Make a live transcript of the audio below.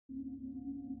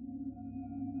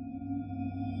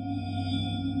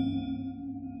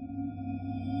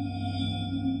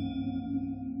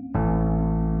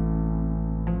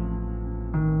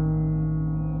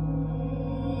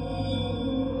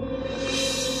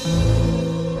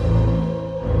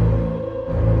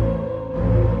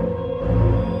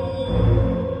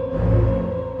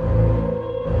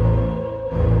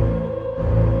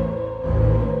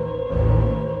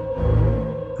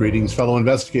Greetings, fellow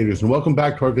investigators, and welcome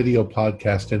back to our video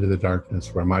podcast, Into the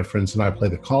Darkness, where my friends and I play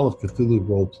the Call of Cthulhu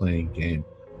role-playing game.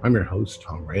 I'm your host,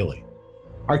 Tom Rayleigh.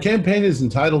 Our campaign is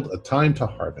entitled A Time to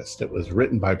Harvest. It was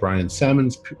written by Brian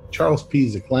Sammons, Charles P.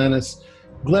 Ziklanis,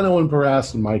 Glenn Owen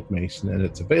Barras, and Mike Mason, and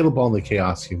it's available on the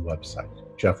Chaosium website.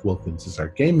 Jeff Wilkins is our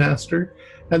game master,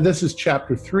 and this is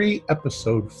Chapter 3,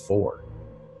 Episode 4.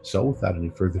 So, without any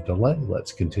further delay,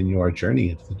 let's continue our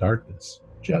journey into the darkness.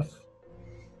 Jeff?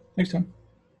 Thanks, Tom.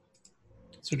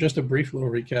 So just a brief little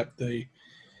recap. The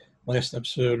last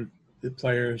episode, the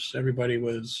players, everybody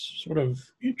was sort of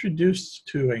introduced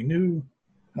to a new,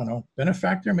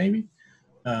 benefactor maybe.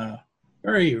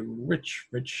 Very rich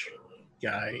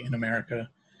guy in America.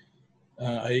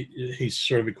 He's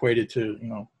sort of equated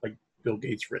to, like Bill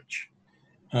Gates rich.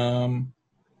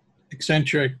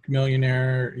 Eccentric,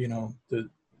 millionaire, the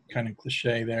kind of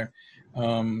cliche there.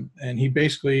 And he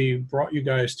basically brought you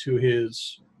guys to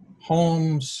his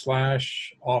home/office,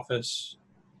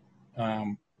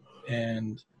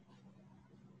 and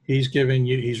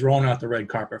he's rolling out the red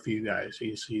carpet for you guys.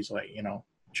 He's like,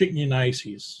 treating you nice.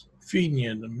 He's feeding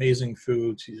you amazing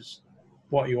foods. He's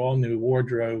bought you all new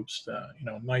wardrobes,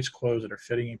 nice clothes that are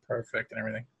fitting you perfect and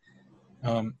everything.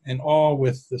 And all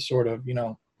with the sort of,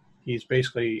 he's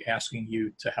basically asking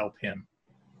you to help him.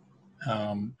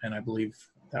 And I believe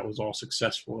that was all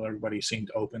successful. Everybody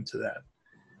seemed open to that.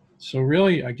 So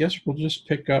really, I guess we'll just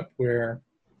pick up where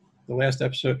the last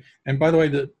episode, and by the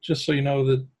way, just so you know,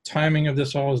 the timing of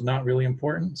this all is not really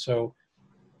important. So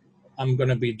I'm going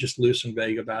to be just loose and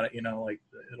vague about it, like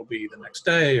it'll be the next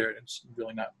day, or it's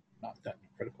really not that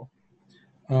critical.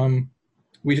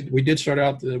 We did start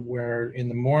out where in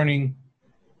the morning,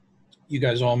 you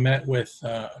guys all met with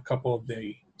a couple of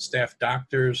the staff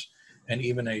doctors and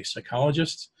even a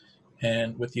psychologist,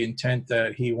 and with the intent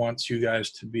that he wants you guys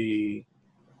to be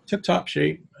tip-top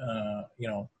shape,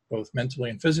 both mentally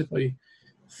and physically,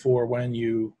 for when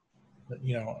the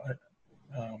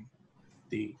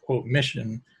quote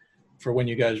mission for when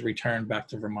you guys return back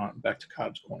to Vermont, back to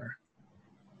Cobb's Corner.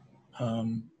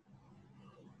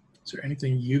 Is there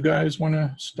anything you guys want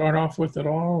to start off with at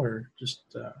all, or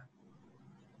just?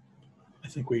 I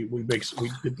think we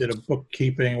did a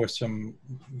bookkeeping with some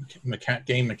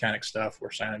game mechanic stuff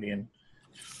where sanity and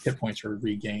hit points were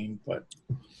regained, but.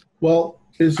 Well,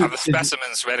 are the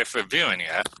specimens ready for viewing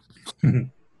yet?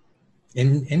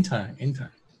 In time.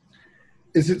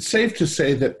 Is it safe to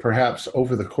say that perhaps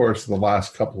over the course of the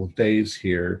last couple of days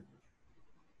here,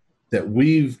 that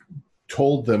we've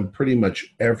told them pretty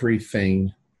much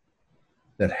everything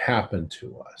that happened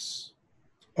to us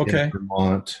in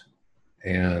Vermont?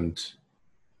 And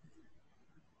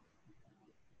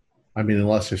I mean,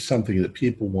 unless there's something that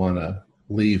people want to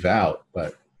leave out,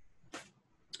 but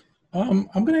I'm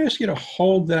going to ask you to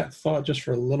hold that thought just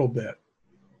for a little bit.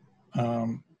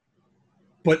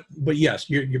 But yes,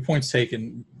 your point's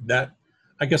taken. That,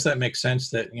 I guess that makes sense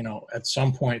that, at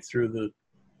some point through the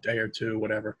day or two,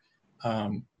 whatever,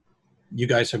 you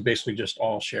guys have basically just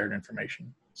all shared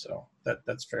information. So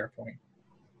that's a fair point.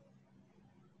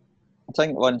 I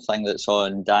think one thing that's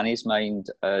on Danny's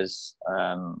mind is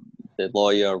the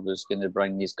lawyer was going to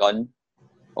bring his gun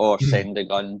or send a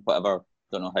gun, whatever.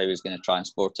 Don't know how he was going to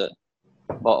transport it,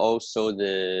 but also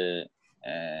the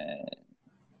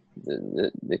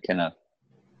kind of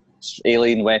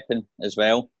alien weapon as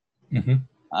well.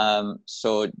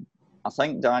 So I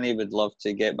think Danny would love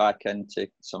to get back into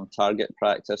some target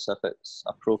practice if it's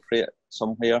appropriate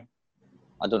somewhere.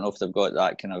 I don't know if they've got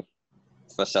that kind of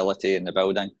facility in the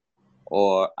building,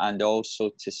 and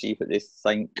also to see what they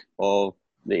think of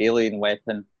the alien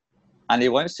weapon. And he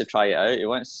wants to try it out. He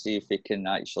wants to see if he can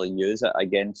actually use it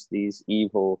against these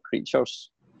evil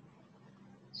creatures.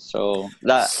 So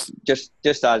that just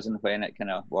as and when it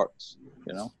kind of works,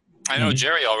 I know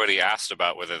Jerry already asked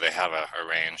about whether they have a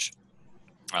range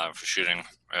for shooting,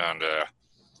 and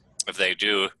if they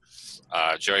do,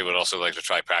 Jerry would also like to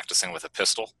try practicing with a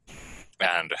pistol,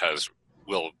 and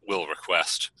will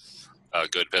request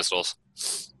good pistols,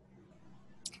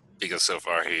 because so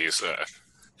far he's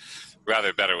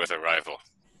rather better with a rifle.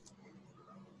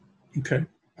 Okay.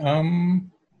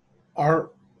 Are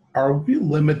we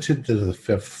limited to the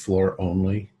 5th floor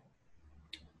only?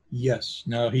 Yes.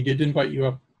 No, he did invite you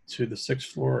up to the 6th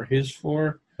floor, his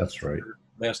floor. That's right.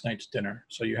 Last night's dinner.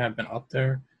 So you have been up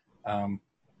there.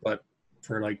 But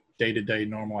for like day-to-day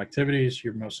normal activities,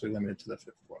 you're mostly limited to the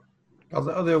 5th floor.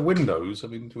 Are there windows? I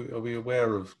mean, are we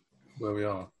aware of where we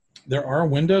are? There are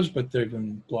windows, but they've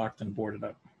been blocked and boarded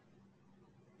up.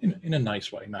 In a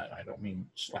nice way. I don't mean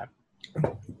slap.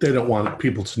 They don't want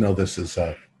people to know this is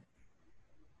a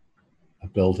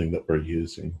building that we're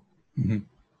using. Mm-hmm.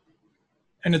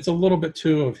 and it's a little bit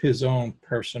too of his own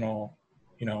personal,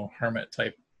 hermit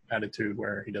type attitude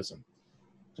where he doesn't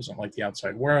like the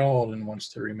outside world and wants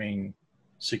to remain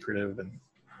secretive. And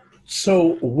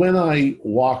so when I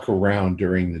walk around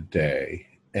during the day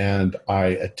and I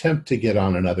attempt to get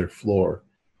on another floor,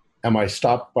 am I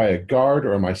stopped by a guard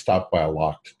or am I stopped by a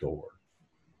locked door?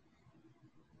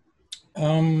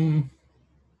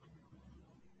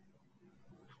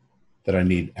 That I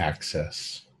need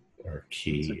access or a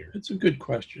key? It's a good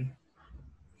question.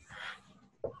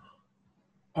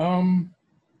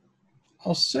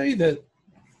 I'll say that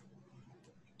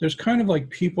there's kind of like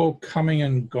people coming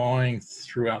and going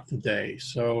throughout the day.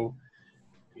 So,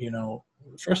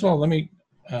 first of all, let me,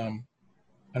 I'm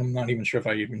not even sure if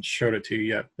I even showed it to you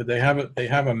yet, but they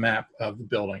have a map of the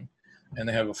building and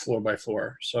they have a floor by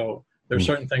floor. So there's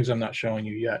certain things I'm not showing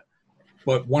you yet.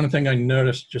 But one thing I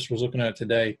noticed, just was looking at it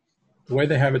today, the way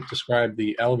they have it described,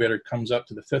 the elevator comes up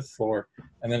to the 5th floor,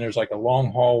 and then there's like a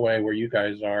long hallway where you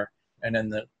guys are, and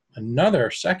then another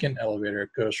second elevator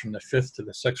goes from the 5th to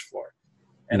the 6th floor.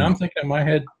 And I'm thinking in my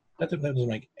head, that doesn't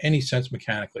make any sense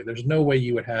mechanically. There's no way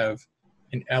you would have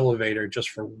an elevator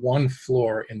just for one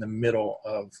floor in the middle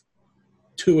of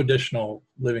 2 additional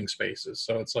living spaces.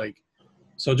 So it's like,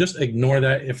 so just ignore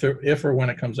that. If or when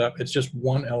it comes up, it's just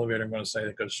one elevator, I'm going to say,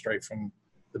 that goes straight from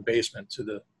the basement to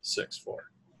the 6th floor.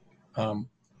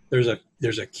 There's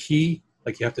a key,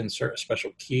 like you have to insert a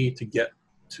special key to get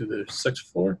to the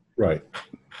 6th floor. Right.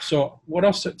 So what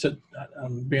else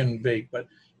I'm being vague, but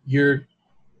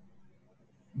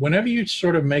whenever you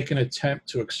sort of make an attempt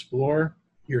to explore,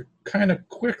 you're kind of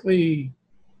quickly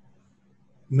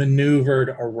maneuvered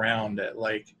around it.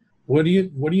 Like, what do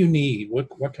you need?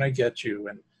 What can I get you?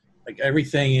 And like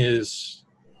everything is,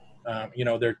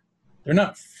 they're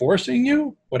not forcing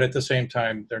you, but at the same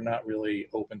time, they're not really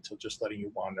open to just letting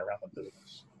you wander around the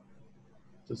business.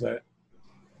 Does that?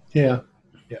 Yeah.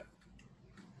 Yeah.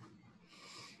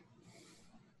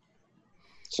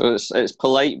 So it's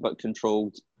polite but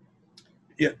controlled.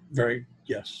 Yeah.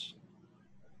 Yes.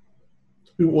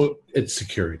 Well, it's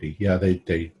security. Yeah,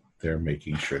 they're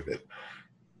making sure that,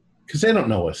 because they don't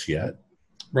know us yet.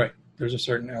 Right. There's a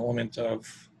certain element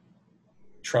of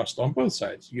trust on both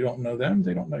sides. You don't know them,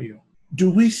 they don't know you. Do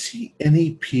we see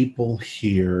any people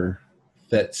here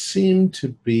that seem to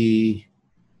be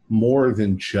more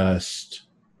than just,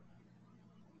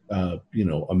 a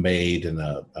maid and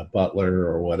a butler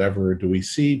or whatever? Do we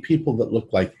see people that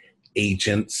look like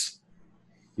agents,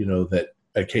 that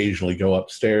occasionally go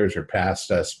upstairs or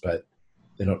past us, but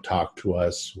they don't talk to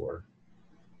us? Or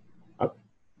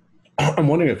I'm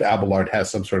wondering if Abelard has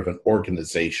some sort of an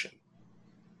organization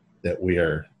that we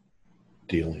are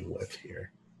dealing with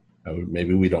here.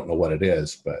 Maybe we don't know what it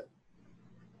is, but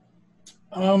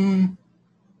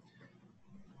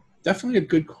definitely a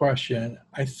good question.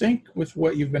 I think with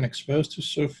what you've been exposed to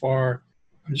so far,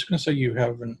 I'm just going to say you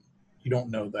don't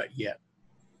know that yet.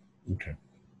 Okay.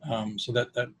 So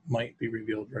that might be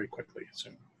revealed very quickly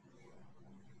soon.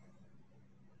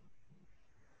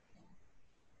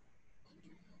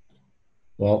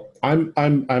 Well, I'm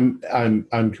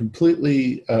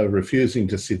completely refusing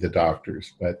to see the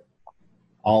doctors, but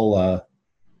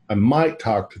I might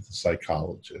talk to the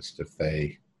psychologist if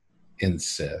they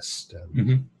insist.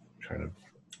 And kind of.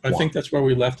 I think that's where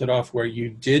we left it off, where you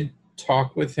did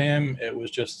talk with him. It was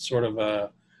just sort of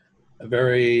a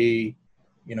very,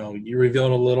 you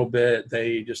revealed a little bit.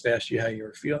 They just asked you how you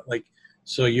were feeling, like,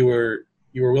 so you were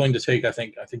willing to take. I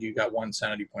think you got 1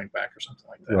 sanity point back or something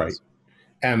like that. Right.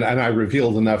 And I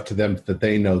revealed enough to them that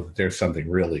they know that there's something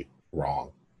really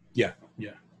wrong. Yeah.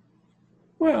 Yeah.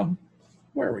 Well,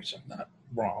 where are we saying not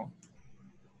wrong?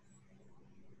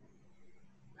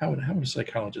 How would a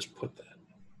psychologist put that?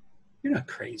 You're not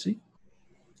crazy.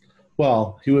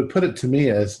 Well, he would put it to me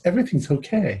as everything's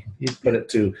okay. He'd put it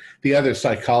to the other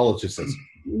psychologist as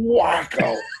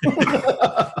wacko.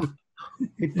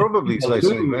 He'd probably say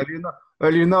something.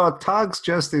 Well, Tag's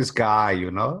just this guy,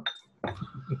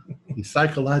 He's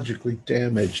psychologically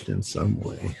damaged in some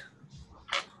way.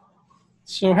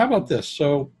 So how about this?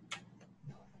 So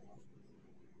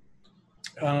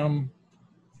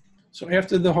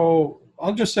after the whole,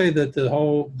 I'll just say that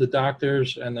the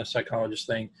doctors and the psychologist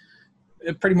thing,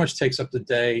 it pretty much takes up the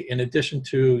day, in addition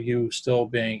to you still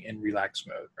being in relax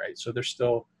mode, right? So they're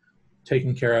still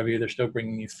taking care of you. They're still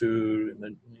bringing you food, and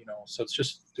then, so it's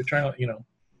just, they're trying to,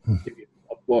 give you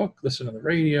a book, listen to the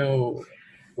radio,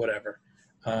 whatever.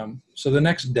 So the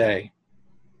next day,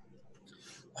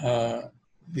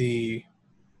 the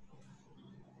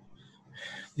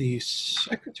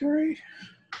secretary,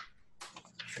 I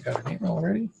forgot her name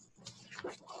already.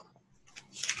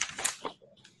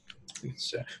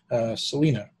 it's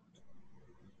Selena,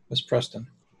 Miss Preston.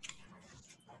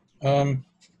 Early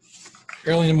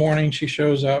in the morning, she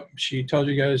shows up. She tells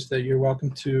you guys that you're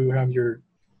welcome to have your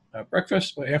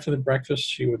breakfast, but after the breakfast,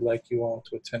 she would like you all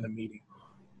to attend a meeting.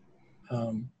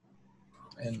 And,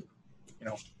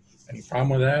 any problem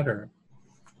with that, or?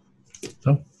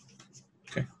 No.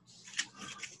 Okay.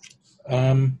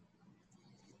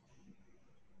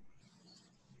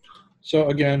 So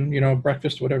again,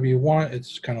 breakfast, whatever you want.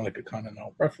 It's kind of like a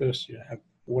continental breakfast. You have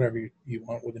whatever you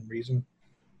want within reason.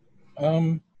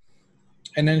 And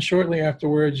then shortly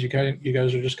afterwards, you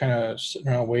guys are just kind of sitting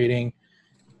around waiting,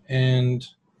 and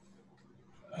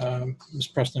Ms.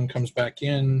 Preston comes back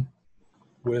in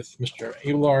with Mr.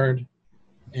 Abelard,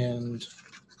 and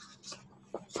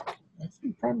I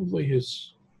think probably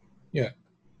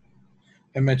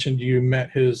I mentioned you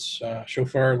met his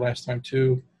chauffeur last time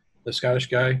too, the Scottish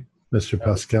guy. Mr.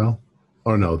 Pascal?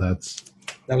 Oh, no, that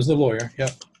was the lawyer,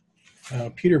 yep.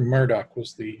 Peter Murdoch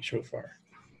was the chauffeur.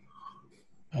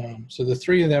 So the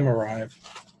three of them arrive,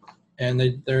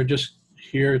 and they're just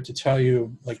here to tell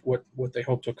you like what they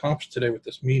hope to accomplish today with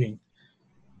this meeting.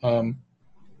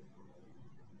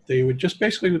 They would just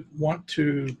basically want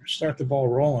to start the ball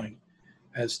rolling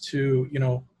as to,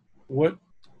 what.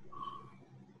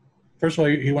 First of all,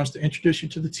 he wants to introduce you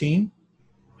to the team,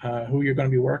 who you're going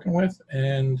to be working with,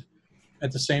 and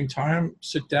at the same time,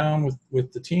 sit down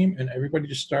with the team and everybody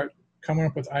just start coming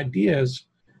up with ideas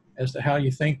as to how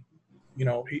you think,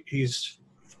 he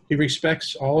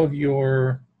respects all of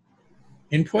your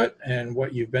input and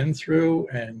what you've been through,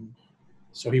 and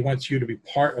so he wants you to be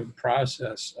part of the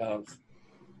process of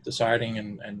deciding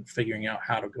and figuring out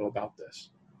how to go about this.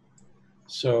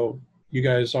 So you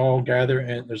guys all gather,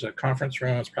 and there's a conference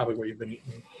room. It's probably where you've been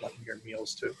eating your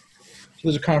meals too. So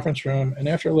there's a conference room, and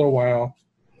after a little while,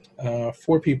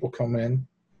 4 people come in.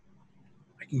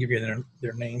 I can give you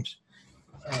their names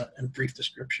and a brief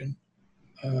description.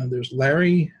 There's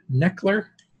Larry Neckler.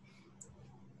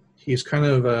 He's kind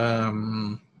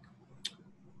of,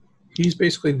 he's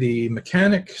basically the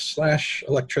mechanic /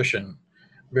 electrician.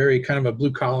 Very kind of a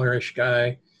blue-collar-ish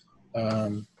guy.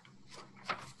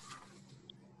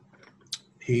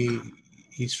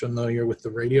 He's familiar with the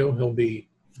radio. He'll be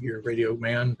your radio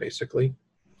man, basically.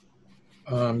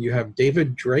 You have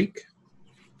David Drake.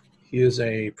 He is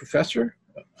a professor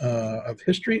of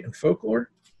history and folklore.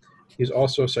 He's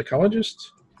also a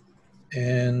psychologist,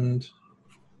 and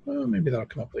maybe that'll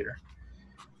come up later.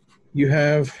 You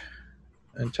have,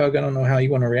 and Tug, I don't know how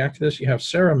you want to react to this. You have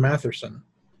Sarah Matherson.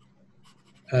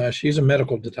 She's a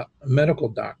medical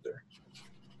doctor.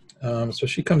 So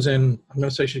she comes in. I'm going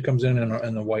to say she comes in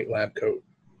a white lab coat.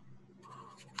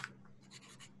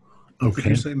 Okay. Did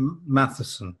you say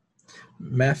Matheson?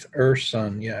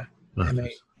 Matherson, yeah. Mathersson.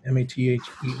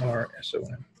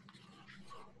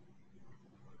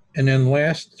 And then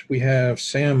last we have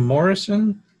Sam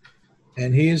Morrison,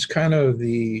 and he's kind of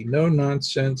the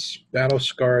no-nonsense,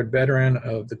 battle-scarred veteran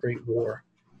of the Great War.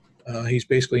 He's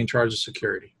basically in charge of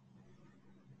security.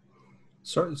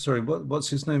 Sorry. What's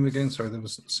his name again? Sorry,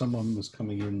 someone was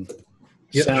coming in.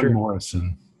 Yep, Sam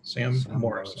Morrison. Sam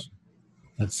Morrison.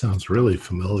 That sounds really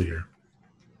familiar,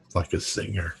 like a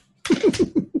singer.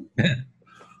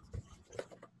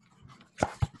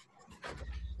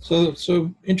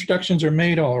 So introductions are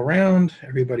made all around.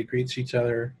 Everybody greets each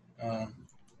other,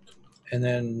 and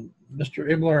then Mr.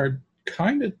 Abelard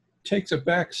kind of takes a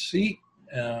back seat.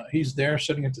 He's there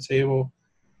sitting at the table.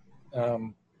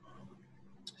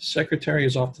 Secretary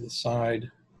is off to the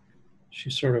side.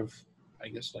 She's sort of, I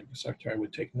guess, like the secretary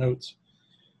would take notes.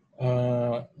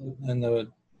 And the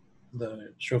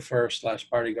chauffeur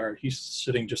 / bodyguard, he's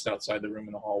sitting just outside the room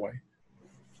in the hallway.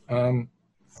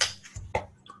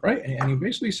 Right, and he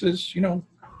basically says, do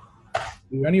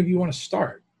any of you want to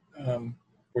start?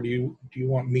 Or do you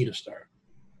want me to start?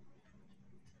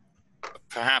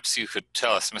 Perhaps you could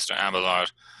tell us, Mr.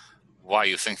 Abelard, why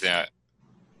you think they're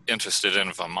interested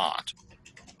in Vermont.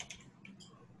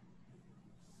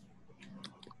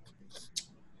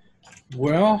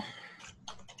 Well,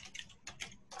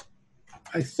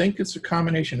 I think it's a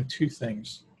combination of 2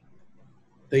 things.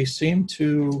 They seem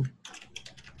to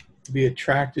be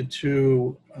attracted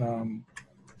to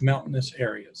mountainous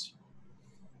areas.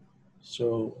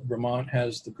 So Vermont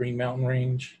has the Green Mountain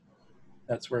Range.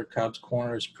 That's where Cobb's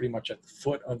Corner is, pretty much at the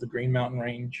foot of the Green Mountain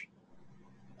Range.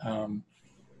 And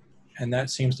that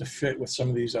seems to fit with some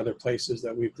of these other places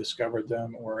that we've discovered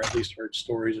them, or at least heard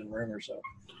stories and rumors of.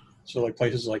 So like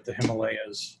places like the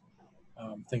Himalayas,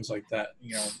 things like that,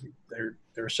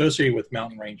 they're associated with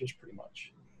mountain ranges pretty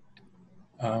much.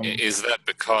 Is that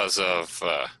because of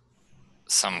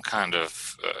some kind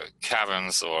of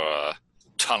caverns or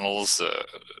tunnels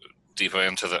deeper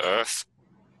into the earth?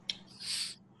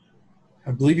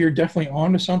 I believe you're definitely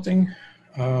onto something.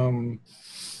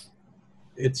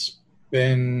 It's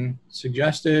been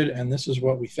suggested, and this is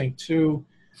what we think too,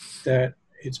 that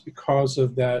it's because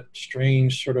of that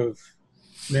strange sort of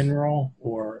mineral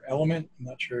or element. I'm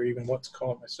not sure even what to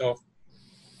call it myself.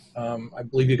 I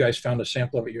believe you guys found a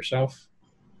sample of it yourself.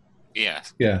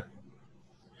 Yes. Yeah.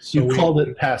 So You called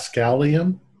it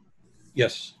Pascalium?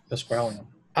 Yes, Pasqualium.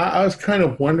 I was kind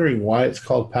of wondering why it's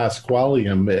called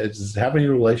Pasqualium. Does it have any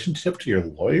relationship to your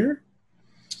lawyer?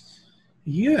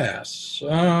 Yes.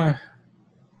 I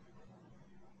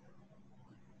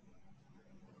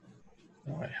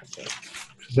have to.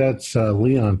 That's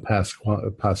Leon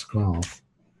Pasquale. Pasquale.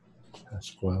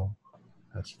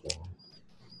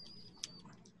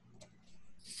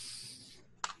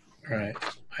 All right.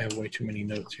 I have way too many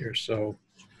notes here. So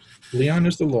Leon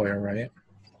is the lawyer, right?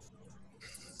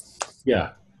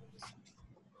 Yeah.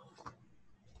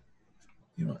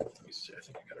 You know what? Let me see. I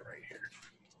think I got it right here.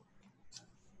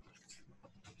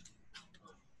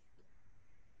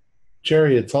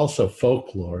 Jerry, it's also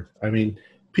folklore. I mean,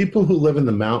 people who live in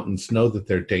the mountains know that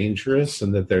they're dangerous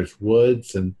and that there's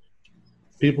woods, and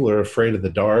people are afraid of the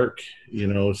dark, you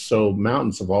know, so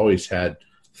mountains have always had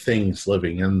things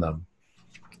living in them.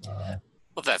 Well,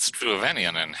 that's true of any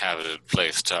uninhabited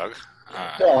place, Tug.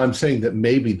 Well, I'm saying that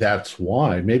maybe that's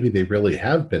why. Maybe they really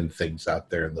have been things out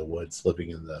there in the woods living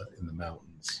in the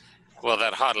mountains. Well,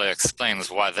 that hardly explains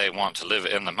why they want to live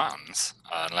in the mountains,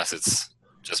 unless it's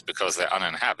just because they're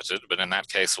uninhabited. But in that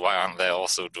case, why aren't they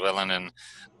also dwelling in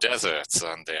deserts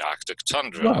and the Arctic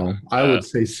tundra? Well, I would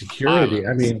say security. Islands.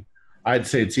 I mean, I'd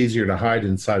say it's easier to hide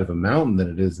inside of a mountain than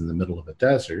it is in the middle of a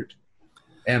desert.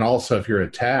 And also, if you're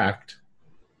attacked,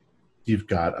 you've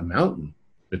got a mountain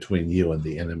between you and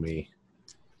the enemy.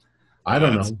 I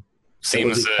don't know.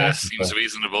 Seems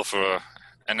reasonable for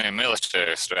any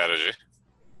military strategy.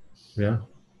 Yeah.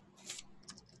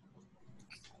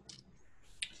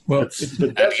 Well,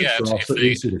 the deserts are also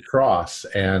easy to cross,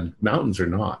 and mountains are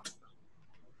not.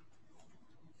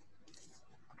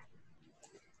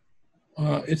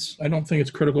 I don't think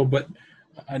it's critical, but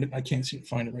I can't seem to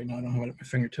find it right now. I don't have it at my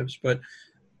fingertips. But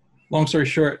long story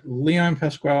short, Leon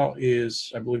Pasquale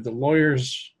is, I believe, the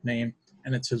lawyer's name,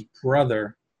 and it's his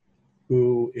brother,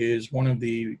 who is one of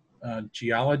the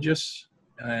geologists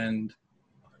and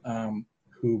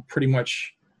who pretty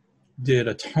much did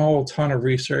a whole ton of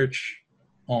research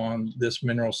on this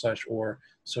mineral / ore,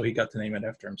 so he got to name it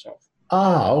after himself.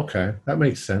 Ah, okay. That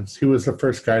makes sense. He was the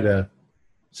first guy to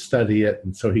study it,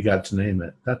 and so he got to name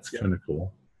it. That's kind of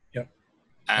cool. Yep.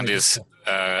 And is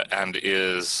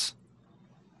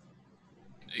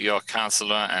your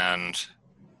counselor and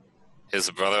his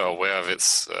brother aware of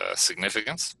its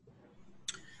significance?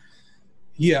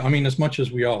 Yeah, I mean, as much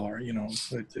as we all are, you know,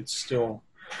 it's still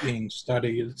being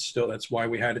studied. That's why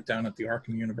we had it down at the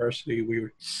Arkham University. We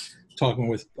were talking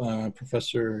with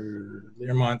Professor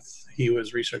Learmonth. He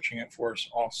was researching it for us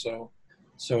also.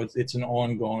 So it's an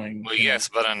ongoing... Well, yes,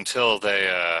 but until they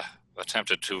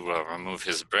attempted to remove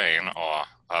his brain, or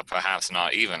perhaps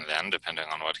not even then, depending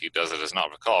on what he does or does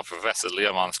not recall, Professor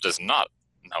Learmonth does not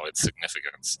know its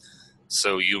significance.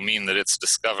 So you mean that its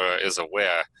discoverer is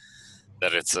aware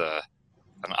that it's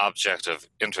an object of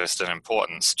interest and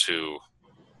importance to...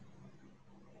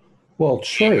 Well,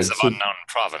 sure. It's of unknown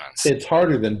provenance. It's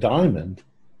harder than diamond.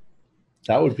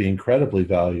 That would be incredibly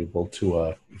valuable to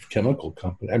a chemical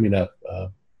company. I mean,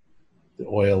 the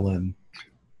oil and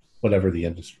whatever the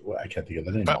industry. I can't think of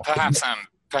the name. But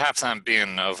perhaps I'm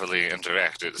being overly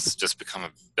indirect. It's just become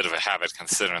a bit of a habit,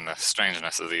 considering the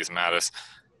strangeness of these matters.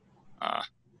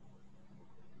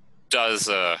 Does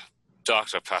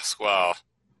Dr. Pasquale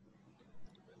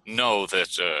know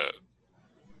that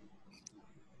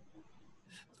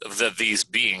that these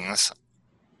beings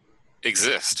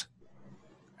exist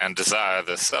and desire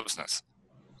this substance?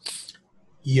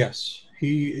 Yes,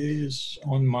 he is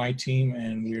on my team,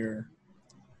 and we're,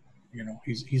 you know,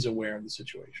 he's aware of the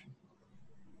situation.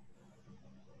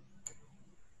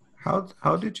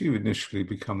 How did you initially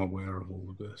become aware of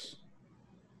all of this?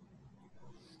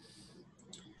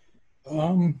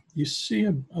 You see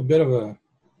a bit of a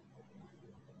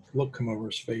look come over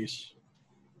his face.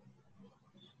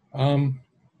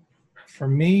 For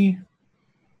me,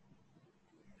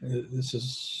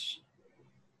 it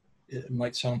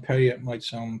might sound petty, it might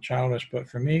sound childish, but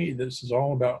for me, this is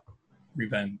all about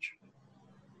revenge.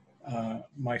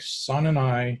 My son and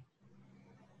I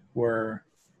were,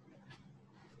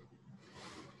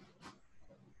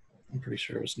 I'm pretty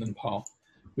sure it was Nepal.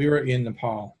 We were in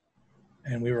Nepal,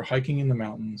 and we were hiking in the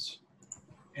mountains,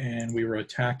 and we were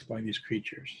attacked by these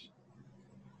creatures.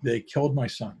 They killed my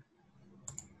son.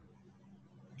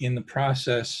 In the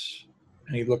process,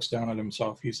 and he looks down at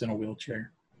himself, he's in a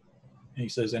wheelchair. And he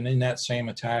says, and in that same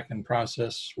attack and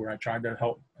process where I tried to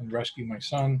help and rescue my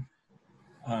son,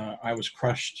 I was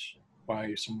crushed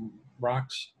by some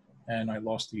rocks and I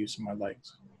lost the use of my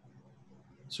legs.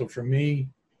 So for me,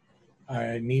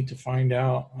 I need to find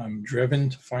out, I'm driven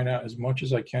to find out as much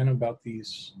as I can about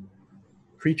these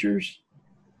creatures.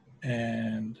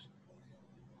 And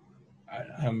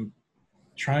I'm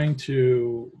trying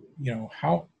to,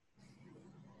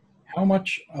 how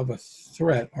much of a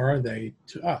threat are they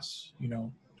to us,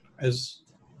 as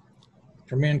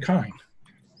for mankind?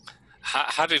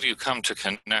 How did you come to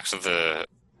connect the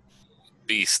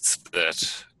beasts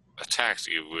that attacked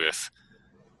you with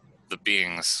the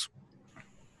beings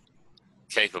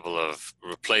capable of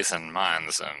replacing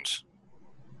minds and,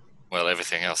 well,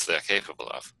 everything else they're capable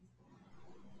of?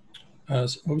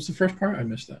 What was the first part? I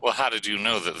missed that. Well, how did you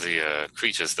know that the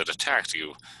creatures that attacked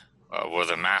you were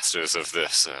the masters of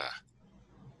this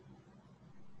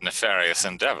nefarious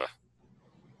endeavor?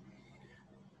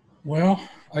 Well,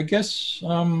 I guess,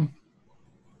 and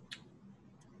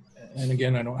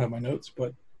again, I don't have my notes,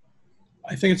 but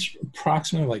I think it's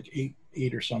approximately like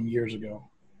eight or some years ago,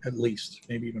 at least,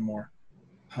 maybe even more.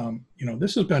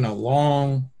 This has been a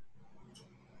long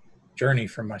journey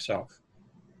for myself.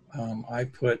 I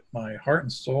put my heart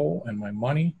and soul and my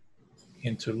money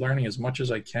into learning as much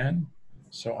as I can.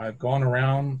 So I've gone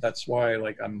around. That's why,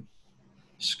 I'm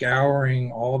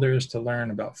scouring all there is to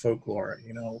learn about folklore.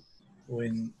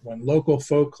 When local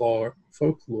folklore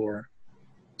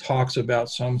talks about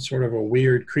some sort of a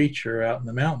weird creature out in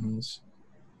the mountains,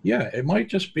 yeah, it might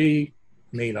just be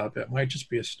made up. It might just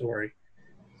be a story.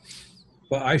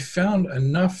 But I found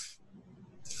enough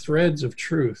threads of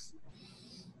truth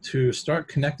to start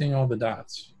connecting all the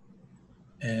dots.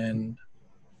 And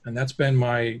that's been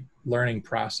my learning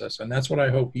process. And that's what I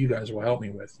hope you guys will help me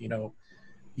with.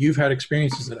 You've had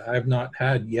experiences that I've not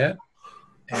had yet.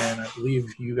 And I believe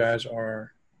you guys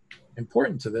are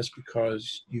important to this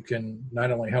because you can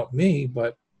not only help me,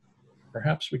 but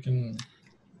perhaps we can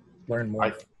learn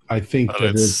more. I think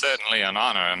that it's certainly an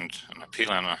honor and an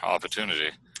appealing opportunity.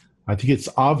 I think it's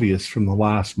obvious from the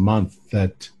last month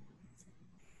that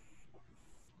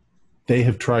they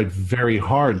have tried very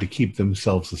hard to keep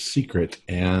themselves a secret,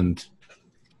 and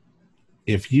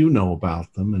if you know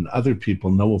about them and other people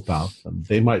know about them,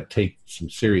 they might take some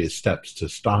serious steps to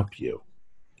stop you.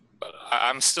 But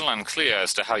I'm still unclear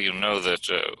as to how you know that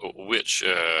which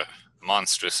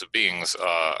monstrous beings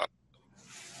are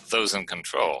those in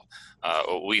control.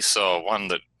 We saw one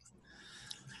that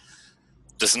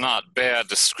does not bear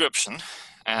description,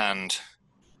 and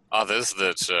others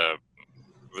that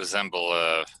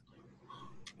resemble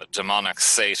demonic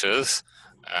satyrs,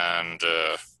 and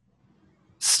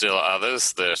still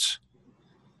others that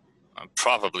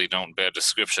probably don't bear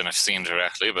description if seen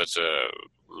directly, but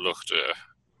looked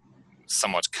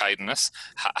somewhat chitinous.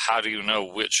 How do you know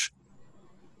which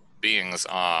beings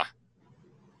are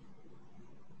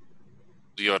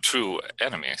your true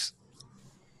enemies?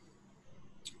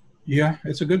 Yeah,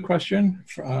 it's a good question.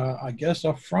 I guess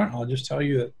up front, I'll just tell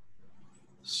you that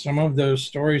some of those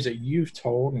stories that you've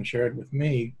told and shared with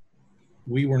me,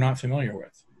 we were not familiar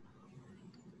with.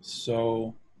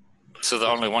 So the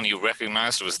only one you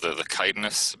recognized was the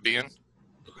chitinous being?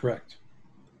 Correct.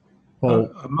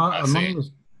 Well,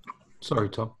 sorry,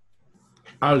 Tom.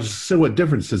 I was so what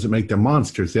difference does it make? They're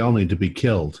monsters. They all need to be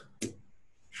killed.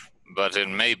 But it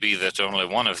may be that only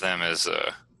one of them is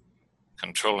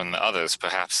controlling the others.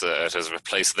 Perhaps it has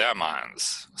replaced their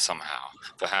minds somehow.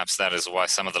 Perhaps that is why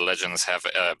some of the legends have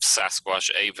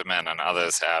Sasquatch ape men and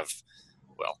others have,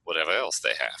 well, whatever else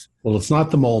they have. Well, it's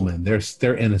not the mole men.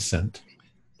 They're innocent.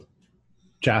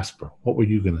 Jasper, what were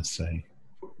you going to say?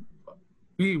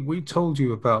 We told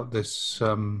you about this,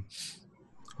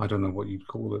 I don't know what you'd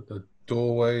call it, a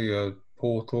doorway, a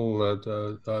portal,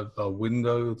 a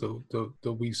window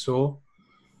that we saw.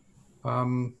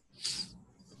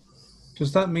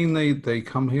 Does that mean they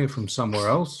come here from somewhere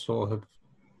else, or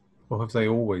have they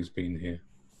always been here?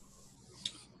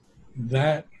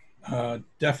 That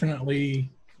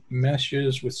definitely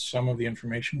meshes with some of the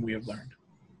information we have learned.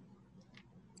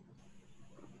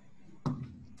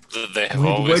 They have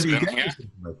always been here?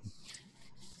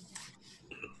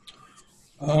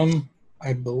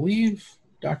 I believe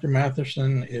Dr.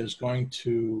 Matheson is going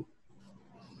to,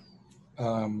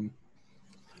 and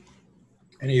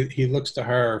he looks to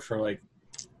her for like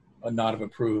a nod of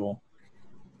approval.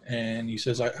 And he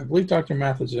says, I believe Dr.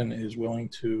 Matheson is willing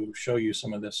to show you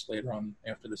some of this later on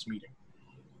after this meeting.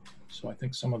 So I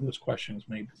think some of those questions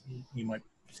you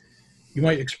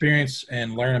might experience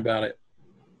and learn about it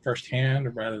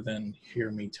firsthand rather than hear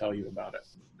me tell you about it.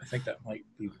 I think that might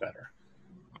be better.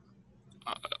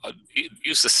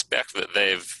 You suspect that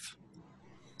they've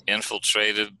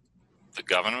infiltrated the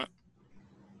government?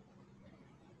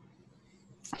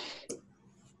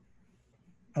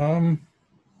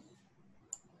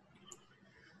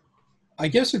 I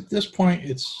guess at this point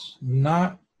it's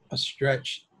not a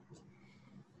stretch.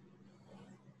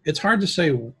 It's hard to say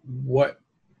what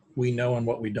we know and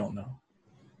what we don't know.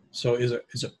 So is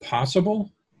it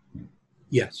possible?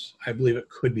 Yes, I believe it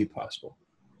could be possible.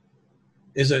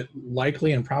 Is it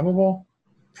likely and probable?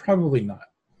 Probably not.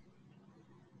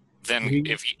 Then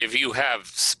if you have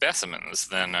specimens,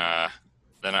 then I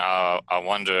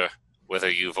wonder whether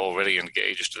you've already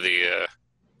engaged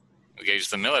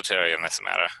the military in this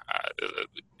matter.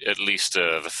 At least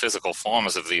the physical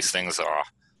forms of these things are,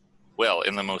 well,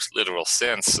 in the most literal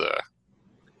sense,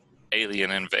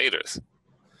 alien invaders.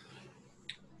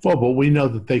 Well, but we know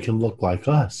that they can look like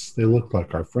us. They look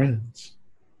like our friends.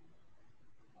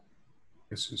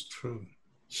 This is true.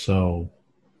 So,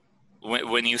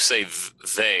 when you say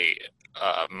they,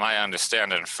 my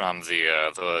understanding from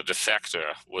the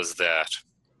defector was that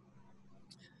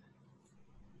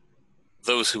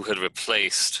those who had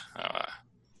replaced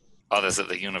others at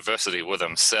the university were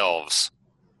themselves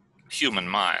human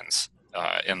minds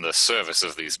in the service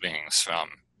of these beings from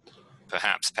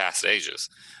perhaps past ages.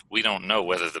 We don't know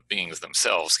whether the beings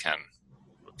themselves can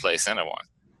replace anyone.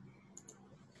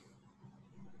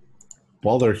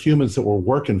 well, they're humans that were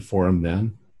working for him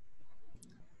then.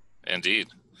 Indeed.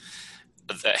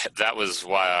 That was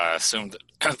why I assumed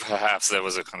that perhaps there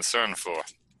was a concern for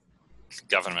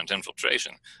government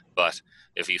infiltration. But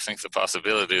if you think the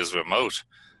possibility is remote,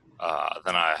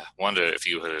 then I wonder if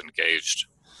you had engaged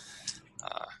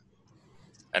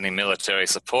any military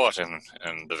support in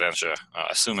the venture,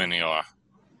 assuming your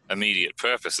immediate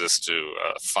purpose is to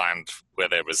find where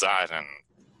they reside and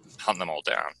hunt them all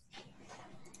down.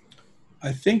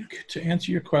 I think to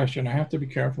answer your question, I have to be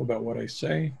careful about what I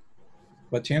say.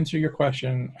 But to answer your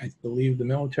question, I believe the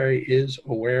military is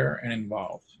aware and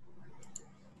involved.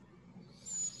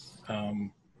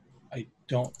 I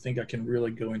don't think I can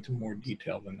really go into more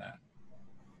detail than that.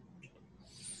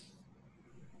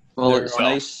 Well, it's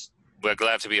nice. We're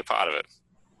glad to be a part of it.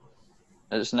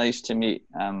 It's nice to meet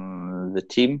the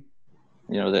team,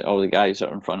 all the guys that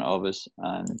are in front of us,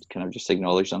 and kind of just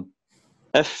acknowledge them.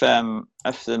 If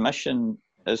the mission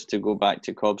is to go back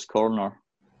to Cobb's Corner,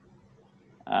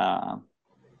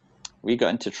 we got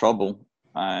into trouble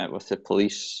with the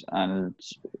police, and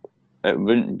it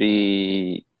wouldn't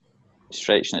be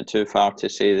stretching it too far to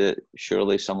say that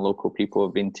surely some local people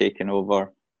have been taken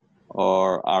over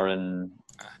or are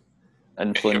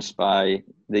influenced by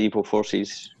the evil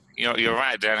forces. You're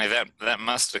right, Danny. That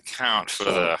must account for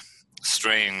the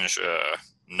strange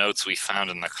notes we found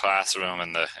in the classroom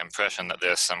and the impression that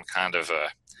there's some kind of a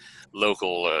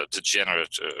local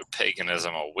degenerate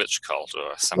paganism or witch cult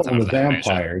or something. Well, of the that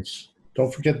vampires. Nature.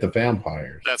 Don't forget the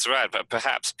vampires. That's right, but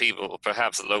perhaps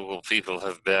local people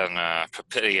have been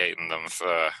propitiating them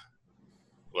for,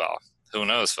 well, who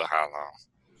knows for how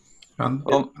long.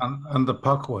 And the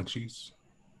Pukwudgies.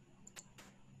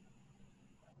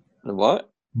 The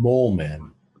what? Mole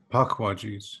men.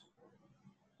 Pukwudgies.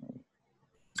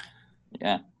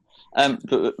 Yeah.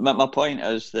 But my point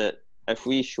is that if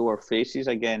we show our faces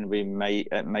again,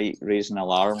 it might raise an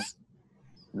alarm.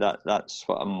 That's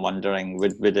what I'm wondering.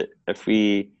 Would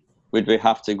we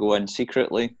have to go in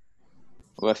secretly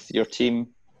with your team,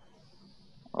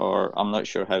 or I'm not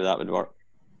sure how that would work.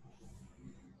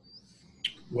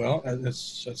 Well,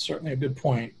 that's certainly a good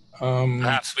point.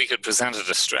 Perhaps we could present a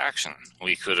distraction.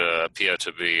 We could appear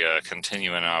to be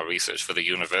continuing our research for the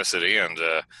university and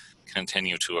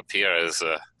continue to appear as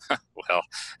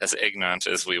as ignorant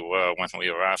as we were when we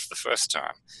arrived the first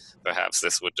time. Perhaps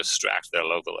this would distract their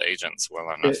local agents well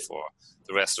enough for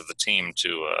the rest of the team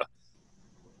to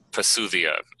pursue the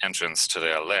entrance to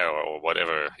their lair or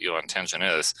whatever your intention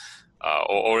is.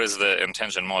 Or is the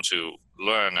intention more to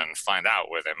learn and find out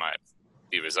where they might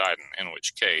be residing, in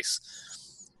which case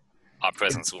our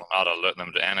presence will not alert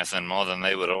them to anything more than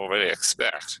they would already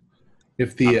expect.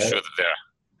 If the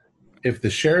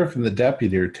sheriff and the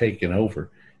deputy are taking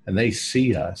over and they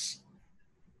see us,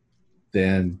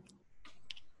 then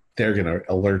they're going to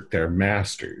alert their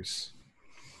masters.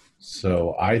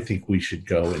 So I think we should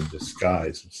go in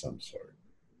disguise of some sort.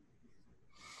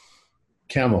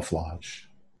 Camouflage.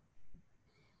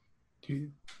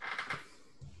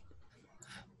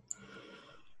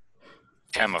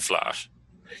 Camouflage.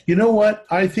 You know what?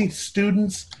 I think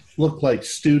students, look like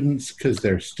students because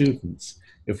they're students.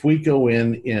 If we go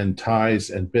in ties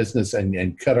and business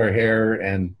and cut our hair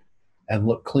and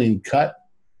look clean cut,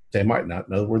 they might not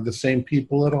know we're the same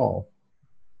people at all.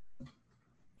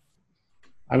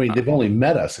 I mean, they've only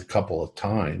met us a couple of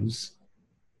times,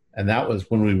 and that was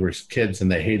when we were kids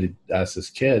and they hated us as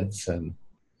kids, and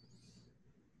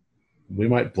we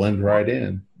might blend right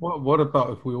in. What about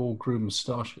if we all grew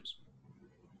moustaches?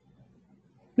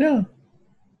 Yeah.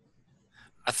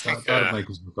 I think that'd make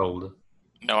us look older.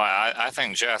 No, I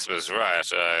think Jasper's right.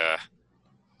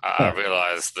 I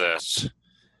realized that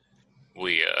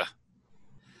we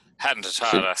hadn't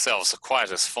attired ourselves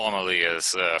quite as formally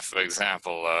as, for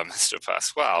example, Mr.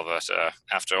 Pasquale, but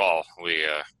after all, we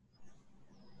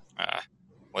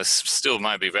still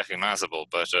might be recognizable,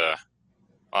 but well,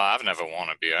 I've never worn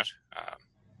a beard.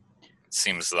 It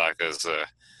seems like as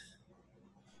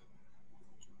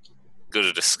good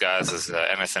a disguise as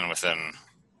anything within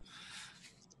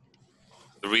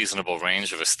the reasonable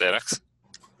range of aesthetics.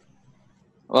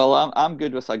 Well, I'm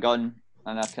good with a gun,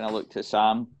 and I kind of look to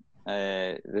Sam,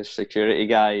 the security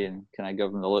guy, and kind of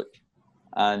give him the look.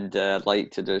 And I'd like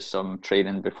to do some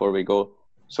training before we go.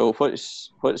 So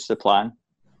what's the plan?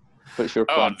 What's your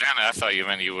plan? Oh, Danny, I thought you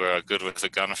meant you were good with the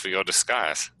gun for your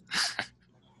disguise.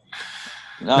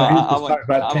 No, I was talking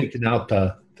about taking out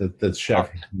the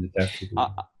chef and the deputy.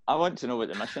 I want to know what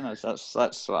the mission is.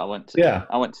 That's what I want to. Yeah.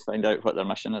 I want to find out what their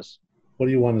mission is. What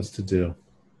do you want us to do?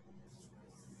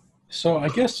 So I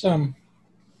guess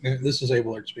this is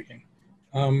Abelard speaking.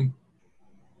 I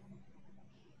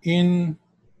mean,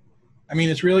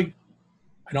 it's really,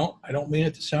 I don't mean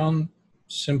it to sound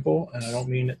simple, and I don't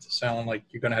mean it to sound like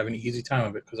you're going to have an easy time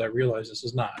of it, because I realize this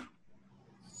is not.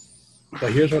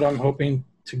 But here's what I'm hoping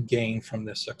to gain from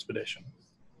this expedition.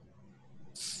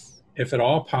 If at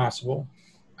all possible,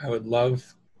 I would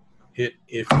love it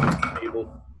if you were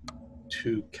able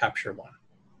to capture one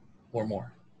or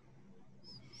more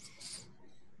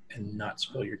and not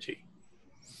spill your tea.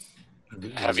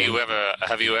 Have you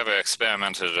ever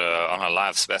experimented on a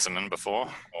live specimen before,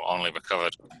 or only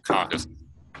recovered carcass?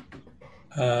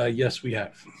 Yes, we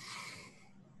have.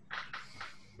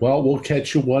 Well, we'll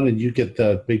catch you one, and you get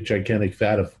the big gigantic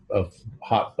vat of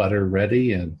hot butter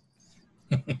ready, and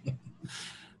we'll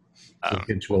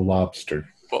get you a lobster.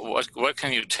 What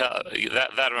can you tell?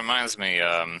 That reminds me.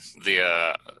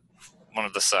 One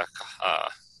of the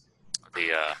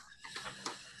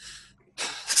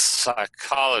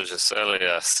psychologists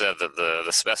earlier said that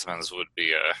the specimens would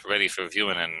be ready for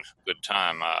viewing in good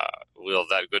time. Will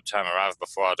that good time arrive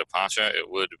before our departure? It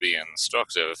would be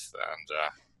instructive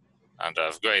and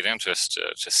of great interest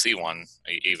to see one,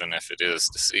 even if it is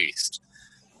deceased.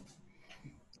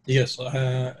 Yes,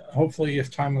 hopefully, if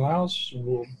time allows,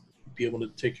 we'll be able to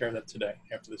take care of that today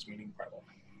after this meeting, probably.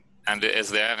 And is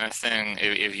there anything,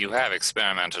 if you have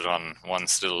experimented on one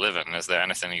still living, is there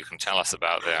anything you can tell us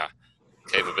about their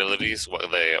capabilities,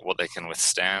 what they can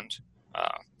withstand,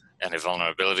 any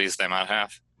vulnerabilities they might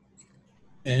have?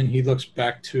 And he looks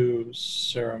back to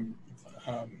Sarah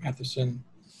Matheson,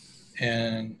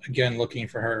 and again looking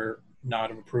for her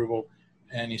nod of approval,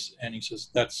 and he says,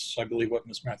 "That's, I believe, what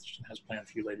Miss Matheson has planned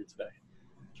for you later today."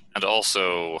 And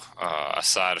also,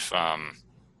 aside from,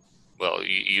 well,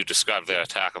 you described their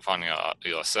attack upon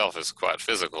yourself as quite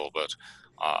physical, but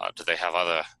do they have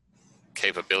other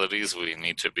capabilities we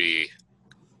need to be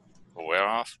aware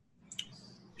of?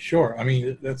 Sure. I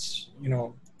mean, that's,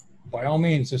 by all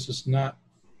means, this is not,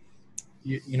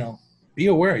 be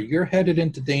aware. You're headed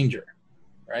into danger,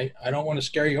 right? I don't want to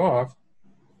scare you off,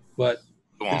 but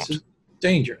this is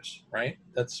dangerous, right?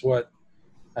 That's what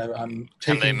I'm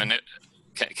taking.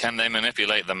 Can they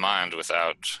manipulate the mind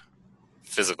without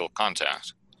physical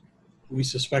contact? We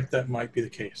suspect that might be the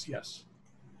case, yes.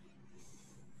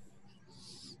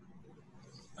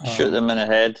 Shoot them in the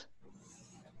head.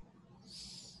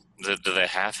 Do they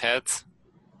have heads?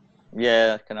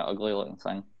 Yeah, kind of ugly looking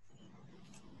thing.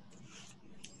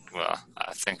 Well,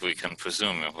 I think we can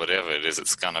presume that whatever it is,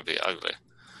 it's gonna be ugly.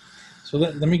 So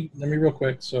let me real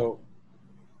quick. So,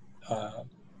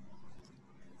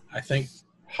 I think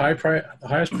the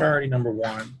highest priority number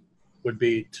one would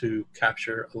be to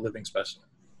capture a living specimen.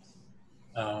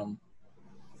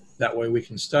 That way we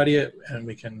can study it and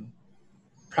we can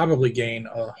probably gain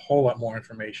a whole lot more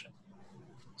information.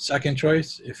 Second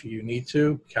choice, if you need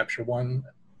to, capture one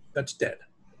that's dead,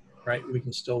 right? We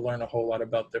can still learn a whole lot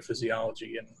about their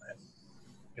physiology and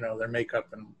their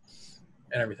makeup and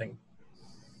everything.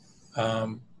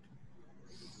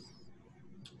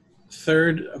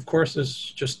 Third, of course, is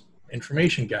just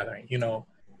information gathering.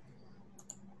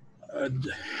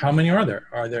 How many are there?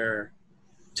 Are there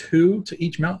 2 to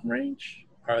each mountain range?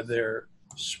 Are there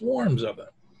swarms of them?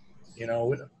 You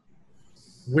know,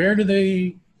 where do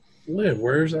they live?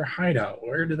 Where's their hideout?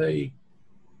 Where do they,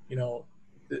 you know,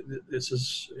 this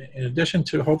is, in addition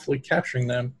to hopefully capturing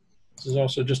them, this is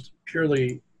also just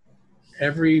purely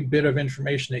every bit of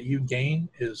information that you gain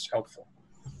is helpful.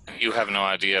 You have no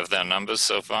idea of their numbers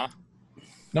so far?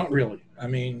 Not really. I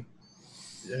mean,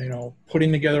 you know,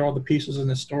 putting together all the pieces in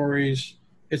the stories,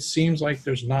 it seems like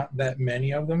there's not that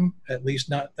many of them, at least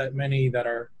not that many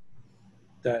that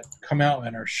come out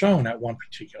and are shown at one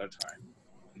particular time.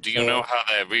 Do you know how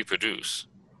they reproduce?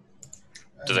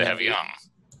 Do they have young?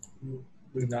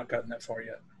 We've not gotten that far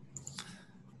yet.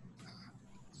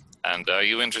 And are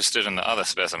you interested in the other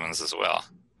specimens as well?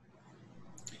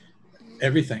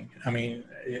 Everything. I mean,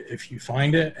 if you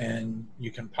find it and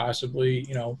you can possibly,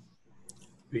 you know,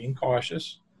 being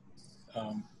cautious,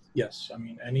 yes. I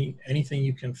mean, anything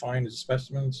you can find as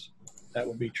specimens, that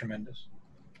would be tremendous.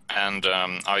 And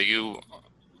are you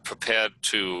prepared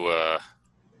to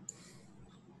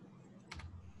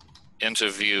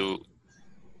interview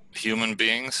human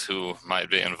beings who might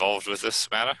be involved with this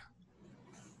matter?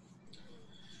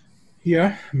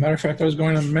 Yeah, matter of fact, I was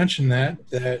going to mention that,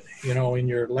 you know, in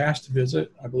your last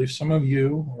visit, I believe some of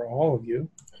you, or all of you,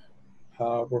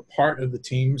 were part of the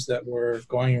teams that were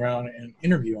going around and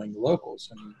interviewing the locals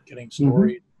and getting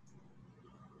stories.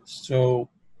 Mm-hmm. So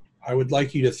I would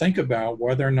like you to think about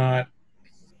whether or not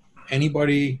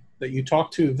anybody that you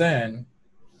talked to then,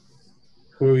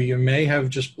 who you may have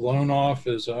just blown off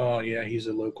as, oh, yeah, he's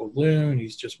a local loon,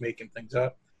 he's just making things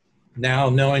up. Now,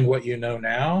 knowing what you know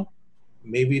now,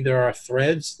 maybe there are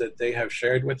threads that they have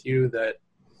shared with you that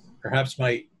perhaps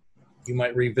you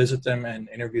might revisit them and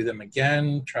interview them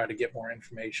again, try to get more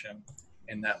information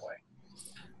in that way.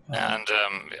 And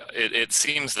it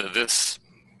seems that this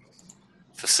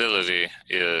facility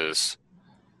is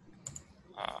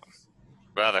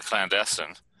rather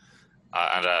clandestine,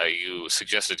 and you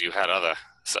suggested you had other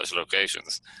such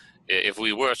locations. If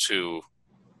we were to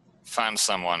find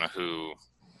someone who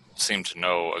seemed to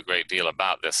know a great deal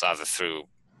about this, either through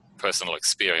personal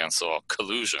experience or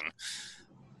collusion,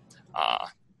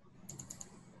 are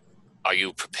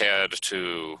you prepared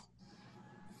to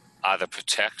either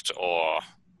protect or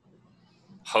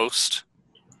host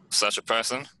such a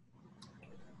person?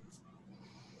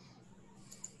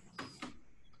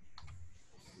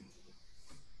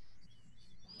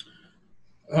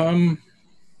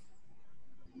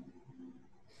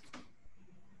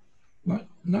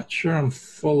 Not sure I'm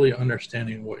fully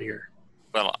understanding what you're...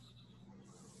 Well,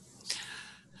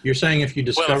 you're saying if you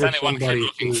discover if anyone somebody came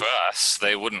looking for us,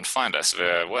 they wouldn't find us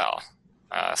very well.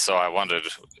 So I wondered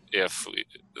if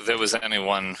there was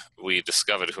anyone we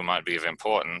discovered who might be of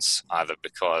importance, either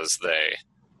because they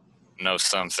know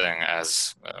something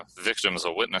as victims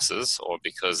or witnesses, or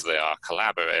because they are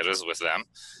collaborators with them,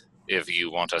 if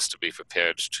you want us to be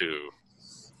prepared to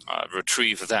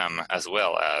retrieve them as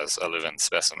well as a living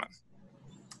specimen.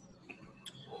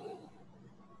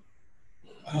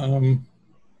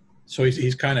 So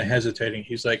he's kind of hesitating.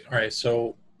 He's like, all right,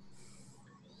 so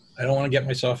I don't want to get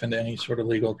myself into any sort of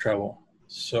legal trouble.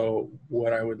 So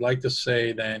what I would like to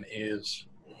say then is,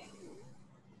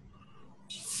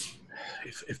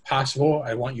 if possible,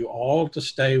 I want you all to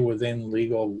stay within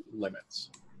legal limits,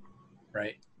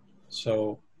 right?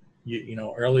 So, you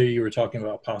know, earlier you were talking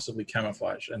about possibly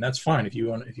camouflage, and that's fine. If you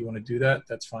want to do that,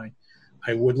 that's fine.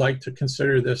 I would like to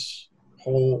consider this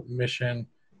whole mission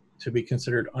to be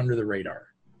considered under the radar,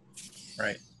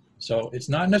 right? So it's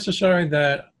not necessary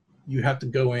that you have to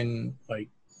go in like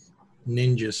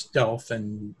ninja stealth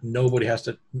and nobody has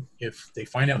to, if they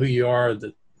find out who you are,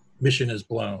 the mission is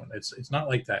blown. It's not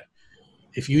like that.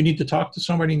 If you need to talk to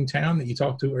somebody in town that you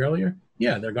talked to earlier,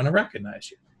 yeah, they're going to recognize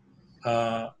you.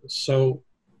 So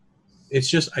it's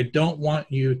just, I don't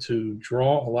want you to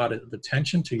draw a lot of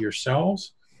attention to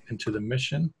yourselves and to the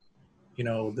mission. You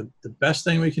know, the best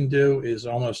thing we can do is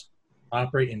almost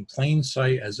operate in plain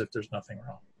sight as if there's nothing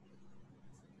wrong.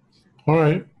 All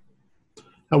right.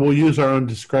 And we'll use our own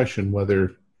discretion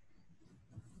whether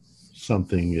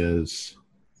something is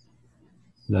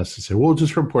necessary. We'll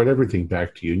just report everything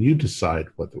back to you, and you decide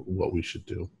what we should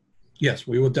do. Yes,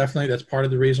 we will definitely. That's part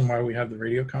of the reason why we have the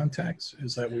radio contacts,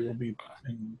 is that we will be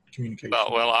in communication.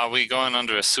 Well, are we going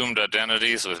under assumed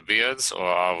identities with beards, or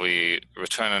are we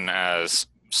returning as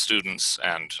students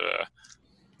and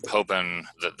hoping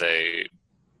that they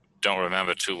don't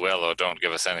remember too well or don't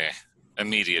give us any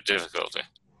immediate difficulty?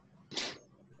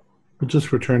 We'll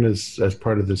just return as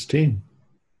part of this team.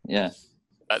 Yeah.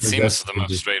 That seems the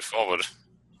most straightforward.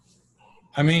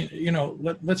 I mean, you know,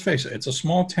 let's face it, it's a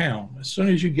small town. As soon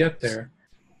as you get there,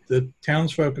 the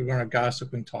townsfolk are going to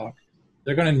gossip and talk.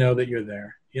 They're going to know that you're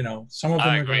there. You know, some of them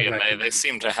I are agree, going to and they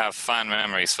seem to have fine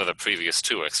memories for the previous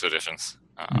 2 expeditions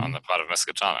on the part of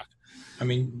Miskatonic. I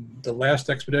mean, the last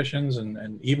expeditions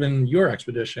and even your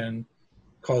expedition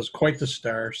caused quite the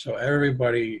stir. So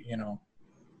everybody, you know,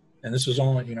 and this was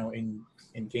only, you know, in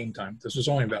game time. This was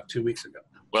only about 2 weeks ago.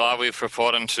 Well, are we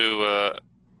purporting to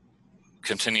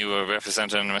continue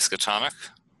representing Miskatonic?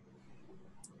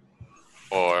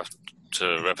 Or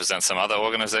to represent some other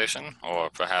organization? Or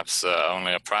perhaps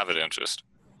only a private interest?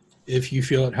 If you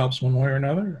feel it helps one way or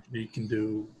another, you can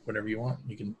do whatever you want.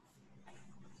 You can.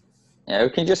 Yeah,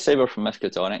 we can just say we're from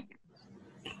Miskatonic.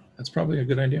 That's probably a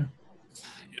good idea.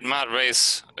 It might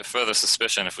raise further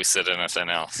suspicion if we said anything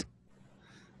else.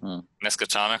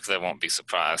 Miskatonic, they won't be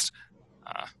surprised.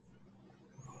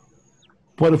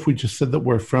 What if we just said that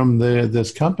we're from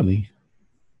this company?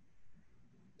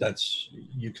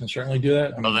 You can certainly do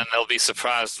that. Well, then they'll be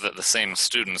surprised that the same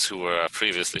students who were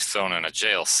previously thrown in a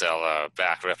jail cell are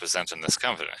back representing this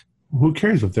company. Who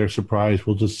cares if they're surprised?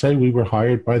 We'll just say we were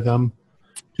hired by them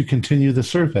to continue the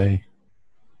survey.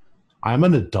 I'm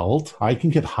an adult. I can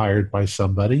get hired by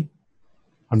somebody.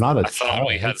 I'm not a child. I thought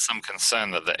we had some concern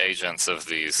that the agents of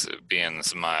these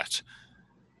beings might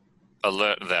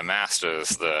alert their masters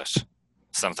that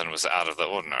something was out of the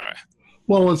ordinary.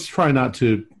 Well, let's try not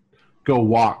to go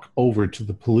walk over to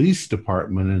the police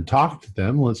department and talk to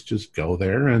them. Let's just go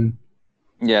there and...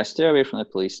 Yeah, stay away from the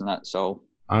police and that's all.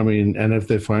 I mean, and if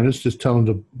they find us, just tell them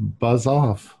to buzz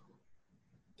off.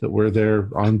 That we're there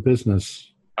on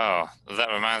business. Oh,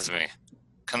 that reminds me.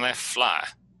 Can they fly?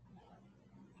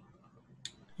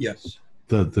 Yes.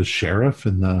 The sheriff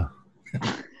and the...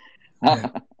 Yeah.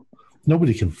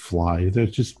 Nobody can fly. They're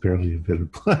just barely a bit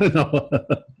of plane.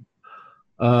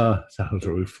 Sounds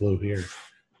where we flew here.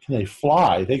 Can they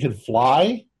fly? They can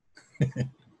fly?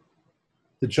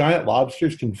 The giant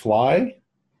lobsters can fly?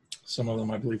 Some of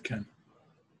them, I believe, can.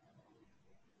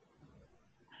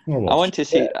 Oh, well, I want to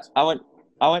see.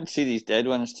 I want to see these dead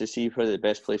ones to see where the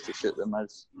best place to shoot them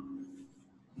is.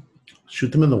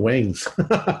 Shoot them in the wings.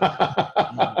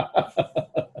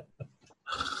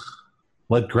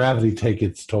 Let gravity take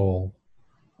its toll.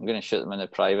 I'm going to shoot them in the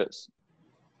privates.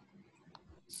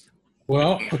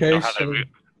 Well, okay.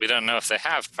 We don't know if they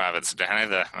have privates, Danny.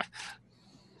 The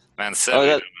man said we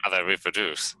don't know how they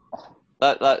reproduce.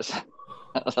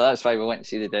 That's why we went to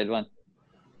see the dead one.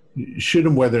 Shoot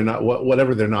them where they're not,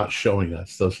 whatever they're not showing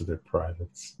us. Those are their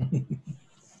privates.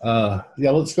 Yeah,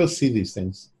 let's go see these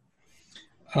things.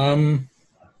 All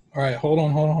right, hold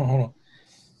on.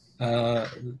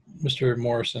 Mr.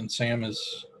 Morrison, Sam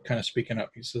is kind of speaking up.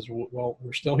 He says, well,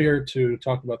 we're still here to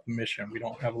talk about the mission. We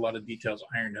don't have a lot of details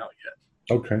ironed out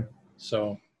yet. Okay.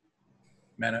 So,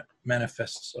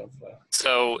 manifests of...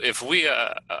 So, if we...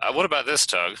 what about this,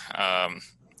 Tug?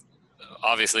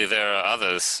 Obviously, there are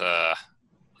others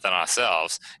than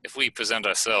ourselves. If we present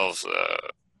ourselves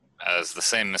as the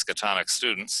same Miskatonic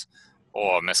students,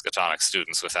 or Miskatonic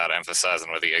students without emphasizing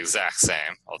we're the exact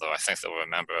same, although I think they'll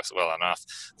remember us well enough,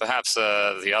 perhaps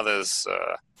the others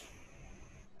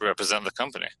represent the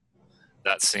company.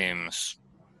 That seems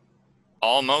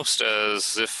almost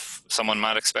as if someone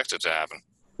might expect it to happen.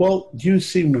 Well, you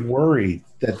seem worried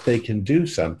that they can do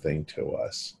something to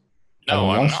us. No,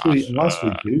 unless I'm not. Unless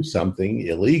we do something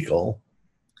illegal,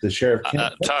 the sheriff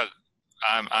can't... Tug,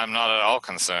 I'm not at all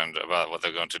concerned about what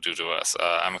they're going to do to us.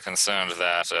 I'm concerned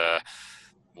that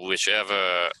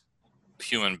whichever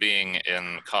human being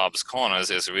in Cobb's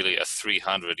Corners is really a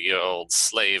 300-year-old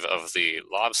slave of the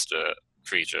lobster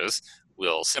creatures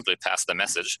will simply pass the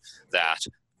message that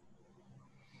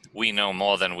we know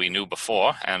more than we knew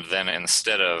before, and then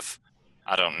instead of,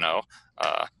 I don't know,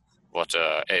 what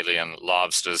alien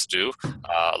lobsters do,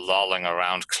 lolling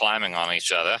around climbing on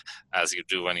each other as you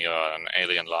do when you're an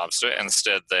alien lobster.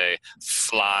 Instead, they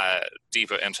fly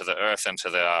deeper into the earth, into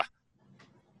their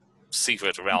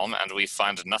secret realm, and we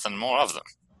find nothing more of them.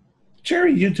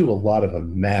 Jerry, you do a lot of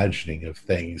imagining of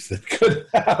things that could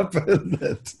happen.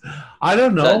 That, I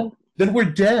don't know, that we're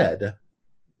dead.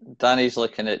 Danny's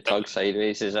looking at Tug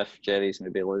sideways as if Jerry's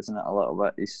maybe losing it a little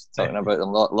bit. He's talking about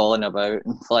them lolling about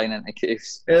and flying into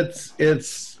caves.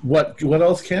 It's what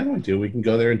else can we do? We can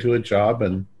go there and do a job,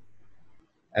 and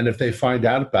if they find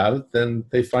out about it, then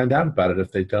they find out about it.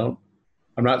 If they don't,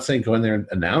 I'm not saying go in there and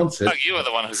announce it. Oh, you were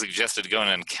the one who suggested going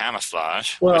in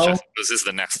camouflage, well, which I suppose is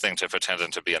the next thing to pretending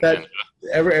to be a ninja.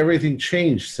 Everything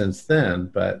changed since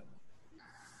then, but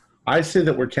I say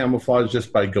that we're camouflaged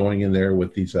just by going in there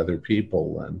with these other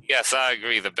people. And yes, I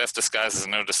agree. The best disguise is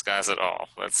no disguise at all.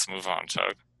 Let's move on,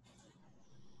 Tug.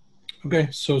 Okay,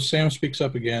 so Sam speaks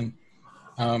up again,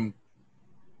 and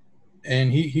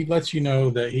he lets you know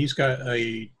that he's got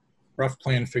a rough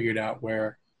plan figured out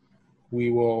where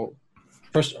we will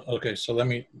first. Okay, so let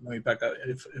me back up.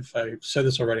 If I said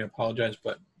this already, I apologize.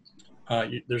 But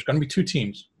there's going to be two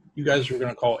teams. You guys are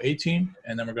going to call A team,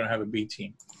 and then we're going to have a B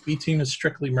team. B team is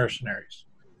strictly mercenaries.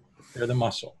 They're the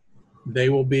muscle. They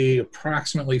will be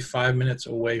approximately 5 minutes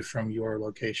away from your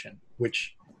location,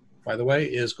 which, by the way,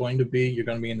 is going to be, you're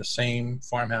going to be in the same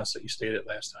farmhouse that you stayed at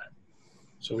last time.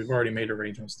 So we've already made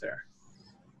arrangements there.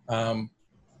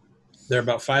 They're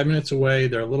about 5 minutes away.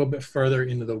 They're a little bit further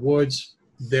into the woods.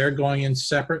 They're going in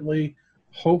separately.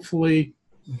 Hopefully,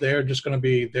 they're just going to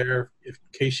be there in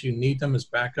case you need them as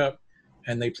backup.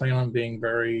 And they plan on being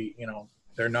very,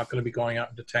 they're not going to be going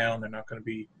out into town. They're not going to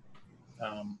be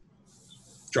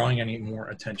drawing any more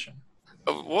attention.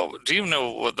 What do you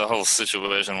know what the whole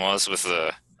situation was with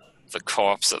the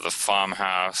corpse at the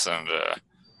farmhouse? And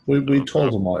we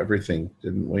told them everything,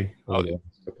 didn't we? Over the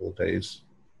last couple of days.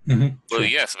 Mm-hmm. Well,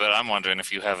 yes, but I'm wondering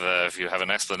if you have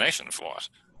an explanation for it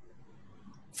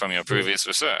from your previous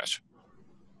research.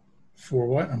 For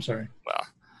what? I'm sorry. Well,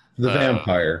 the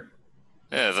vampire.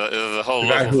 Yeah, the whole the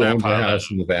guy local who owned vampire. The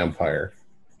house and the vampire.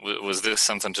 Was this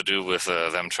something to do with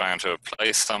them trying to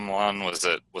replace someone? Was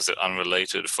it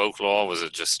unrelated folklore? Was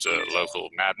it just local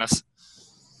madness?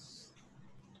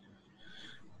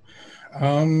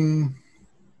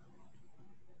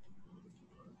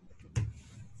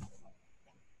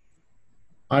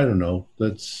 I don't know.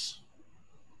 That's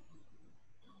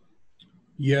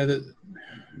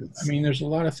there's a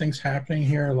lot of things happening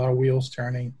here, a lot of wheels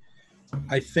turning.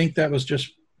 I think that was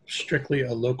just strictly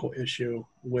a local issue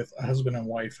with a husband and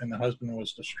wife, and the husband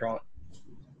was distraught.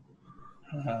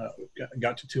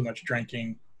 Got to too much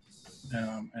drinking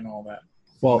and all that.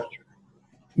 Well,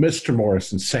 Mr.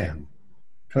 Morrison, Sam.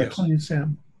 Can I Yes. call you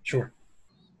Sam? Sure.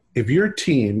 If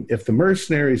the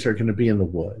mercenaries are going to be in the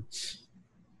woods,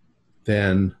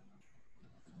 then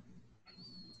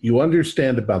you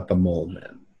understand about the mole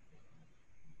men.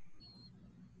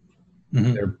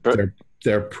 Mm-hmm.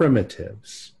 They're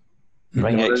primitives.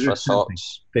 Bring They extra understand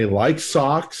socks. They like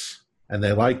socks and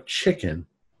they like chicken.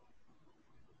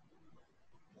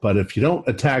 But if you don't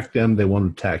attack them, they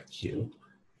won't attack you.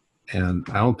 And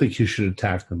I don't think you should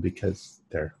attack them because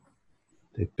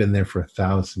they've been there for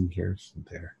 1,000 years and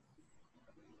they're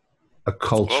a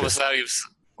culture. What was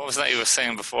that you were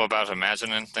saying before about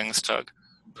imagining things, Tug?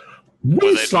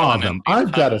 We saw them.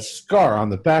 I've got a scar on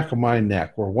the back of my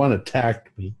neck where one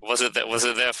attacked me. Was it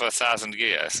there for 1,000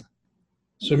 years?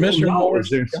 So Mr. No,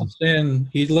 Morrison comes in.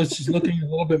 He's looking a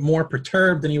little bit more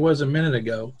perturbed than he was a minute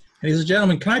ago. And he says,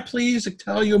 "Gentlemen, can I please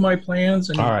tell you my plans?"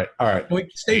 And all right. can we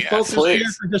stay focused please.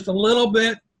 here for just a little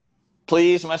bit?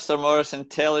 Please, Mr. Morrison,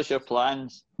 tell us your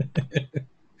plans.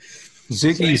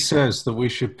 Ziggy says that we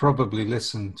should probably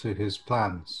listen to his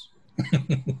plans.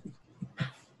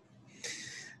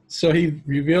 So he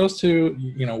reveals to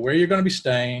where you're going to be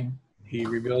staying. He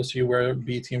reveals to you where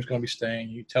B team's going to be staying.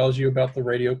 He tells you about the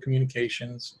radio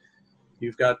communications.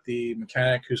 You've got the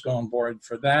mechanic who's going on board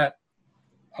for that.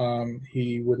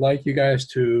 He would like you guys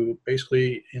to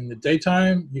basically, in the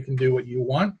daytime, you can do what you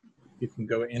want. You can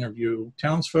go interview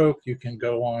townsfolk. You can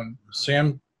go on.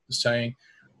 Sam is saying,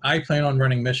 I plan on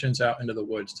running missions out into the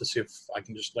woods to see if I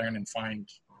can just learn and find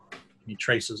any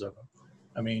traces of them.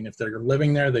 I mean, if they're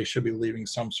living there, they should be leaving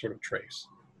some sort of trace.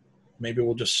 Maybe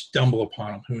we'll just stumble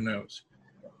upon them. Who knows?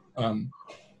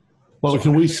 Well,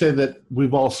 can we say that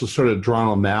we've also sort of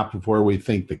drawn a map of where we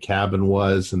think the cabin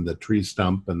was and the tree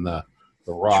stump and the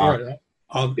rock? Sure.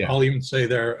 I'll even say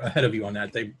they're ahead of you on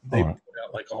that. They put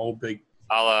out like a whole big.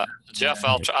 Jeff,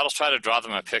 I'll try to draw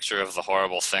them a picture of the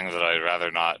horrible thing that I'd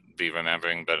rather not be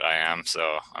remembering, but I am,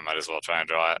 so I might as well try and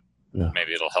draw it. Yeah.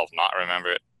 Maybe it'll help not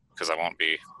remember it, because I won't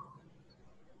be,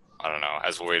 I don't know,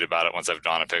 as worried about it once I've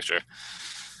drawn a picture.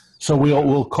 So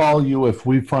we'll call you if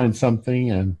we find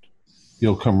something, and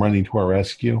you'll come running to our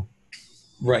rescue.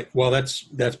 Right. Well, that's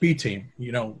B team.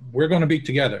 We're going to be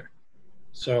together.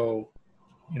 So,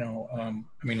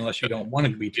 unless you don't want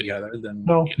to be together, then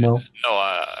No.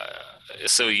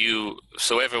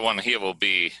 So everyone here will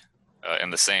be in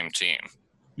the same team.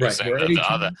 You're right. saying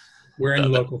We're in the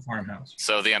local farmhouse.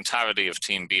 So the entirety of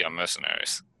Team B are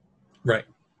mercenaries. Right.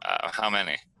 How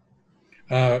many?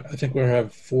 I think we'll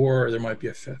have 4. Or there might be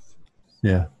a 5th.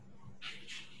 Yeah.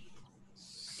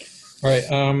 All right.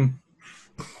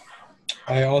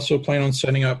 I also plan on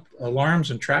setting up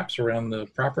alarms and traps around the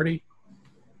property.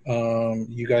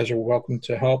 You guys are welcome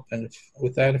to help, and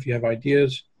if you have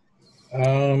ideas.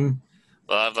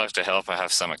 Well, I'd like to help. I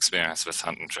have some experience with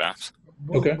hunting traps.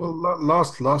 Okay. Well,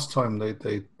 last time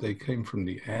they came from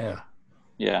the air.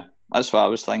 Yeah, that's what I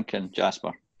was thinking,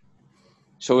 Jasper.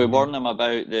 So we warn them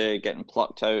about the getting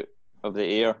plucked out of the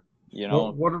air You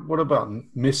know. What about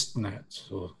mist nets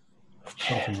or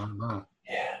something like that?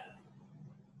 Yeah.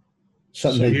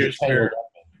 So here's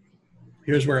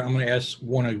where I'm going to ask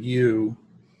one of you.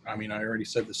 I mean, I already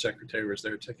said the secretary was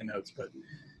there taking notes, but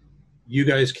you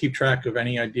guys keep track of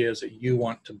any ideas that you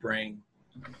want to bring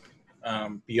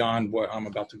beyond what I'm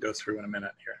about to go through in a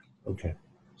minute here. Okay.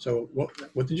 So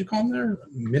what did you call them there?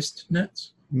 Mist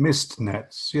nets? Mist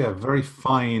nets, yeah, very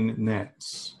fine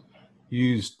nets.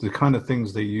 Used the kind of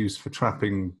things they use for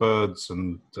trapping birds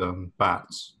and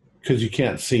bats. Because you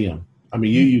can't see them. I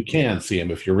mean, you can see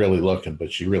them if you're really looking,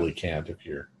 but you really can't if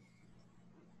you're...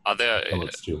 Are there,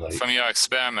 it's too late. from your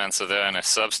experiments, are there any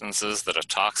substances that are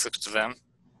toxic to them?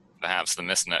 Perhaps the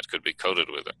mist net could be coated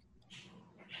with it.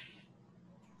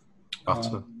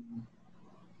 Butter.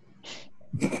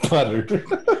 Butter.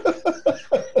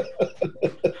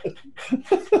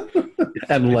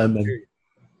 And lemon.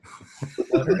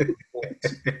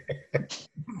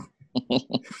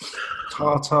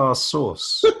 Tartar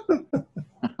sauce.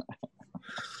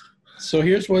 So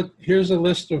here's a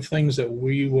list of things that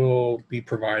we will be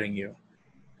providing you.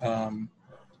 You're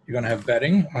going to have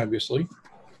bedding, obviously.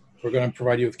 We're going to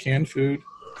provide you with canned food,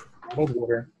 bottled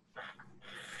water,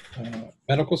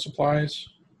 medical supplies,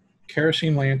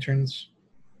 kerosene lanterns,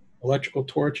 electrical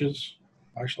torches,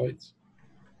 flashlights,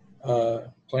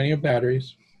 plenty of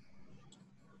batteries.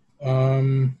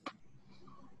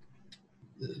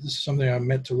 This is something I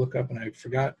meant to look up and I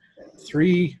forgot.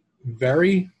 3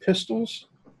 very pistols,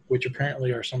 which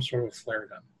apparently are some sort of flare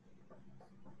gun.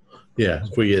 Yeah,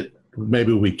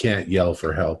 maybe we can't yell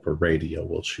for help or radio.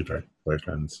 We'll shoot our flare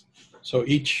guns. So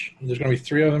there's going to be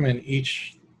 3 of them, and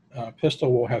each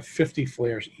pistol will have 50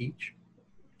 flares each.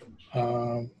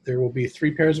 There will be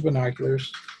 3 pairs of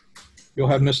binoculars. You'll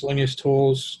have miscellaneous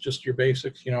tools, just your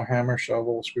basics, hammer,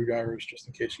 shovel, screwdrivers, just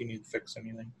in case you need to fix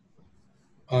anything.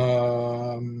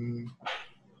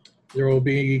 There will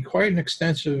be quite an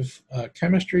extensive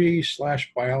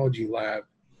chemistry/biology lab.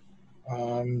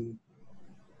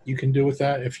 You can do with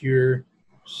that if you're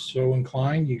so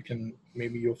inclined.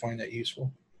 Maybe you'll find that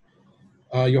useful.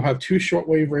 You'll have 2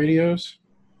 shortwave radios,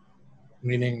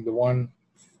 meaning the one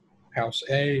house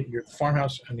A, your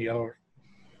farmhouse, and the other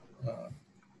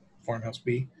farmhouse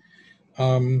B.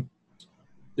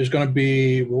 There's going to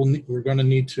be, we're going to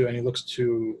need to, and he looks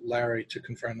to Larry to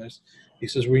confirm this. He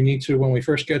says when we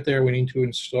first get there, we need to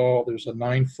install, there's a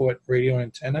 9-foot radio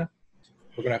antenna.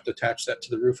 We're going to have to attach that to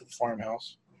the roof of the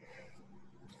farmhouse.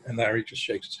 And Larry just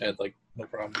shakes his head like, no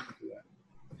problem, we can do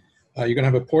that. You're going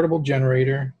to have a portable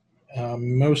generator,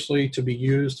 mostly to be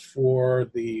used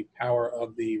for the power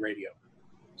of the radio.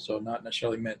 So not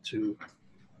necessarily meant to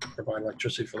provide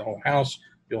electricity for the whole house.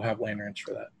 You'll have lanterns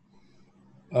for that.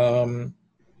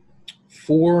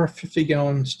 4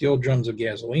 50-gallon steel drums of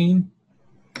gasoline,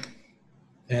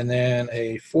 and then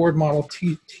a Ford Model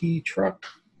T truck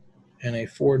and a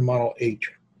Ford Model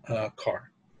H car.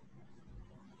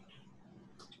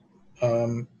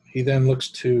 He then looks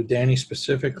to Danny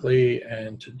specifically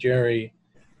and to Jerry,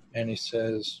 and he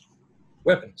says,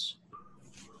 weapons.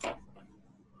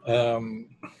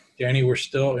 Danny, we're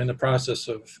still in the process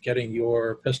of getting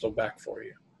your pistol back for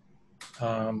you.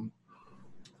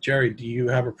 Jerry, do you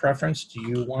have a preference? Do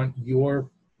you want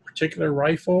your particular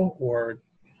rifle, or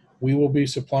we will be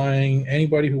supplying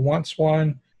anybody who wants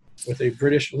one with a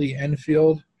British Lee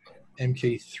Enfield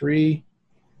MK3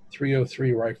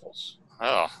 303 rifles?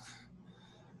 Oh,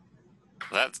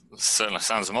 that certainly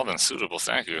sounds more than suitable,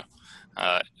 thank you.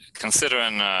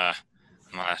 Considering my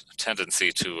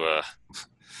tendency to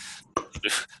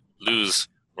lose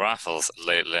rifles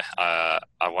lately, I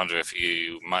wonder if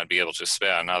you might be able to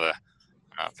spare another,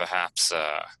 perhaps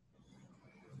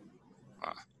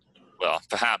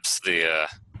the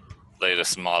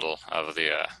latest model of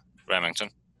the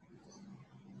Remington.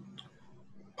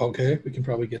 Okay, we can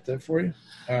probably get that for you.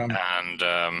 And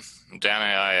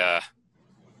Danny, I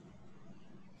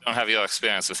don't have your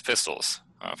experience with pistols.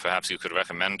 Perhaps you could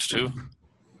recommend 2?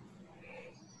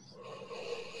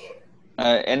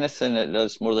 Anything that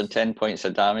does more than 10 points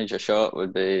of damage a shot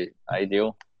would be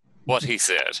ideal. What he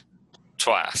said.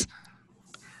 Twice.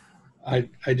 I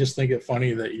just think it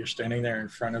funny that you're standing there in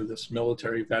front of this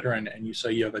military veteran and you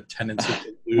say you have a tendency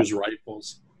to lose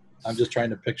rifles. I'm just trying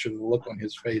to picture the look on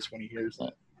his face when he hears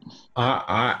that.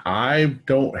 I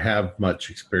don't have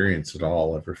much experience at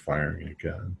all ever firing a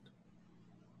gun.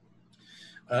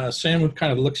 Sam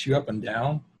kind of looks you up and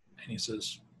down, and he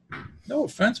says, no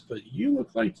offense, but you look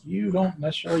like you don't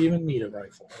necessarily even need a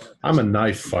rifle. I'm a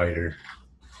knife fighter.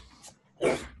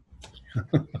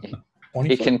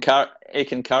 He can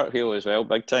cartwheel as well,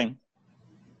 big time.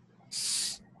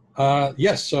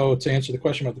 Yes, so to answer the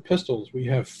question about the pistols, we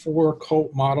have 4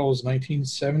 Colt models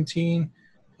 1917,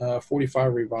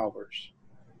 45 revolvers.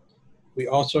 We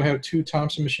also have 2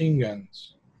 Thompson machine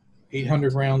guns,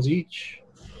 800 rounds each,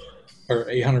 or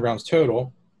 800 rounds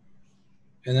total.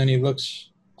 And then he looks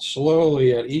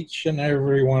slowly at each and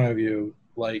every one of you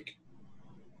like,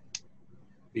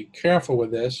 be careful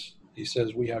with this. He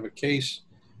says, we have a case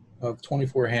of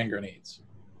 24 hand grenades.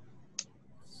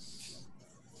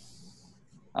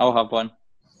 I'll have one.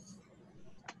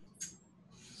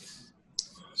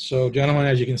 So, gentlemen,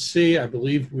 as you can see, I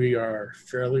believe we are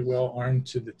fairly well armed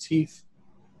to the teeth.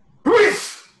 I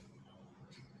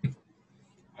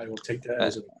will take that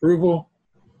as an approval.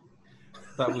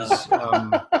 That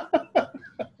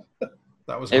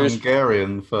was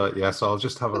Hungarian for yes. I'll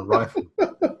just have a rifle.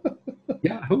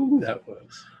 Yeah, who that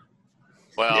was?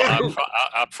 Well, Yeah.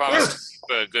 I promised to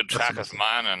keep a good track of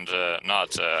mine and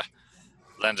not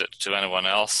lend it to anyone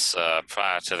else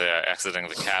prior to their exiting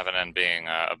the cabin and being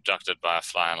abducted by a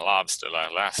flying lobster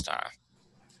like last time.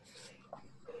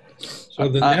 So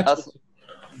the next...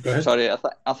 Go ahead. Sorry,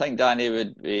 I think Danny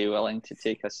would be willing to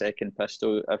take a second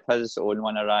pistol. If his own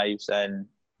one arrives, then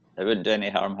it wouldn't do any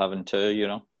harm having 2, you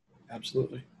know?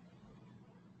 Absolutely.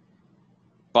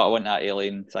 But I want that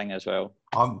alien thing as well.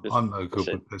 I'm no good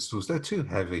with pistols. They're too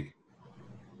heavy.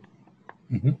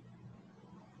 Mm-hmm.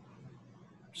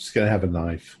 Just gonna have a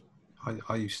knife.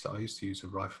 I used to use a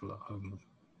rifle at home.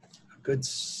 A good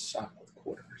solid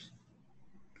quarters.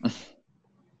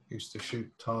 Used to shoot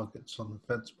targets on the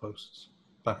fence posts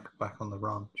back on the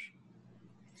ranch.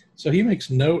 So he makes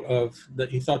note of that.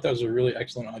 He thought that was a really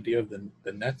excellent idea of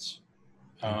the nets.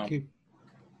 Thank you.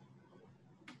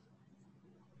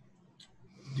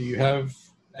 Do you have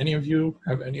any of you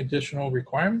have any additional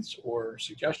requirements or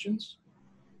suggestions?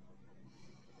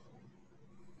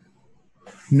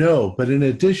 No, but in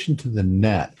addition to the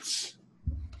nets,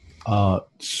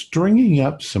 stringing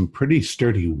up some pretty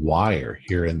sturdy wire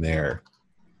here and there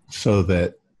so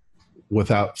that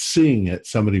without seeing it,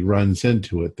 somebody runs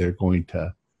into it, they're going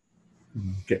to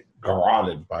get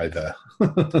garroted by the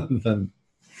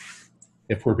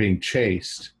if we're being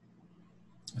chased.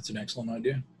 That's an excellent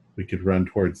idea. We could run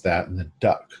towards that and then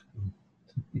duck.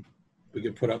 We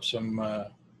could put up some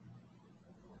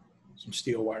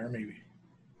steel wire, maybe.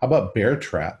 How about bear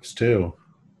traps, too?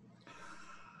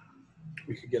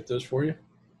 We could get those for you.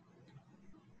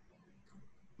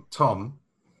 Tom?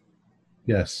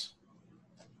 Yes.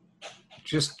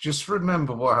 Just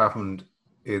remember what happened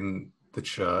in the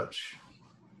church.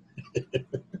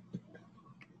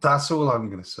 That's all I'm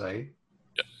going to say.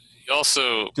 You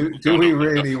also do we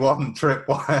really want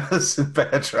tripwires and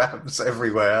bear traps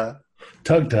everywhere?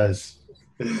 Tug does.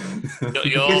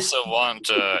 You also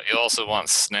want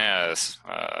snares,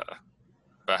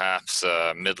 perhaps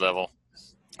mid-level.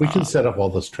 We can set up all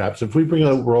those traps if we bring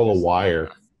a roll of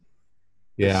wire.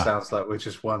 Yeah, it sounds like we're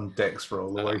just one dex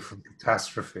roll away from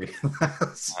catastrophe.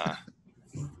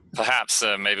 Perhaps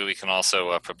maybe we can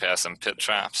also prepare some pit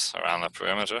traps around the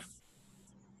perimeter.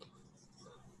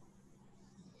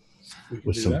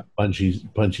 With some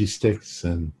bungee sticks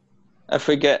and. If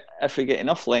we get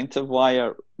enough length of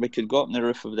wire, we could go up on the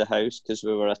roof of the house because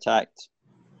we were attacked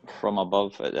from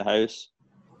above at the house,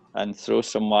 and throw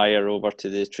some wire over to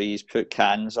the trees, put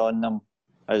cans on them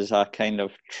as a kind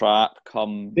of trap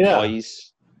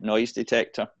noise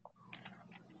detector.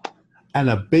 And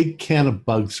a big can of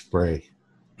bug spray.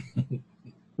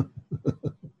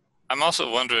 I'm also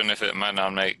wondering if it might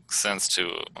not make sense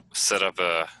to set up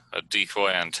a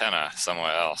decoy antenna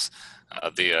somewhere else.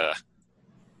 The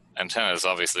antenna is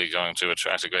obviously going to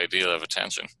attract a great deal of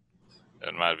attention.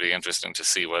 It might be interesting to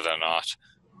see whether or not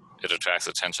it attracts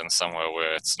attention somewhere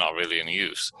where it's not really in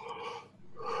use.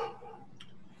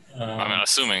 I'm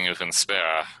assuming you can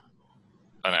spare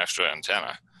an extra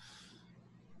antenna.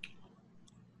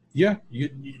 Yeah.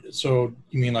 So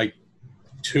you mean like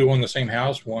 2 on the same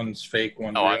house? One's fake,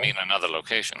 one's real? I mean another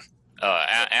location.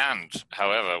 And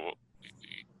however,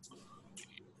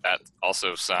 that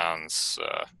also sounds...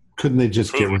 Couldn't they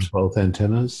just get rid of both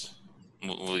antennas?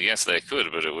 Well, yes, they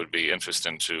could, but it would be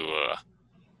interesting to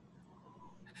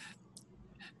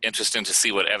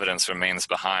see what evidence remains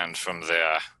behind from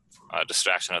their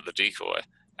distraction of the decoy.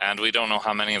 And we don't know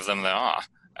how many of them there are.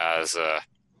 As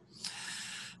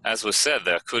was said,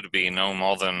 there could be no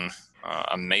more than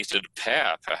a mated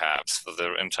pair, perhaps, for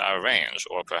the entire range,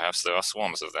 or perhaps there are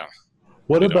swarms of them.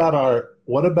 What about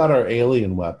our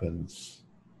alien weapons?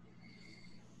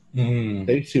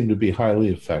 They seem to be highly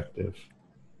effective.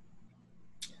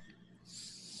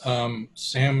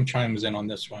 Sam chimes in on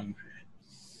this one.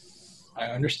 I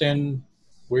understand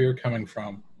where you're coming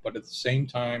from, but at the same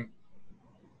time,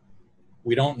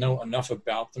 we don't know enough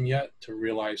about them yet to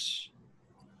realize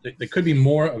they could be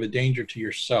more of a danger to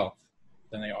yourself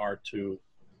than they are to,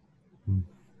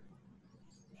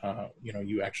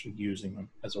 you actually using them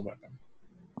as a weapon.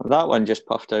 Well, that one just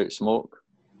puffed out smoke.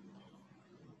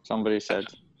 Somebody said.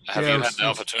 Have you had the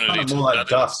opportunity kind of to more like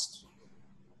dust?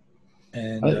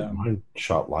 And mine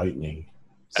shot lightning.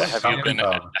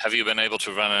 Have you been able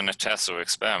to run any tests or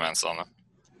experiments on them?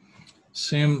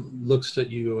 Sam looks at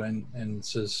you and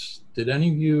says, "Did any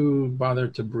of you bother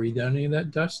to breathe any of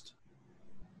that dust?"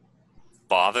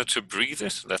 Bother to breathe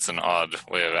it? That's an odd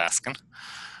way of asking.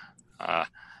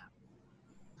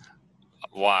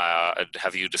 Why?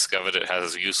 Have you discovered it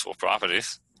has useful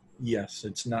properties? Yes,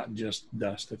 it's not just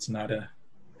dust. It's not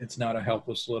a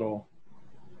helpless little.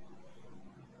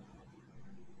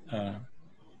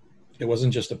 It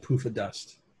wasn't just a poof of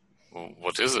dust.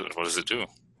 What is it? What does it do?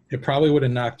 It probably would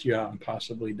have knocked you out and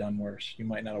possibly done worse. You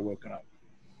might not have woken up.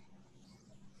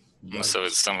 So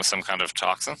it's some kind of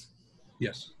toxin?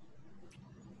 Yes.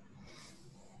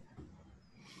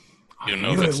 I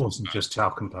knew it wasn't just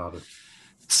talcum powder.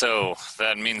 So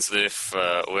that means that if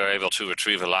we're able to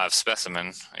retrieve a live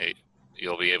specimen,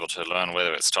 you'll be able to learn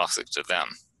whether it's toxic to them.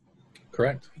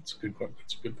 Correct. That's a good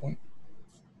point.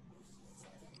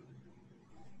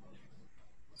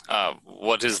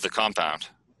 What is the compound?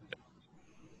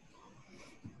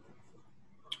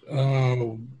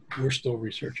 We're still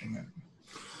researching that.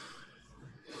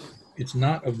 It's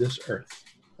not of this earth.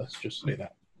 Let's just say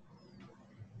that.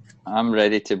 I'm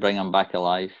ready to bring him back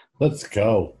alive. Let's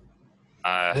go.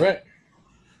 Right.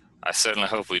 I certainly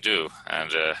hope we do.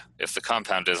 And if the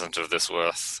compound isn't of this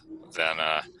worth, then,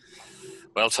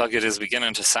 Tug, it is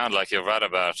beginning to sound like you're right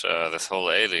about this whole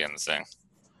alien thing.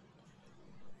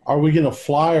 Are we going to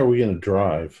fly or are we going to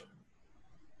drive?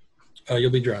 You'll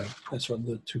be driving. That's what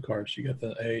the two cars. You got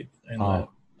the A and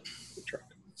the truck.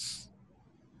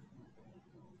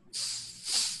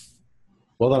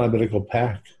 Well, then I better go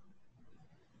pack.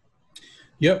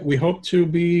 Yep, we hope to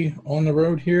be on the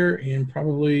road here in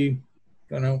probably,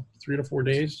 3 to 4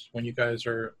 days when you guys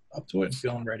are up to it and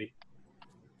feeling ready.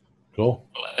 Cool.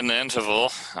 In the interval,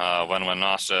 when we're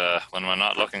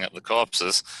not looking at the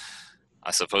corpses,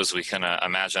 I suppose we can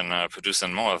imagine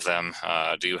producing more of them.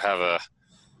 Do you have a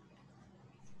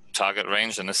target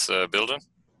range in this building?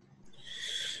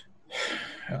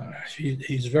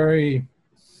 He's very...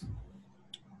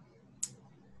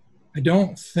 I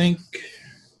don't think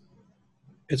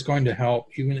it's going to help,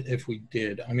 even if we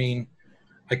did. I mean,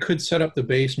 I could set up the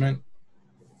basement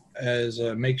as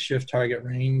a makeshift target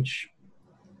range,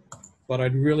 but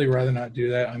I'd really rather not do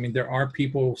that. I mean, there are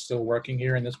people still working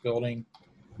here in this building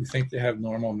who think they have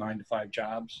normal 9-to-5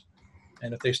 jobs,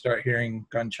 and if they start hearing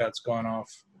gunshots going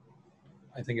off,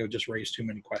 I think it would just raise too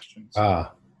many questions.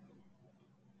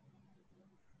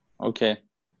 Okay.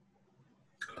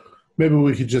 Maybe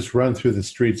we could just run through the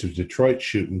streets of Detroit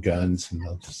shooting guns, and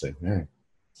they'll just say, man,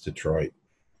 it's Detroit.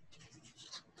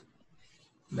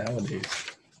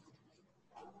 Nowadays.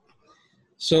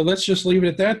 So let's just leave it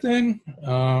at that then.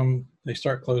 They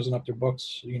start closing up their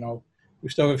books. We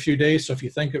still have a few days, so if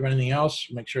you think of anything else,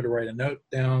 make sure to write a note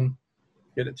down.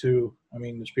 Get it to,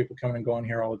 there's people coming and going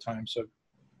here all the time, so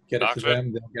get it to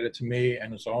them, they'll get it to me,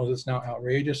 and as long as it's not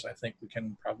outrageous, I think we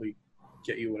can probably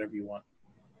get you whatever you want.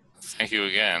 Thank you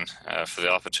again for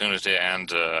the opportunity and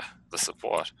the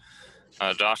support.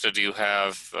 Doctor, do you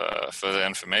have further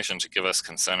information to give us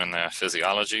concerning their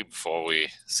physiology before we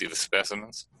see the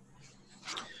specimens?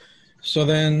 So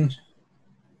then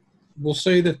we'll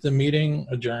say that the meeting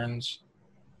adjourns.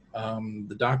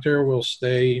 The doctor will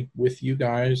stay with you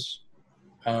guys.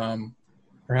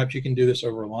 Perhaps you can do this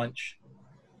over lunch.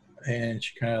 And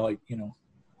she kind of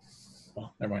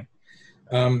never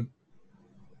mind.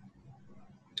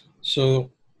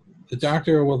 So the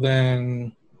doctor will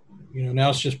then,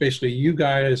 now it's just basically you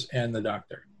guys and the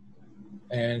doctor.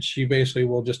 And she basically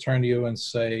will just turn to you and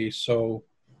say, so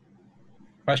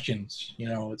questions,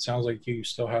 it sounds like you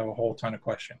still have a whole ton of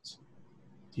questions.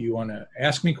 Do you want to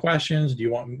ask me questions? Do you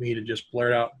want me to just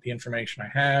blurt out the information I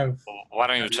have? Why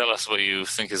don't you tell us what you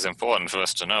think is important for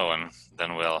us to know, and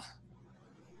then we'll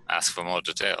ask for more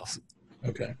details.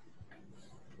 Okay.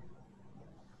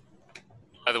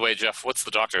 By the way, Jeff, what's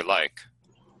the doctor like?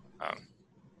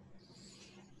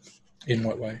 In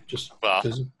what way? Just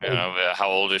how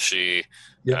old is she?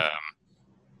 Yep.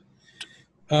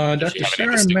 Dr.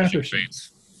 Sarah Matherson.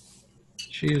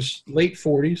 She's late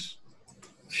 40s,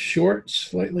 short,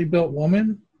 slightly built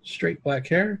woman, straight black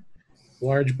hair,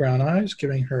 large brown eyes,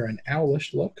 giving her an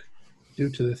owlish look due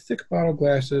to the thick bottle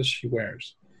glasses she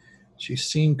wears. She's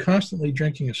seen constantly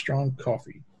drinking a strong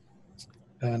coffee,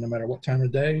 no matter what time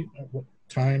of day, what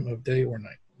time of day or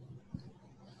night?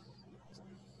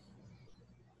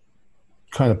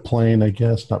 Kind of plain, I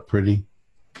guess, not pretty.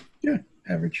 Yeah,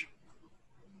 average.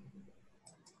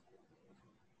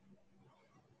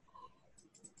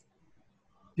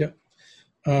 Yep.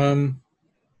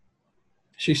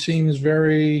 She seems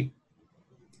very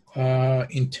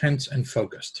intense and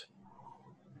focused.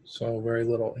 So very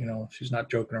little, she's not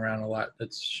joking around a lot.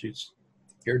 She's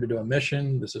here to do a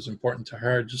mission. This is important to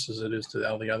her just as it is to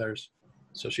all the others.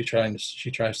 So she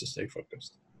tries to stay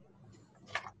focused.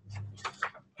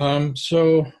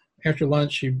 So after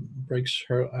lunch, she breaks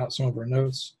out some of her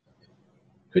notes.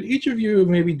 Could each of you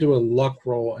maybe do a luck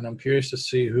roll? And I'm curious to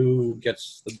see who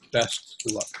gets the best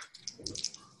luck.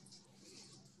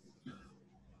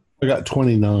 I got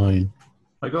 29.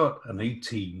 I got an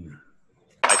 18.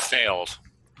 I failed.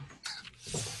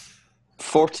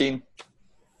 14.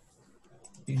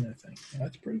 I think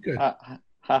that's pretty good.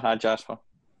 Haha, Jasper.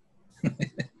 All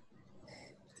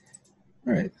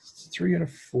right, 3 out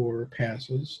of 4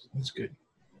 passes. That's good.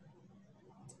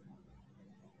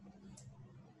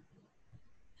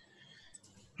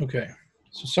 Okay,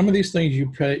 so some of these things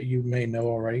you may know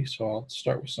already, so I'll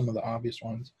start with some of the obvious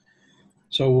ones.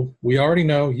 So you already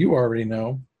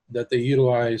know that they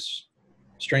utilize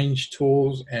strange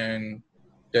tools and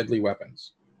deadly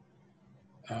weapons.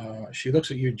 She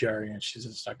looks at you, Jerry, and she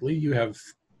says, I believe you have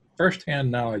firsthand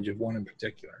knowledge of one in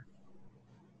particular.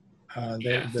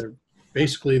 They're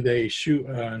basically, they shoot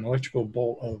an electrical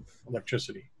bolt of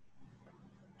electricity.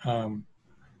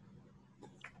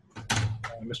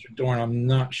 Mr. Dorn, I'm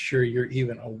not sure you're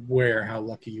even aware how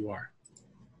lucky you are.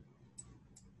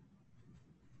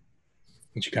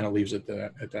 And she kind of leaves it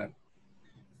at that.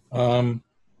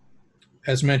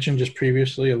 As mentioned just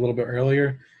previously, a little bit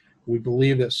earlier, we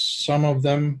believe that some of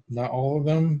them, not all of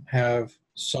them, have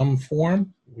some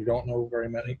form. We don't know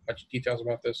much details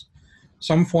about this.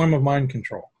 Some form of mind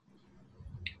control.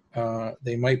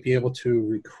 They might be able to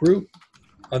recruit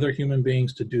other human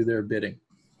beings to do their bidding.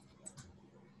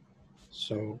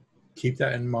 So keep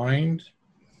that in mind.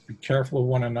 Be careful of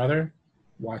one another.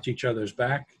 Watch each other's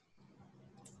back.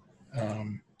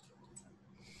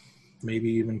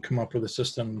 Maybe even come up with the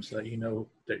systems that you know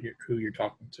who you're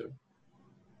talking to.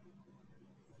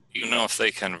 You know if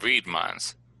they can read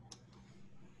minds?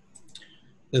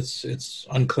 It's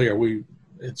unclear.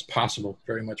 It's possible,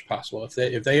 very much possible.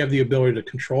 If they have the ability to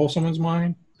control someone's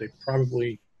mind, they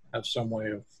probably have some way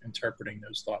of interpreting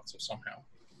those thoughts somehow.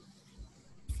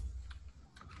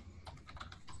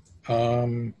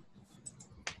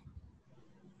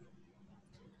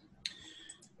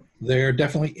 They're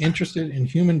definitely interested in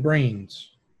human brains.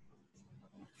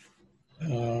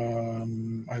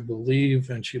 I believe,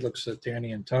 and she looks at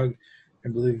Danny and Tug, I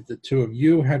believe the two of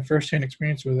you had firsthand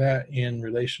experience with that in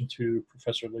relation to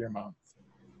Professor Learmouth.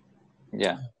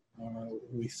 Yeah.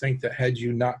 We think that had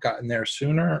you not gotten there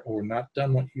sooner or not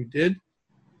done what you did,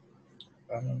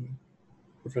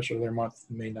 Professor Learmouth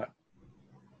may not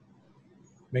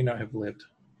have lived.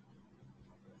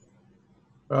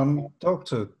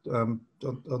 Doctor, on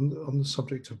the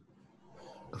subject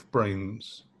of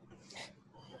brains,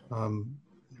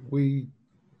 we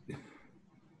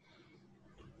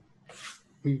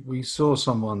saw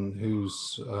someone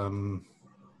who's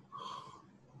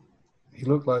he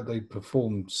looked like they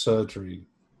performed surgery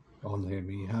on him.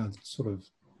 He had sort of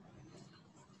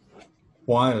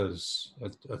wires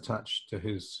attached to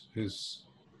his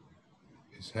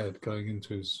head,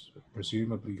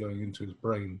 presumably going into his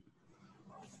brain.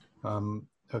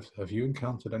 Have you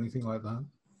encountered anything like that?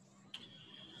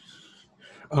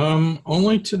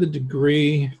 Only to the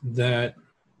degree that,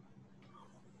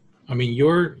 I mean,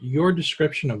 your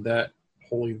description of that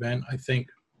whole event, I think,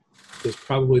 is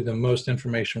probably the most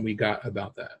information we got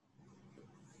about that.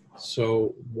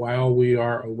 So while we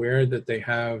are aware that they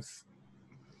have,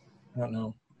 I don't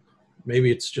know, maybe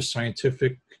it's just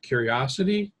scientific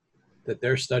curiosity that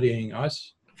they're studying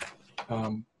us,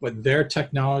 but their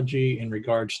technology in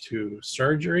regards to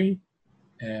surgery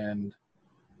and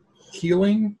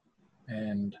healing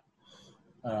and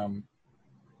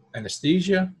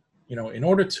anesthesia, in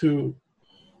order to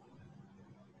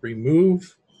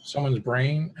remove someone's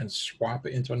brain and swap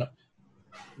it into another,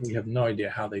 we have no idea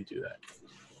how they do that.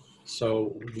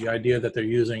 So the idea that they're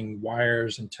using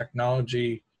wires and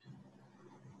technology,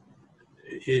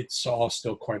 it's all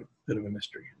still quite a bit of a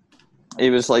mystery. It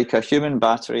was like a human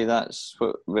battery. That's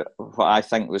what I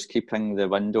think was keeping the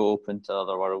window open to the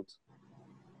other world.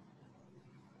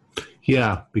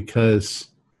 Yeah, because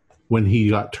when he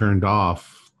got turned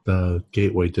off, the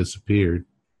gateway disappeared.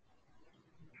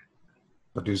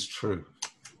 That is true.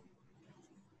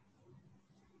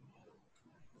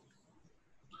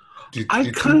 Do you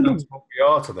think that's what we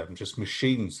are to them? Just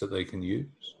machines that they can use?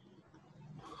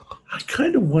 I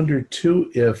kind of wonder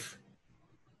too if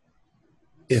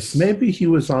maybe he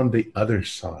was on the other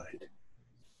side,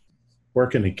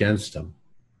 working against him.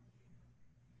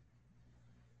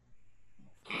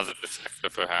 Another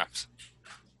defector, perhaps.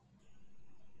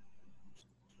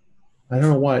 I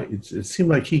don't know why. It seemed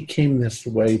like he came this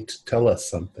way to tell us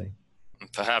something.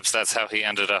 Perhaps that's how he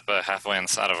ended up halfway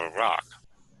inside of a rock.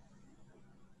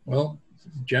 Well,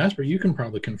 Jasper, you can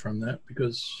probably confirm that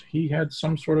because he had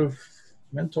some sort of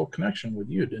mental connection with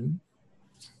you, didn't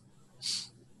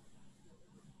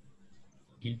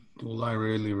he? All I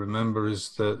really remember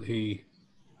is that he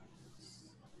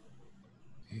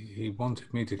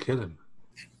wanted me to kill him.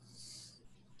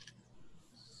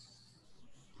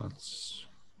 That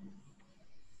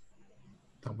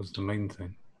was the main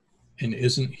thing. And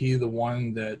isn't he the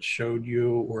one that showed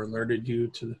you or alerted you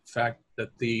to the fact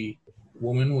that the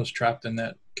woman was trapped in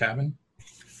that cabin?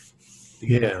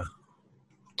 Yeah.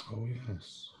 Oh,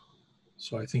 yes.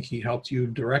 So I think he helped you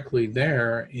directly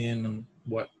there in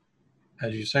what,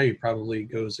 as you say, probably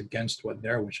goes against what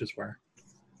their wishes were.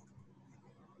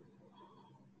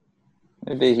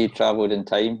 Maybe he travelled in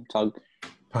time, Tug.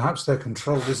 Perhaps their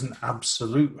control isn't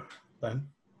absolute, then.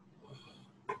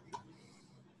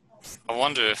 I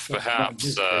wonder if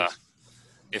perhaps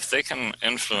if they can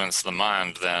influence the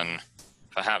mind, then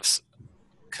perhaps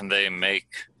can they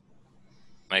make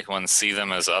one see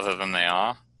them as other than they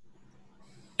are?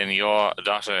 In your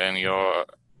doctor, in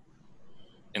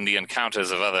the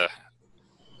encounters of other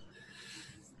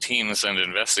teams and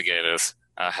investigators,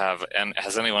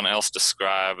 has anyone else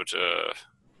described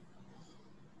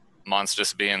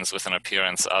monstrous beings with an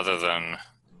appearance other than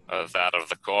that of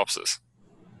the corpses?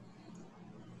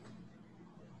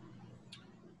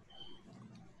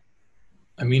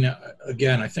 I mean,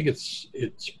 again, I think it's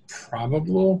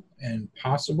probable and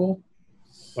possible,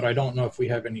 but I don't know if we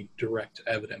have any direct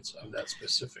evidence of that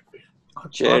specifically.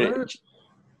 Jerry,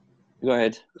 go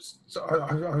ahead. So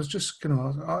I was just going to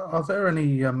ask: are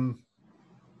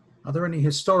there any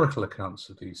historical accounts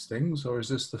of these things, or is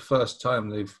this the first time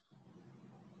they've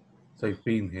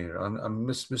been here? And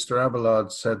Mr.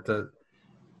 Abelard said that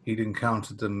he'd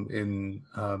encountered them in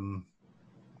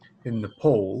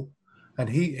Nepal. And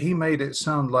he made it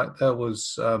sound like there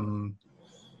was that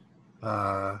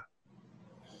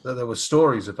there were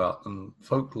stories about them,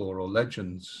 folklore or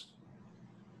legends.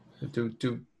 Do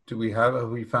we have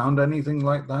we found anything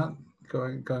like that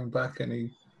going back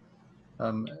any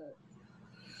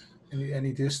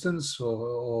distance,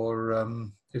 or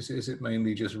is it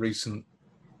mainly just recent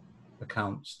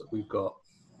accounts that we've got?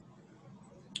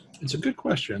 It's a good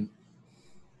question.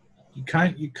 You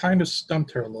kind of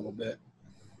stumped her a little bit.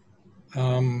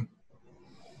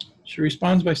 She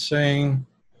responds by saying,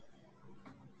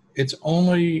 it's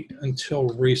only until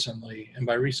recently, and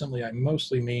by recently I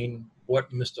mostly mean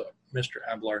what Mr.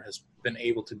 Abelard has been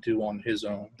able to do on his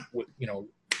own, with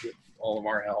all of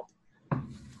our help,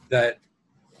 that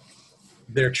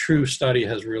their true study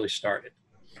has really started.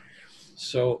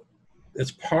 So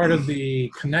it's part of the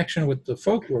connection with the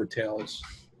folklore tales.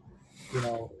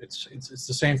 It's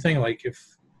the same thing. Like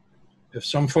if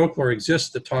some folklore exists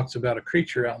that talks about a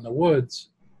creature out in the woods,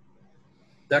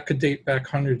 that could date back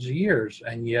hundreds of years.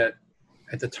 And yet,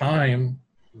 at the time,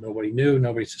 nobody knew,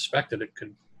 nobody suspected it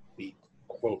could be,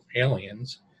 quote,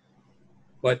 aliens.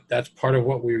 But that's part of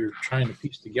what we were trying to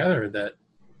piece together, that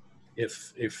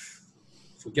if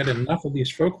we get enough of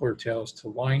these folklore tales to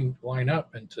line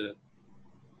up and to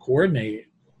coordinate,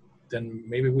 then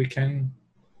maybe we can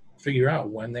figure out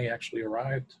when they actually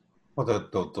arrived. Well,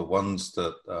 the ones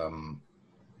that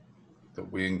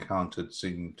we encountered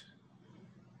seemed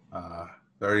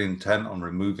very intent on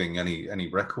removing any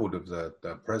record of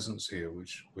their presence here,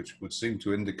 which would seem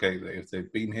to indicate that if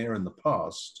they've been here in the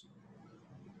past,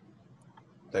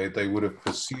 they would have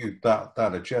pursued that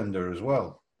agenda as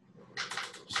well.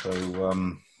 So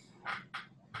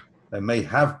there may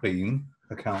have been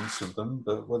accounts of them,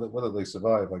 but whether they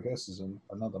survive, I guess, is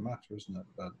another matter, isn't it?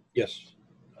 But yes.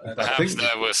 Perhaps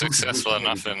they were successful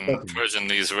enough in purging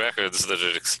these records that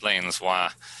it explains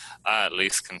why I at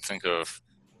least can think of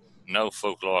no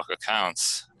folkloric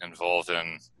accounts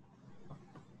involving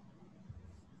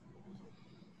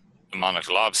demonic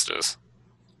lobsters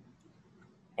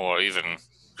or even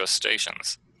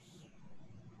crustaceans.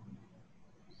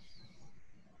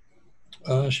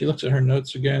 She looks at her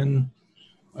notes again.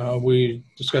 We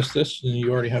discussed this, and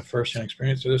you already have first-hand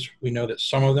experience of this. We know that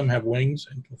some of them have wings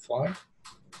and can fly.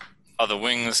 Are the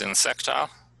wings insectile?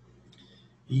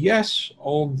 Yes,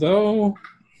 although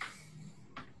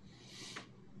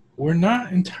we're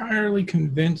not entirely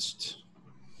convinced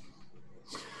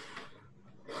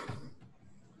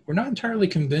we're not entirely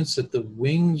convinced that the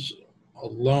wings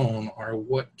alone are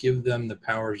what give them the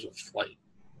powers of flight.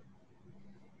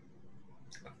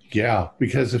 Yeah,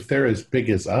 because if they're as big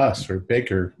as us or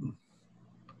bigger,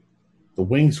 the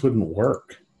wings wouldn't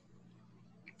work.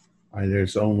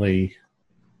 There's only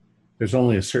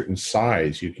a certain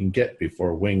size you can get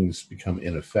before wings become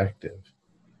ineffective.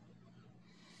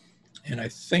 And I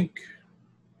think,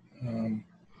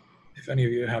 if any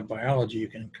of you have biology, you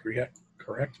can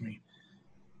correct me.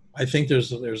 I think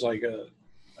there's like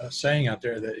a saying out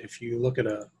there that if you look at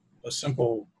a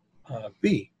simple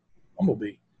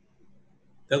bumblebee,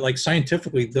 that like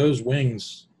scientifically those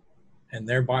wings and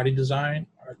their body design,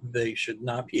 they should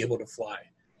not be able to fly.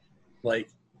 Like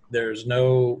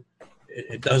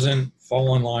it doesn't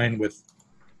fall in line with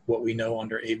what we know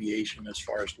under aviation as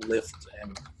far as lift,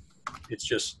 and it's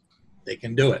just, they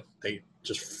can do it. They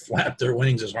just flap their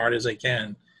wings as hard as they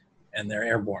can and they're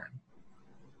airborne.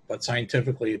 But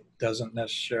scientifically, it doesn't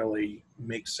necessarily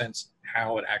make sense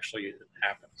how it actually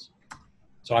happens.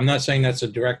 So I'm not saying that's a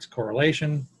direct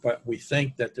correlation, but we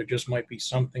think that there just might be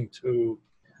something to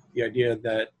the idea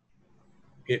that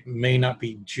it may not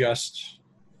be just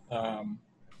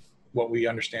what we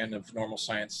understand of normal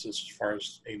science as far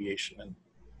as aviation and,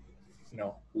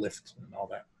 lift and all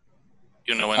that.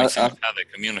 You know anything of how they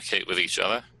communicate with each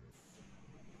other?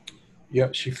 Yeah,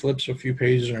 she flips a few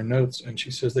pages in her notes, and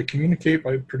she says they communicate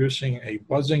by producing a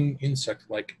buzzing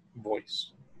insect-like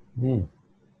voice. Mm.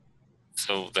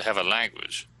 So they have a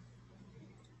language?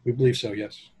 We believe so,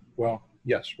 yes. Well,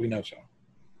 yes, we know so.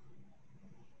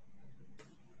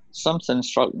 Something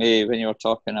struck me when you were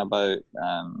talking about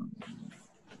kind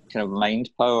of mind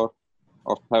power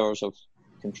or powers of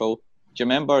control. Do you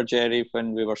remember, Jerry,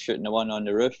 when we were shooting the one on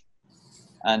the roof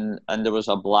and there was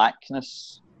a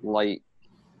blackness, like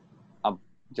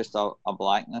just a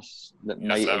blackness that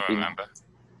might have been... Remember.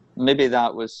 Maybe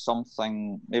that was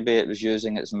something, maybe it was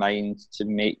using its mind to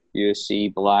make you see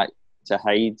black to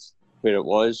hide where it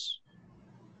was.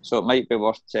 So it might be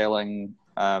worth telling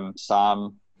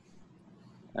Sam,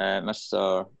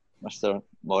 Mr.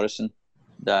 Morrison,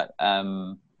 that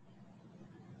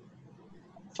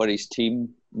for his team,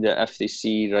 that if they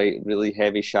see really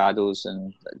heavy shadows,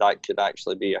 and that could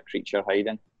actually be a creature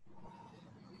hiding.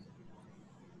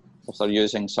 If they're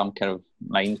using some kind of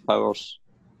mind powers.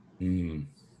 Mm.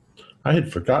 I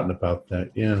had forgotten about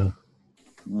that, yeah.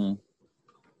 Mm.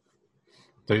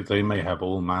 They may have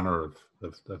all manner of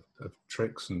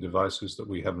tricks and devices that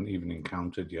we haven't even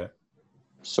encountered yet.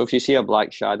 So if you see a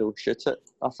black shadow, shoot it,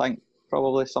 I think.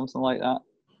 Probably something like that.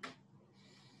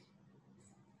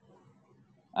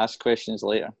 Ask questions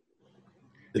later.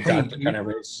 The doctor kind of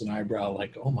raises an eyebrow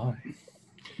like, oh my.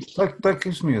 That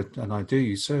gives me an idea.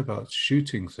 You say about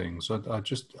shooting things.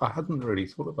 I hadn't really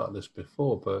thought about this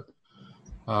before, but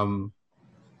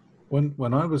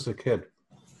when I was a kid,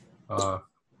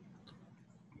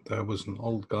 there was an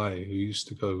old guy who used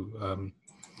to go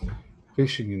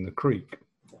fishing in the creek,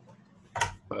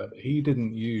 but he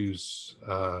didn't use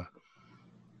a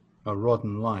rod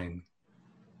and line.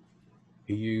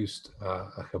 He used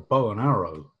like a bow and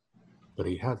arrow, but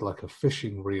he had like a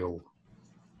fishing reel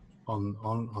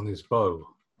on his bow.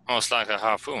 Almost like a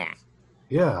harpoon.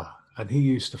 Yeah, and he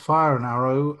used to fire an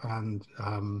arrow, and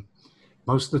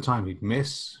most of the time he'd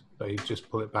miss, but he'd just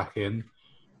pull it back in.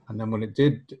 And then when he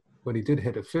did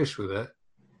hit a fish with it,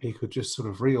 he could just sort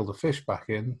of reel the fish back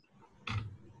in.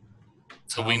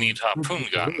 So we need harpoon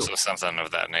guns or something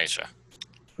of that nature.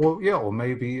 Well, yeah, or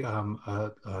maybe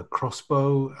a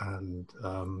crossbow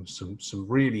and some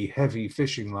really heavy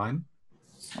fishing line.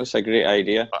 That's a great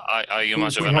idea. Are you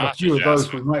much of an an archer? archer, If we had a few of those,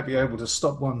 Jasper? we might be able to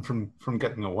stop one from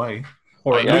getting away,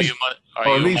 or at Are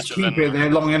you least much keep it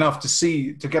there long enough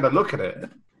to get a look at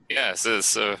it. Yes,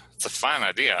 it's a fine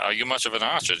idea. Are you much of an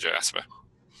archer, Jasper?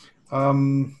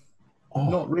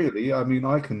 Not really. I mean,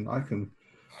 I can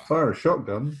fire a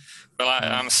shotgun. Well,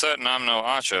 I'm certain I'm no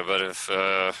archer, but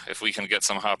if we can get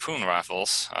some harpoon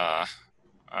rifles, I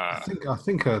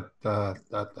think a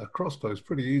crossbow is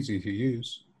pretty easy to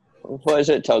use. What is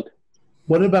it, Tug?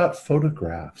 What about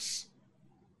photographs?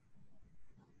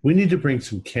 We need to bring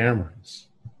some cameras.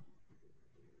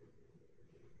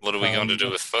 what are we going to do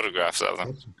with photographs of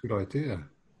them? That's a good idea.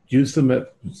 Use them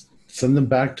send them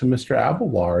back to Mr.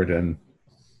 Abelard, and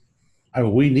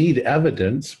we need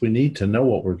evidence. We need to know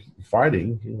what we're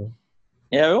fighting.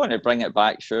 Yeah, we want to bring it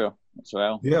back, sure, as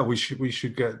well. Yeah, we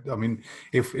should get. I mean,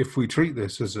 if we treat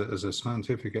this as a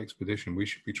scientific expedition, we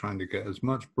should be trying to get as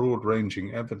much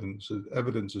broad-ranging evidence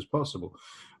as possible.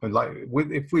 And like,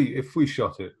 if we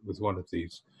shot it with one of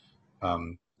these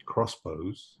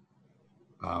crossbows,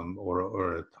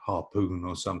 or a harpoon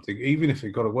or something. Even if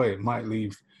it got away, it might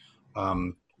leave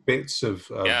bits of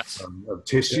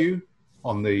tissue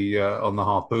on the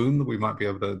harpoon. We might be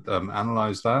able to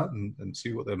analyze that and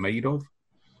see what they're made of.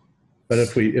 But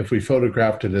if we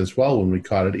photographed it as well when we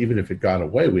caught it, even if it got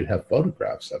away, we'd have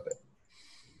photographs of it.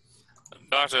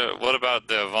 Doctor, what about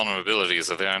their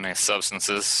vulnerabilities? Are there any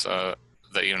substances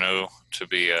that you know to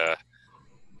be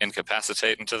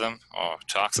incapacitating to them or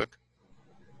toxic?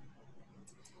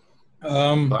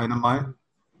 Dynamite?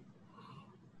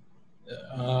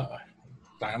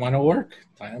 Dynamite will work.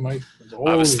 Dynamite is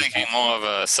always... I was thinking more of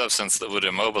a substance that would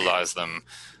immobilize them.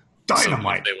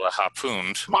 Dynamite! So they were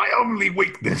harpooned. My only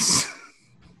weakness!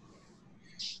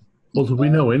 Well, do we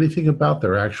know anything about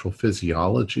their actual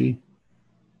physiology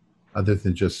other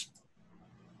than just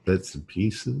bits and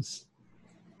pieces?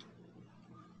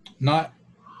 Not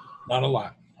a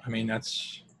lot. I mean,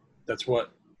 that's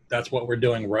what we're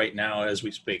doing right now as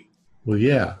we speak. Well,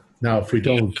 yeah. Now, if we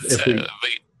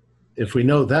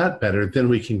know that better, then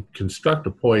we can construct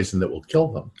a poison that will kill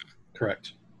them.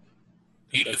 Correct.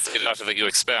 After that, you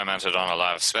experimented on a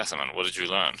live specimen. What did you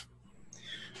learn?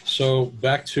 So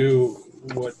back to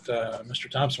what Mr.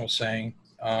 Thompson was saying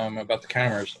about the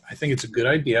cameras. I think it's a good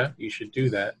idea. You should do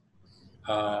that.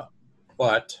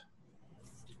 But,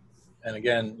 and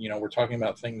again, we're talking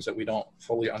about things that we don't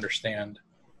fully understand.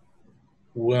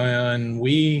 When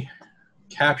we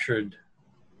captured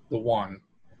the one,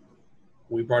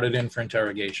 we brought it in for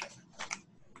interrogation.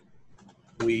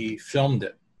 We filmed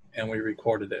it and we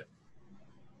recorded it.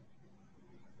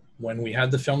 When we had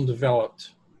the film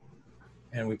developed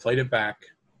and we played it back,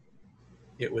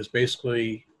 it was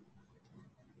basically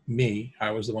me,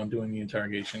 I was the one doing the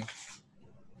interrogation,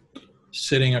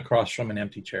 sitting across from an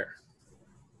empty chair.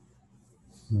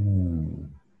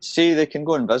 See, they can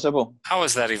go invisible. How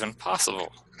is that even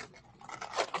possible?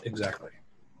 Exactly.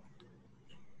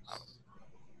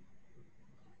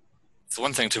 It's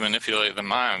one thing to manipulate the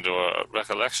mind or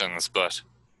recollections, but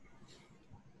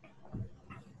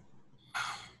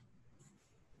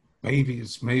maybe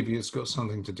it's got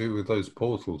something to do with those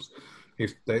portals.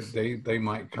 If they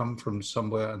might come from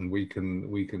somewhere and we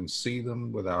can see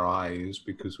them with our eyes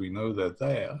because we know they're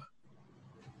there.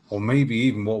 Or maybe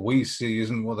even what we see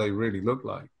isn't what they really look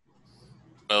like.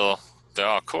 Well, there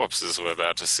are corpses we're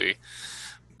about to see.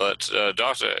 But,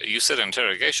 Doctor, you said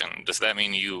interrogation. Does that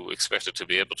mean you expected to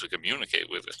be able to communicate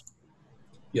with it?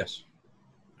 Yes.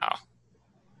 How?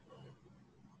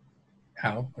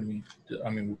 How? I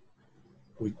mean,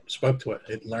 we spoke to it.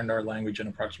 It learned our language in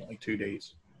approximately 2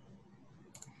 days.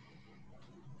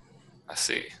 I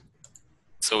see.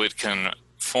 So it can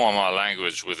form our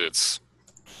language with its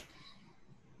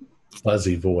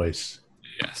fuzzy voice.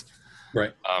 Yes.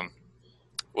 Right.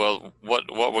 Well,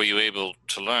 what were you able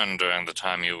to learn during the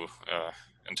time you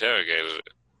interrogated it?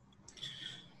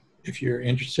 If you're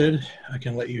interested, I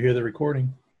can let you hear the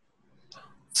recording.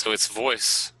 So its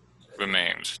voice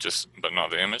remained, but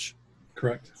not the image?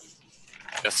 Correct.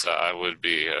 Yes, I would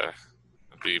be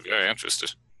very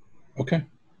interested. Okay.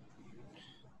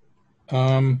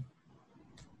 And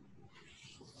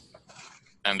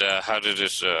how did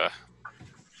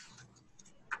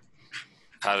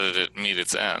it meet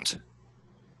its end?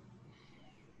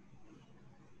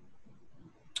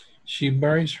 She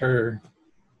buries her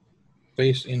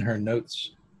face in her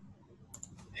notes,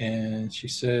 and she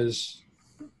says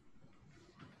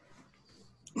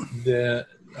that,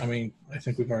 I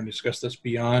think we've already discussed this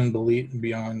beyond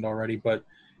already, but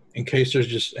in case there's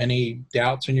just any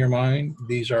doubts in your mind,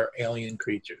 these are alien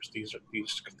creatures. These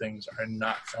things are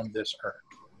not from this earth.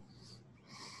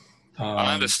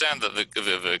 I understand that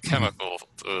the chemical,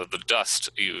 the dust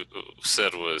you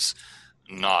said was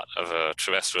not of a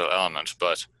terrestrial element,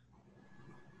 but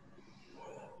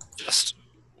just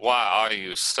why are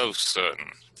you so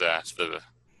certain that the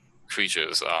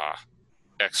creatures are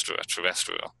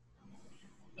extraterrestrial?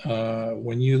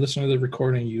 When you listen to the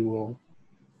recording, you will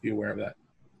be aware of that.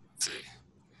 Let's see.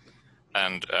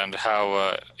 And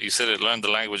how you said it learned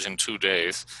the language in 2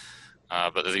 days,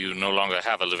 but you no longer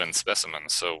have a living specimen.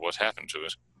 So what happened to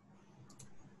it?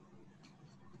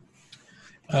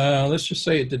 Let's just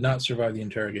say it did not survive the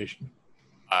interrogation.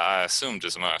 I assumed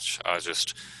as much.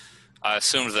 I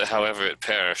assumed that however it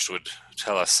perished would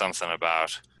tell us something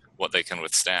about what they can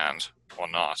withstand or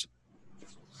not.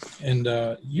 And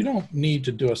you don't need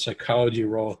to do a psychology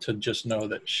roll to just know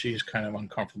that she's kind of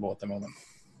uncomfortable at the moment.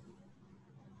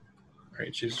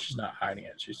 Right? She's not hiding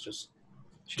it. She's just...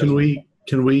 Can we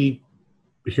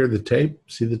hear the tape?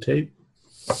 See the tape?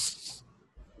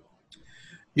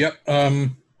 Yep.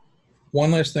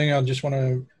 One last thing I just want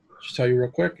to tell you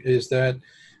real quick is that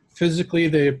physically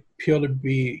they appear to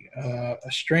be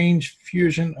a strange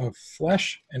fusion of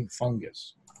flesh and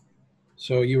fungus.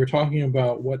 So you were talking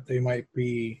about what they might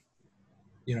be,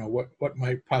 what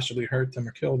might possibly hurt them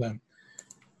or kill them.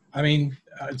 I mean,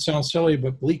 it sounds silly,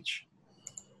 but bleach.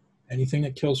 Anything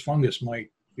that kills fungus might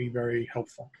be very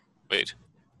helpful. Wait,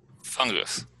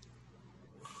 fungus.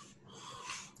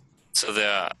 So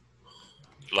they're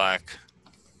like...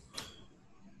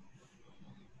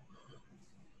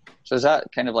 So is that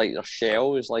kind of like their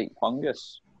shell is like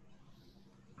fungus?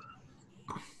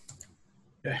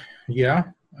 Yeah.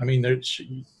 I mean,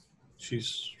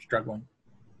 she's struggling.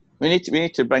 We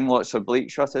need to bring lots of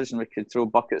bleach with us, and we could throw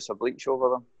buckets of bleach over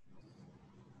them.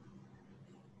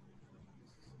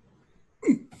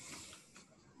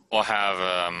 Or have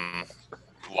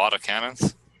water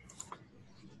cannons.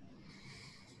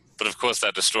 But of course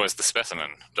that destroys the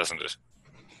specimen, doesn't it?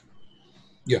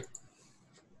 Yeah.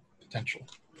 Potential.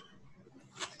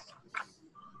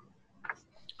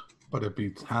 But it'd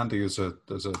be handy as a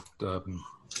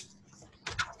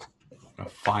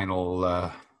final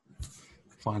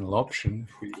option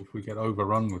if we get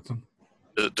overrun with them.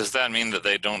 Does that mean that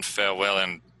they don't fare well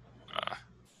in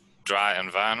dry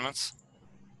environments?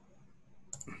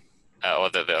 Or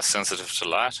that they're sensitive to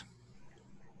light?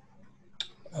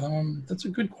 That's a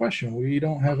good question. We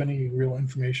don't have any real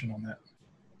information on that.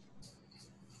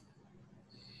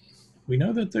 We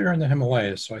know that they're in the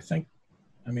Himalayas, so I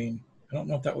don't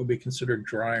know if that would be considered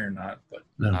dry or not, but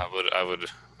no. I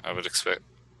would expect.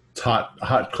 It's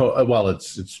hot, cold. Well,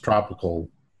 it's tropical.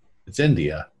 It's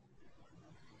India,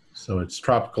 so it's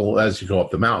tropical. As you go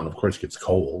up the mountain, of course, it gets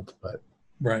cold. But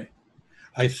right.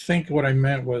 I think what I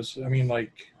meant was,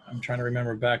 I'm trying to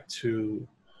remember back to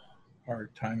our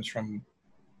times from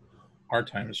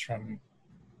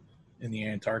in the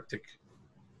Antarctic.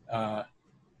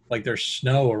 Like there's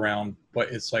snow around, but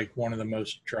it's like one of the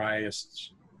most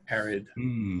driest, arid.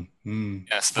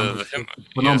 Yes, the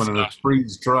phenomenon of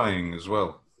freeze drying as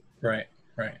well. Right.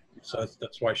 So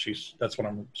that's why that's what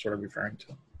I'm sort of referring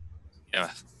to.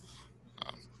 Yeah.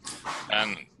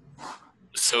 And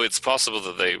so it's possible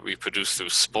that they reproduce through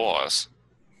spores.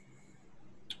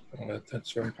 Well,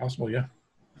 that's very possible, yeah.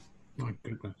 My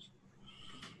goodness.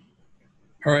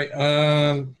 All right.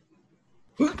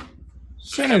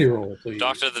 Sanity roll, please.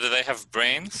 Doctor, do they have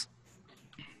brains?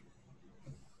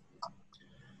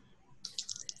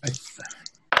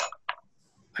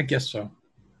 I guess so.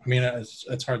 I mean,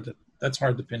 that's hard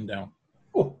to pin down.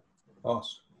 Oh,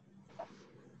 awesome.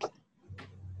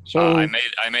 So I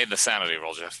made the sanity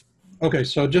roll, Jeff. Okay,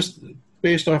 so just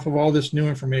based off of all this new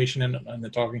information and the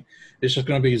talking, it's just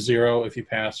going to be 0 if you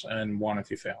pass and 1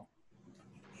 if you fail.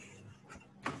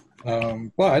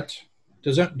 But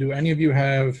do any of you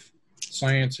have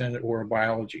science or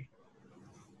biology?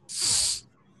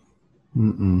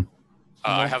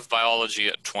 I have biology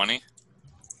at 20.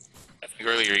 I think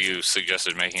earlier you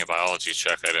suggested making a biology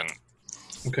check. I didn't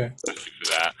do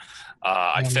that.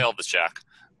 I failed the check.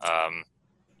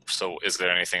 So is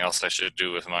there anything else I should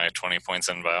do with my 20 points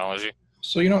in biology?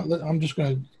 So, I'm just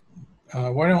going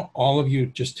to... why don't all of you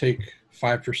just take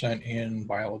 5% in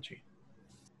biology?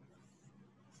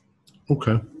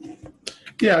 Okay.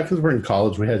 Yeah, because we're in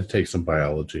college, we had to take some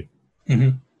biology.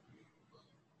 Mm-hmm.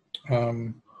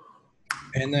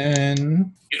 And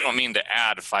then... You don't mean to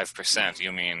add 5%.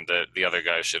 You mean that the other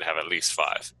guys should have at least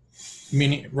 5.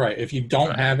 Meaning, right. If you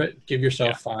don't have it, give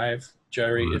yourself 5.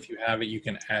 Jerry, Right. if you have it, you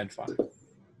can add 5.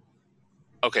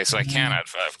 Okay, so I can add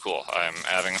 5. Cool. I'm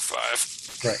adding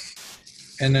 5. Right.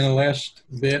 And then the last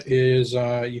bit is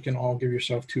you can all give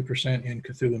yourself 2% in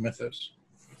Cthulhu Mythos.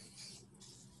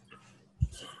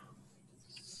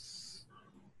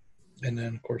 And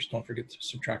then, of course, don't forget to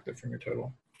subtract it from your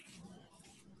total.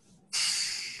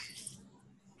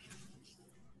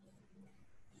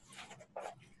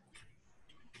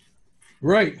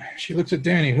 Right. She looks at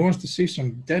Danny. Who wants to see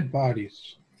some dead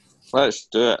bodies? Let's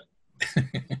do it.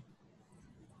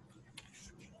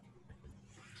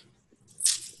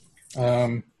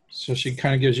 So she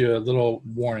kind of gives you a little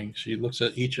warning. She looks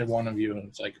at each and one of you and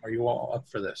it's like, are you all up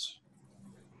for this?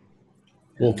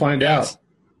 We'll find out.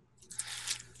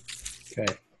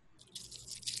 Okay.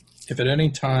 If at any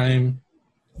time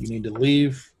you need to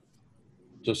leave,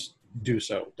 just do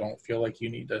so. Don't feel like you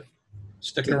need to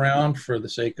stick around for the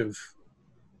sake of,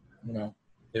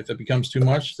 if it becomes too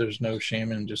much, there's no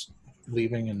shame in just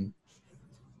leaving. And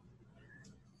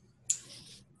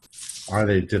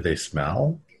Did they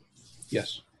smell?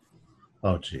 yes.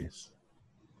 Oh, geez.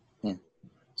 Hmm.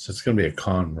 So it's going to be a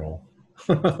con roll.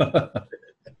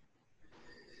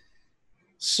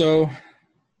 So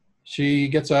she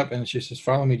gets up and she says,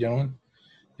 follow me, gentlemen.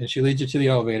 And she leads you to the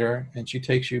elevator, and she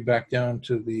takes you back down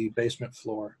to the basement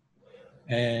floor.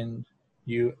 And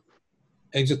you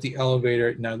exit the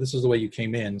elevator. Now, this is the way you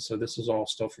came in, so this is all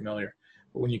still familiar.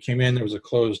 But when you came in, there was a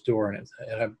closed door, and it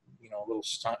had a little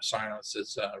sign that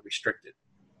says restricted.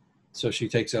 So she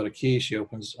takes out a key. She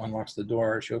unlocks the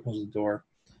door. She opens the door,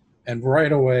 and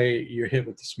right away you're hit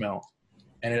with the smell.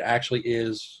 And it actually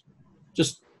is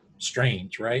just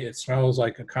strange, right? It smells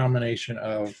like a combination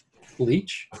of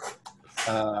bleach.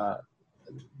 Like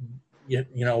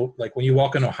when you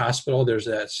walk into a hospital, there's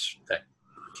that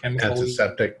chemical.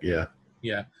 Antiseptic, yeah.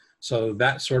 Yeah. So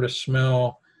that sort of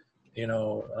smell, I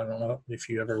don't know if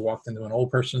you ever walked into an old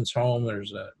person's home,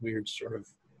 there's a weird sort of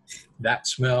that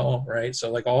smell, right?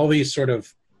 So like all these sort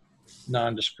of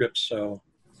nondescript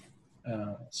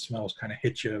smells kind of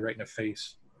hit you right in the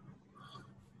face.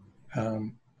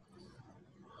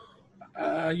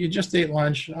 You just ate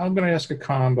lunch. I'm going to ask a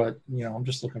con, but I'm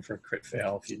just looking for a crit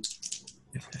fail if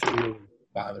it really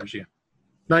bothers you.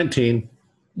 19.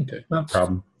 Okay. No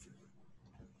problem.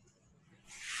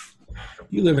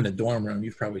 You live in a dorm room.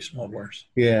 You've probably smelled worse.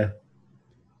 Yeah.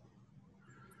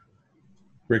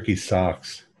 Ricky's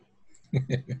socks.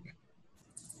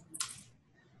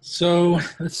 So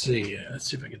let's see. Let's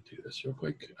see if I can do this real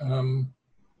quick.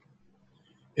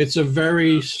 It's a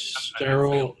very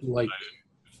sterile, like.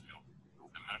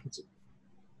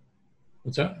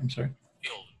 What's that? I'm sorry.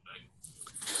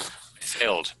 I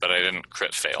failed, but I didn't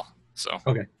crit fail. So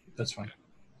okay, that's fine.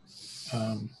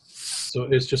 So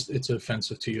it's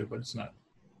offensive to you, but it's not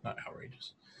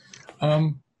outrageous.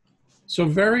 So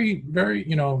very, very,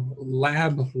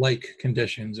 lab-like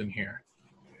conditions in here.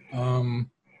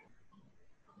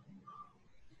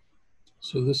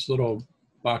 So this little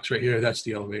box right here, that's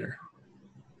the elevator.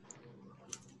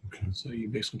 Okay. So you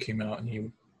basically came out and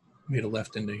you made a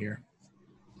left into here.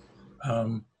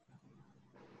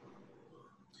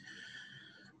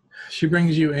 She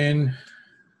brings you in.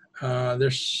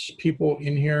 There's people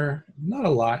in here, not a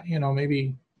lot,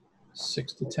 maybe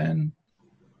 6 to 10.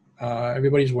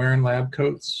 Everybody's wearing lab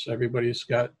coats. Everybody's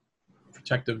got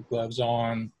protective gloves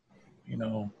on,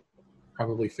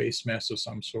 probably face masks of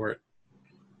some sort.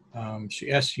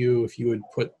 She asked you if you would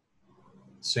put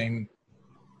the same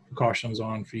precautions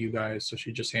on for you guys, so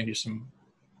she just handed you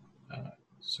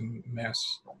some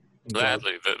masks.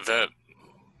 Gladly. That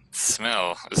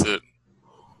smell, is it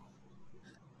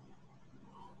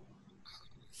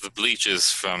the bleach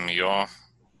is from your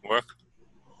work?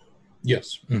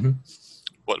 Yes. Mm-hmm.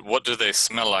 What do they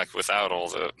smell like without all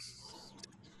the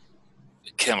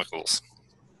chemicals?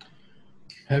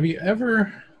 Have you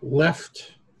ever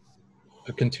left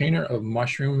a container of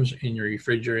mushrooms in your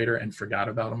refrigerator and forgot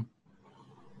about them?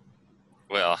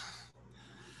 Well,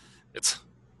 it's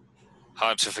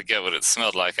hard to forget what it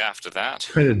smelled like after that.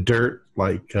 Kind of dirt,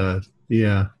 like,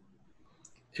 yeah.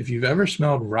 If you've ever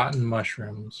smelled rotten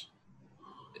mushrooms,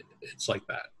 it's like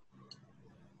that.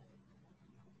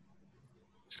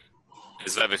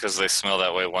 Is that because they smell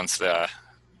that way once they're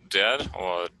dead,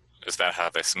 or is that how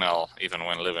they smell even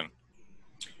when living?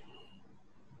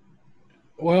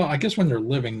 Well, I guess when they're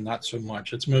living, not so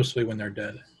much. It's mostly when they're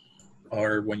dead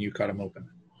or when you cut them open.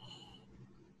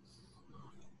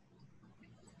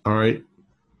 All right.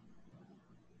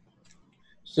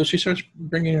 So she starts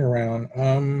bringing it around.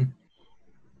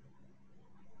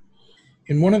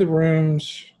 In one of the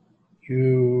rooms,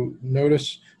 you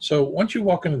notice, so once you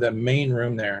walk into the main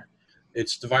room there,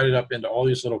 it's divided up into all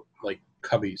these little like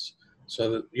cubbies.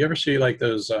 So that, you ever see like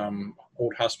those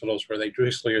old hospitals where they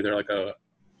basically, they're like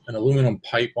an aluminum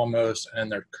pipe almost,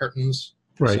 and they're curtains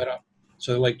set up.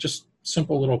 So like just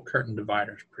simple little curtain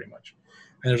dividers pretty much.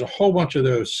 And there's a whole bunch of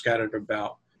those scattered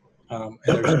about. And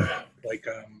there's like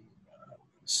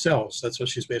cells. That's what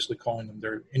she's basically calling them.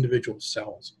 They're individual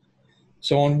cells.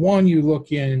 So on one, you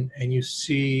look in and you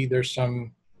see there's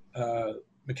some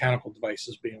mechanical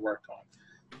devices being worked on,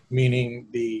 meaning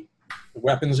the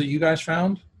weapons that you guys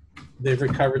found, they've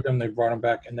recovered them, they've brought them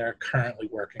back, and they're currently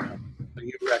working on them. So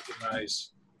you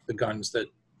recognize the guns that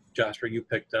Jasper, you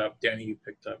picked up, Danny, you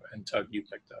picked up, and Tug, you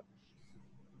picked up.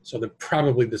 So they're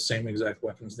probably the same exact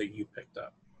weapons that you picked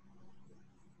up.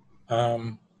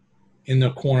 In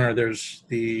the corner, there's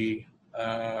the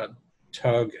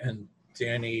Tug and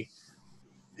Danny.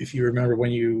 If you remember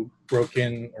when you broke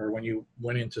in or when you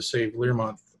went in to save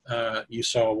Learmonth, you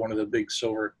saw one of the big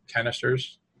silver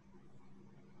canisters.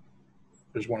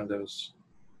 There's one of those.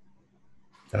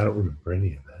 I don't remember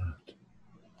any of that.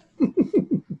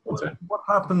 What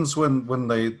happens when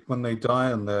they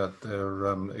die and they're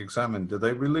examined? Do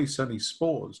they release any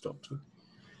spores, Doctor?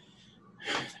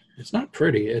 It's not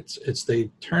pretty. It's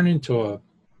they turn into a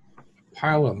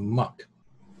pile of muck.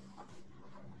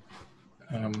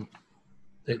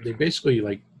 They basically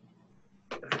like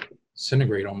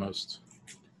disintegrate almost.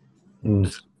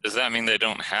 Does that mean they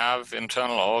don't have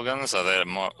internal organs? Are they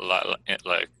more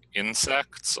like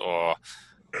insects, or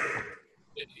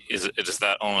does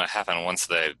that only happen once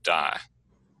they die?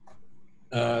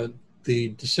 The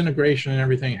disintegration and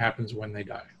everything happens when they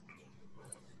die.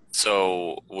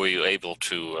 So, were you able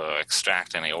to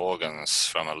extract any organs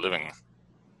from the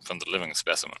living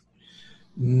specimen?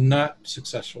 Not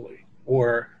successfully,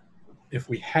 or if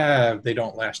we have, they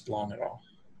don't last long at all.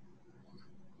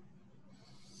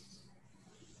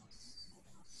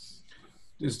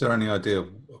 Is there any idea of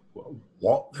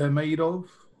what they're made of?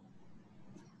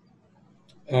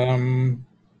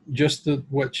 Just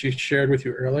what she shared with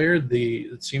you earlier.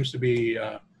 It seems to be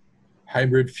a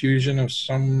hybrid fusion of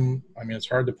some. I mean, it's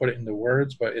hard to put it into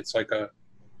words, but it's like a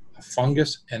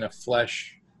fungus and a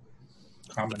flesh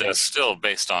combination. But they're still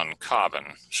based on carbon,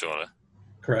 surely.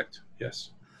 Correct.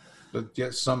 Yes. But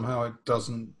yet somehow it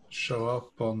doesn't show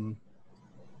up on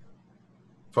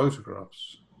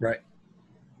photographs. Right.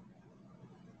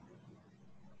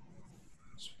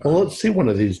 Well, let's see one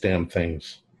of these damn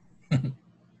things.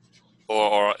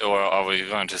 Or are we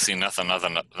going to see nothing other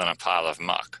than a pile of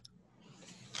muck?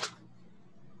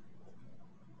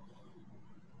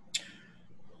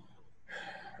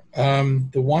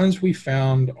 The ones we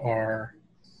found are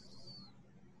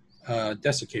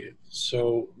desiccated.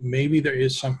 So maybe there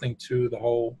is something to the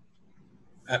whole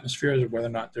atmosphere as whether or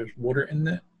not there's water in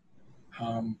it.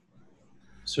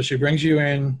 So she brings you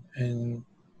in and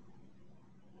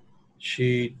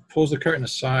she pulls the curtain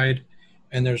aside,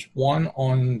 and there's one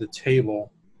on the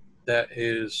table that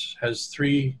has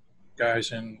 3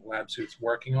 guys in lab suits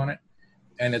working on it,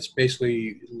 and it's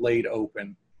basically laid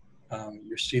open.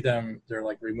 You see them, they're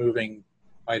like removing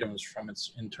items from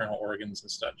its internal organs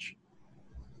and such.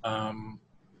 And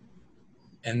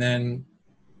then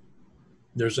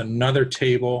there's another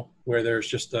table where there's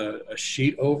just a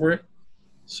sheet over it.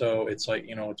 So it's like,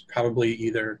 it's probably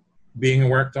either being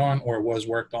worked on or was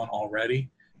worked on already.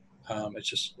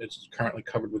 It's currently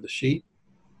covered with a sheet.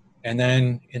 And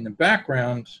then in the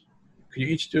background, could you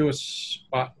each do a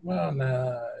spot? Well,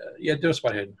 yeah, do a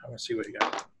spot hidden. I want to see what you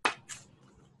got.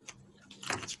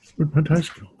 Where'd my dice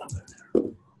go?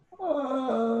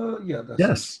 Yeah. That's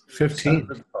Yes,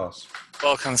 15.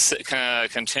 Well,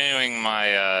 continuing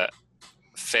my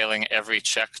failing every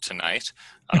check tonight,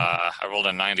 I rolled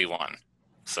a 91.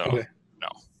 So, Okay. No.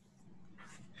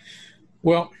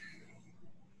 Well,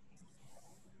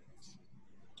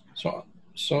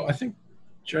 so I think,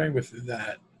 Jerry, with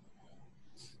that,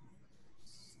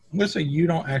 I'm going to say you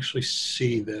don't actually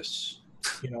see this.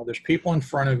 There's people in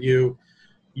front of you.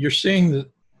 You see the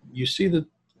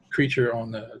creature on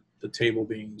the table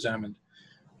being examined.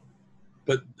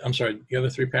 But I'm sorry, the other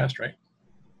 3 passed, right?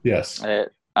 Yes.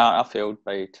 I failed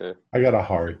by 2. I got a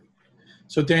hard.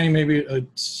 So Danny, maybe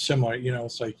similar.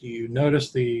 It's like you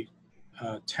notice the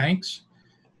tanks,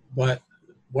 but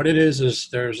what it is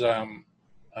there's 8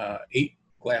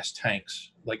 glass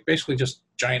tanks, like basically just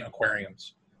giant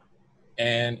aquariums,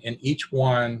 and in each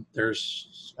one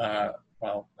there's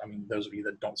those of you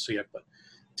that don't see it, but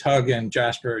Tug and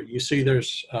Jasper, you see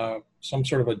there's some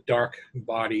sort of a dark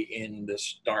body in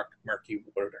this dark, murky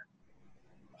water.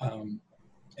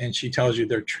 And she tells you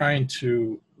they're trying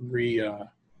to rehydrate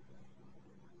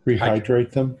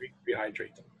them.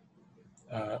 Rehydrate them.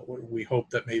 We hope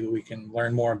that maybe we can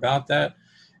learn more about that,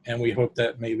 and we hope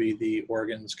that maybe the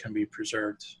organs can be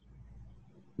preserved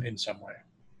in some way.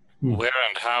 Where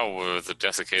and how were the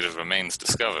desiccated remains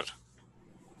discovered?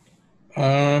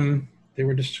 They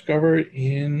were discovered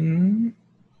in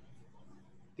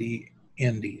the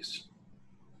Andes.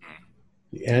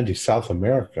 The Andes, South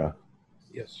America.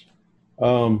 Yes.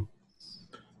 How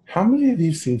many of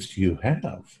these things do you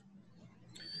have?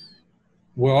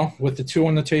 Well, with the 2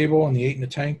 on the table and the 8 in the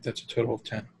tank, that's a total of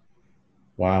 10.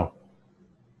 Wow.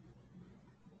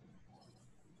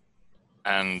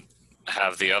 And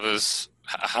have the others?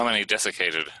 How many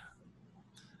desiccated?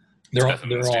 They're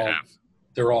specimens do you have?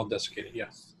 They're all desiccated. Yeah.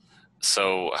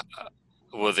 So,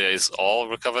 were these all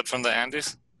recovered from the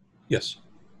Andes? Yes.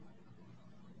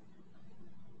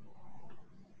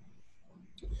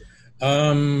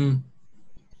 I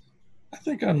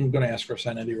think I'm going to ask for a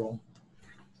sanity roll.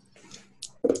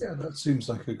 Yeah, that seems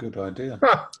like a good idea.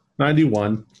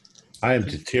 91. I am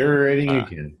deteriorating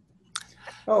again.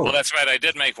 Oh, Well, that's right. I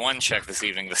did make one check this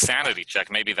evening, the sanity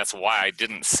check. Maybe that's why I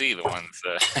didn't see the ones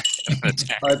in the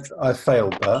tank. I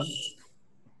failed that.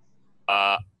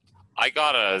 I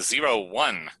got a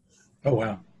 0-1. Oh,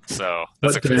 wow. So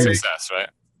that's a But, crit success, right?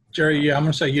 Jerry, yeah, I'm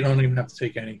going to say you don't even have to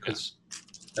take any because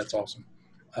that's awesome.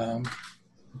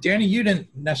 Danny, you didn't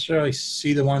necessarily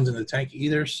see the ones in the tank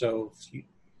either, so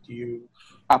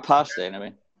I passed it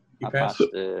anyway. You I passed?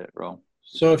 passed the roll.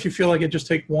 So if you feel like it, just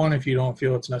take one. If you don't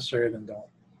feel it's necessary, then don't.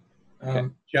 Okay.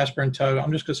 Jasper and Tug,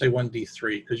 I'm just going to say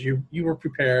 1d3 because you were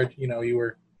prepared. You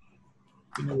knew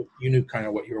kind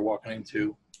of what you were walking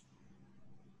into.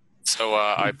 So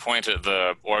I point at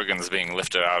the organs being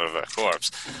lifted out of the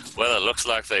corpse. Well, it looks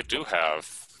like they do have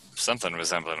something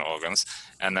resembling organs.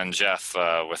 And then Jeff,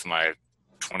 with my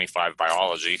 25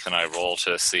 biology, can I roll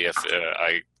to see if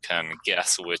I can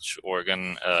guess which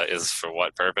organ is for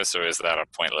what purpose, or is that a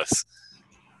pointless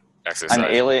exercise?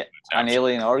 An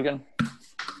alien organ?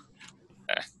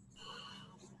 Okay.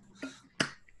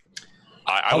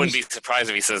 I wouldn't be surprised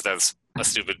if he says that's a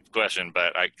stupid question,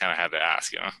 but I kind of had to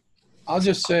ask, I'll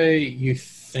just say you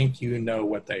think you know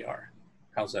what they are.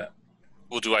 How's that?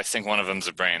 Well, do I think one of them's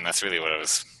a brain? That's really what I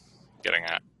was getting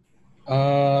at.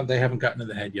 They haven't gotten to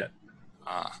the head yet.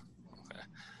 Okay.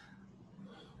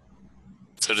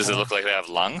 So does it look like they have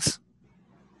lungs?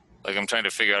 Like, I'm trying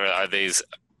to figure out,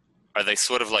 are they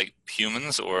sort of like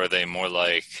humans, or are they more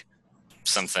like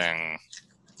something,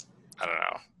 I don't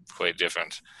know, quite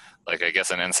different? Like, I guess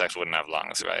an insect wouldn't have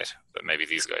lungs, right? But maybe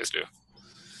these guys do.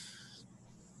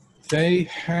 They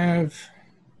have...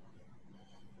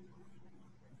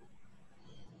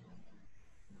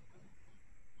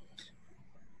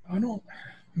 I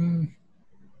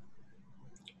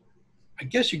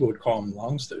guess you would call them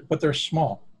lungs, but they're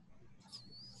small.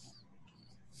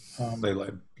 They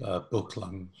like book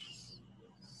lungs.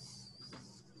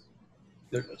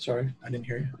 Sorry, I didn't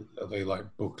hear you. Are they like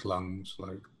book lungs,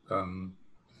 like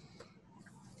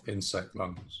insect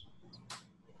lungs?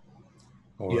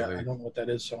 Or Yeah, I don't know what that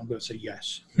is, so I'm going to say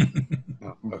yes.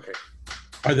 Oh, okay.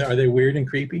 Are they weird and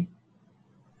creepy?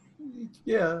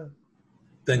 Yeah.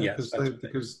 Then yes.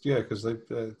 Because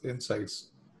insects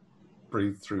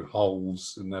breathe through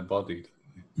holes in their body.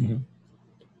 Mm-hmm.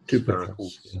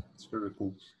 Spiracles.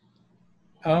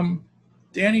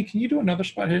 Danny, can you do another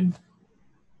spot hidden?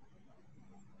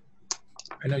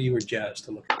 I know you were jazzed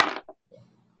to look at it.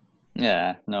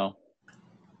 Yeah, no.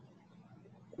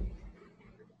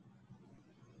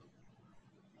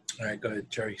 All right, go ahead,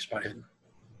 Jerry, spot hidden.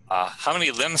 How many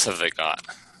limbs have they got?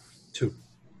 2.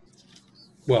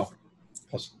 Well,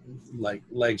 plus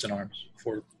legs and arms.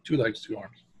 2 legs, 2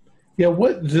 arms. Yeah,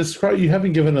 you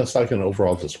haven't given us like an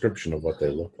overall description of what they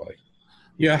look like.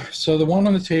 Yeah, so the one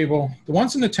on the table, the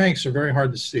ones in the tanks are very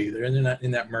hard to see. They're in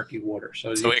that murky water.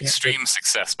 So extreme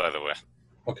success, by the way.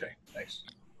 Okay, nice.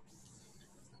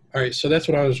 All right, so that's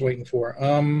what I was waiting for.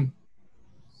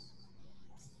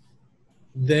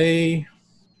 Their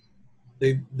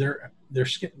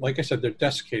skin, like I said, they're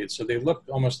desiccated, so they look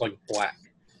almost like black.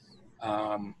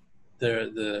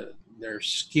 Their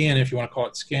skin, if you want to call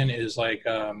it skin, is like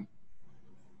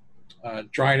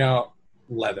dried out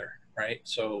leather, right?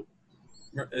 So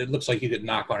it looks like you could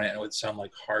knock on it and it would sound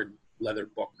like hard leather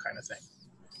book kind of thing.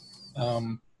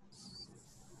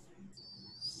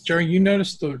 Jerry, you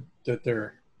noticed that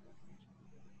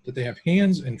they have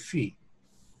hands and feet.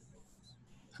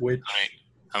 Which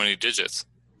how many digits?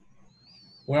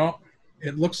 Well,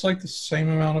 it looks like the same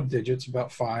amount of digits,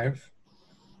 about 5.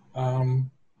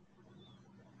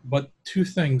 But two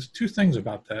things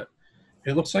about that.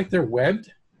 It looks like they're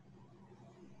webbed,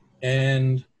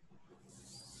 and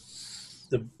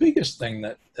the biggest thing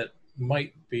that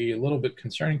might be a little bit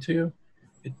concerning to you,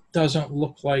 it doesn't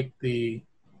look like the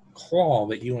claw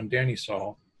that you and Danny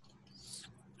saw.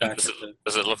 Does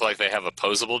it look like they have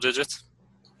opposable digits?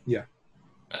 Yeah.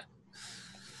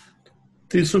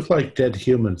 These look like dead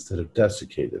humans that have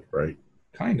desiccated, right?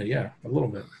 Kind of, yeah, a little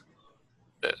bit.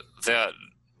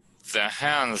 Their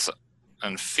hands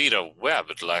and feet are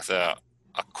webbed, like they're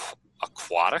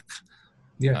aquatic.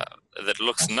 Yeah. That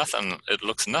looks nothing. It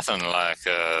looks nothing like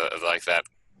that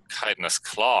chitinous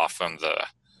claw from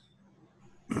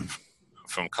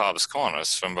Cobb's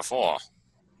Corners from before.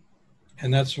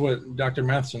 And that's what Dr.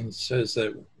 Matheson says,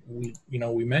 that we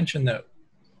mentioned that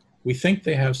we think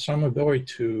they have some ability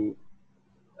to.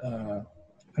 I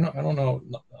don't know.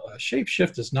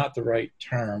 Shapeshift is not the right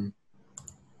term,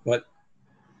 but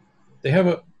they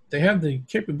have the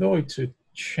capability to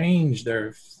change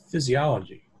their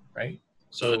physiology, right?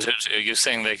 So are you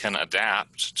saying they can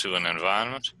adapt to an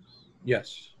environment?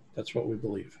 Yes, that's what we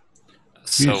believe.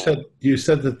 So, you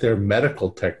said that their medical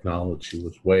technology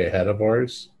was way ahead of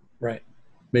ours. Right.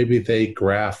 Maybe they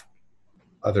graft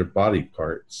other body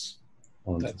parts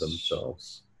onto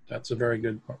themselves. That's a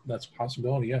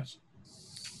possibility, yes.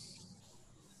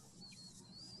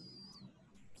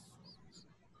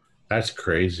 That's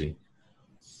crazy.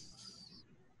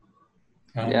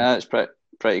 Yeah, it's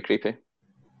pretty creepy.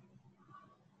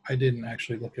 I didn't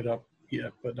actually look it up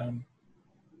yet, but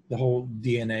the whole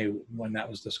DNA when that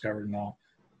was discovered and all.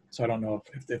 So I don't know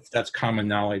if that's common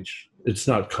knowledge. It's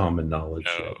not common knowledge.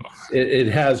 No. It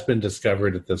has been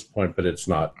discovered at this point, but it's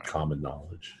not common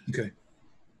knowledge. Okay.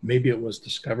 Maybe it was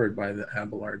discovered by the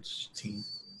Abelard's team.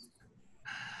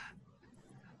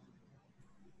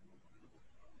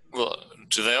 Well,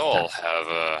 do they all have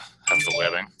the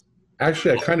webbing?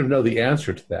 Actually, I kind of know the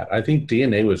answer to that. I think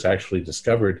DNA was actually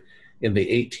discovered in the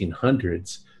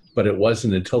 1800s, but it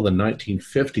wasn't until the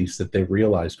 1950s that they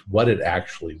realized what it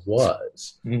actually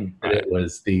was. Right. It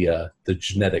was the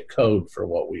genetic code for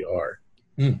what we are.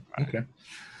 Okay.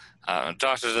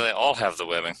 Doctor, do they all have the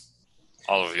webbing?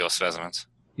 All of your specimens?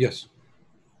 Yes.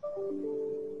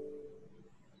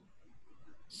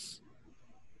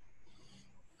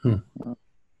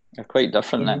 They're quite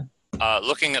different then.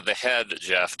 Looking at the head,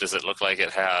 Jeff, does it look like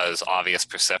it has obvious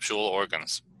perceptual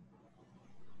organs?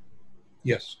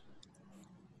 Yes.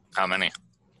 How many?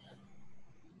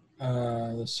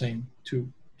 The same.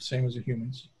 Same as the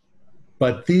humans.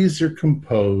 But these are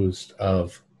composed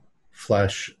of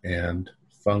flesh and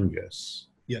fungus.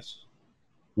 Yes.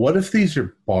 What if these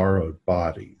are borrowed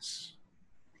bodies,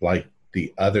 like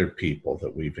the other people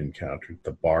that we've encountered,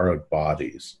 the borrowed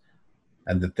bodies,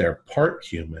 and that they're part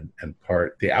human and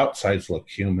part, the outsides look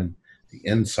human, the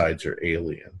insides are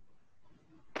alien?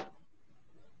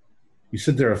 You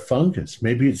said they're a fungus.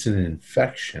 Maybe it's an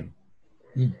infection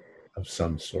of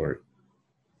some sort.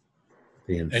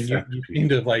 And you seem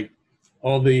to, like,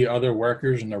 all the other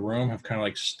workers in the room have kind of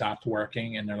like stopped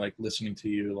working and they're like listening to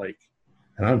you, like.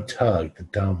 And I'm Tug, the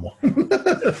dumb one.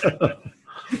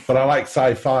 But I like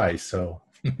sci-fi, so.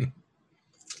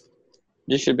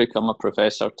 You should become a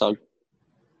professor, Tug.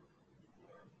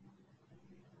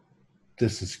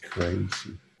 This is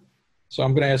crazy. So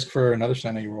I'm going to ask for another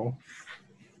sanity roll.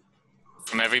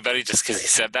 From everybody, just because he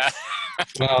said that?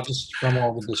 Well, just from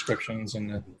all the descriptions and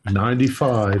the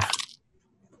 95.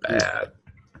 Bad.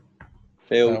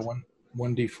 Failed.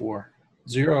 1d4.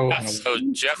 0. And a So,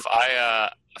 Jeff, I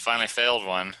finally failed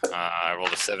one. I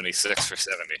rolled a 76 for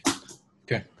 70.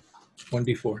 Okay.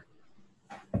 1d4.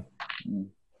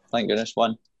 Thank goodness,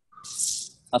 one.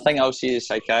 I think I'll see the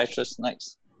psychiatrist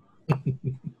next.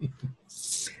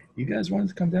 You guys wanted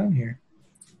to come down here.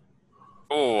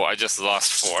 Oh, I just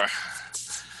lost 4.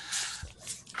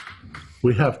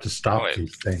 We have to stop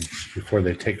these things before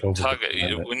they take over. Tug,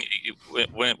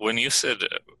 when you said,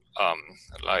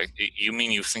 like, you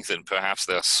mean you think that perhaps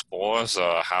they're spores,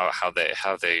 or how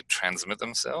they transmit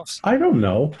themselves? I don't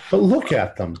know, but look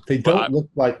at them. They don't look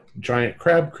like giant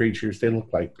crab creatures. They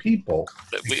look like people,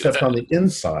 except on the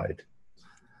inside.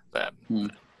 That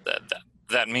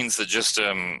means that just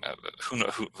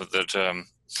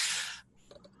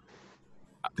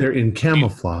they're in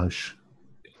camouflage.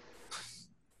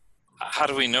 How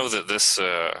do we know that this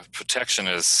protection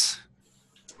is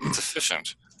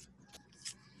sufficient?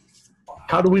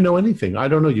 How do we know anything? I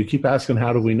don't know. You keep asking,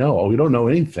 how do we know? Oh, we don't know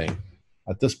anything.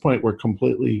 At this point, we're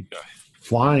completely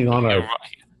flying on our...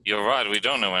 You're right. We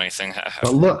don't know anything.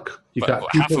 But look, you got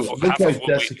people that look like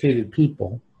desiccated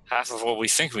people. Half of what we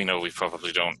think we know, we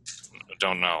probably don't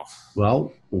know.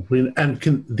 Well,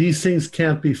 these things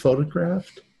can't be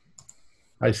photographed?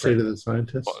 I say to the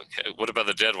scientists. Well, what about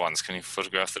the dead ones? Can you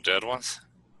photograph the dead ones?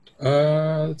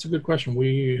 That's a good question.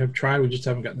 We have tried. We just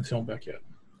haven't gotten the film back yet.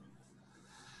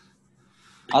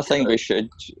 I think we should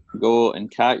go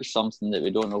and catch something that we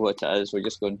don't know what it is. We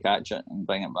just go and catch it and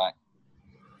bring it back.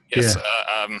 Yes,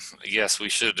 yes, we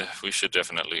should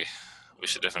definitely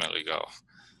go.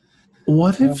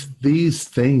 What if these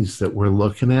things that we're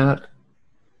looking at,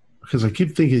 because I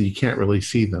keep thinking you can't really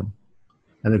see them,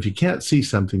 and if you can't see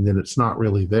something, then it's not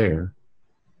really there.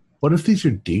 What if these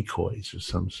are decoys of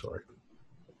some sort?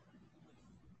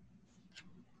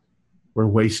 We're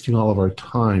wasting all of our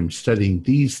time studying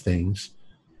these things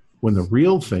when the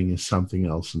real thing is something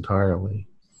else entirely.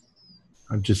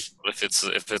 I'm just... If it's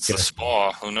a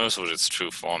spore, who knows what its true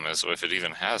form is, or if it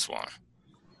even has one.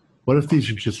 What if these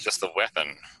are just a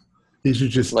weapon? These are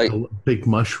just like big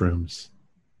mushrooms.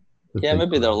 Yeah,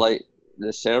 maybe they're like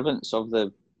the servants of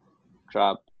the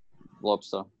crab,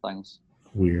 lobster things.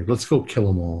 Weird. Let's go kill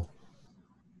them all.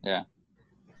 Yeah.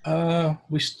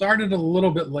 We started a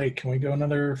little bit late. Can we go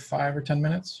another 5 or 10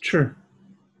 minutes? Sure.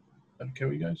 Okay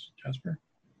with you guys, Jasper?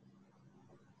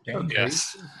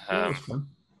 Yes. All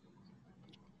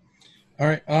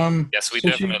right. Yes, we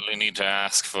definitely need to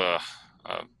ask for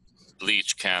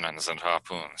bleach cannons and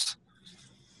harpoons,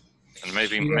 and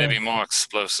maybe more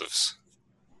explosives.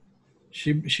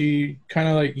 She kind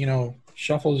of like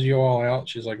shuffles you all out.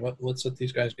 She's like, let's let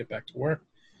these guys get back to work.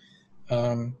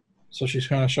 So she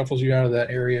kind of shuffles you out of that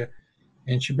area,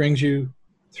 and she brings you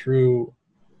through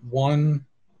one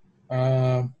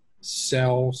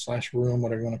cell/room,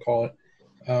 whatever you want to call it.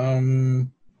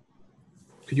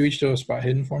 Could you each do a spot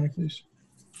hidden for me, please?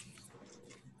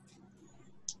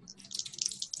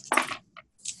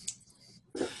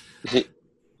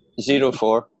 Zero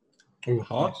 4. Ooh,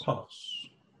 Hard nice. pass.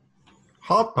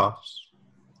 Hard pass.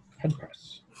 Hard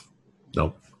pass.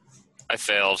 Nope. I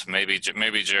failed. Maybe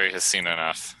Jerry has seen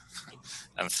enough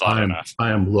and thought enough.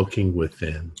 I am looking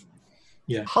within.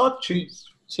 Yeah. Hard cheese.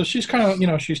 So she's kind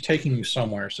of, she's taking you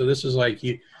somewhere. So this is like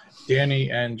you, Danny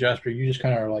and Jasper, you just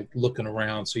kind of are like looking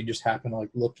around. So you just happen to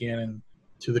like look in and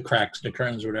to the cracks, the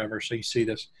curtains, or whatever. So you see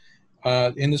this.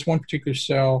 In this one particular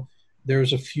cell,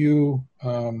 there's a few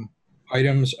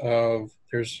items of,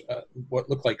 there's what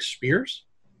look like spears,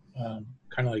 kind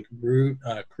of like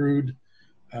crude,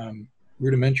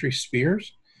 rudimentary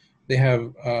spears. They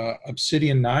have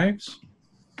obsidian knives.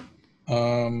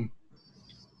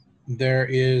 There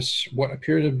is what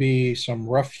appear to be some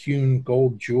rough-hewn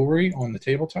gold jewelry on the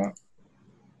tabletop.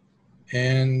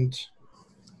 And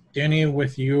Danny,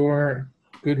 with your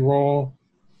good roll,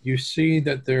 you see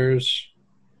that there's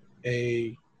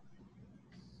a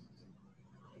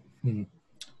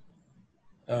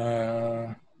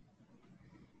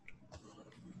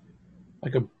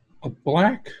like a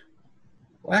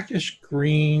blackish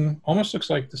green, almost looks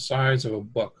like the size of a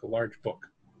book, a large book.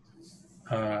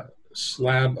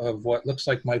 Slab of what looks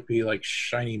like might be like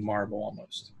shiny marble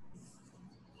almost.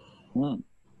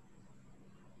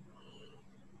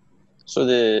 So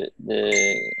the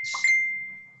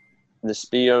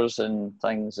spears and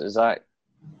things, is that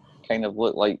kind of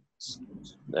look like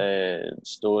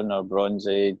stone or Bronze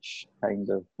Age kind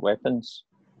of weapons?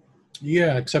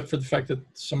 Yeah, except for the fact that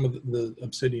some of the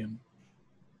obsidian.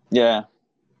 Yeah.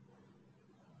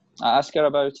 I ask her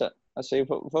about it. I say,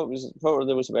 what were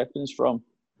those weapons from?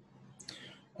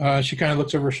 She kind of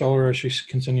looks over her shoulder as she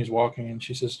continues walking, and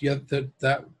she says, "Yeah,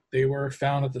 that they were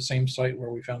found at the same site where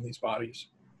we found these bodies."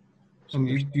 So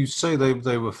And you say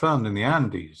they were found in the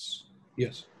Andes.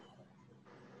 Yes.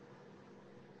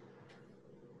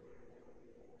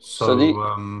 So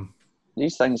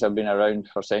these things have been around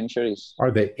for centuries.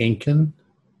 Are they Incan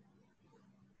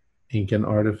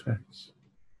artifacts?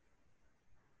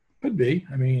 Could be.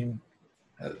 I mean,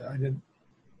 I'm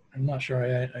not sure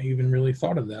I even really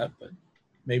thought of that, but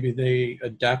maybe they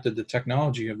adapted the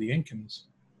technology of the Incans.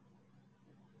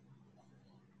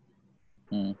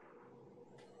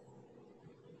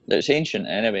 It's ancient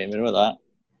anyway, we know that.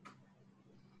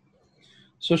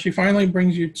 So she finally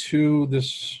brings you to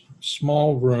this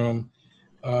small room.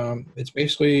 It's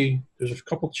basically, there's a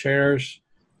couple chairs.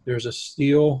 There's a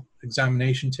steel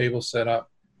examination table set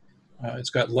up. It's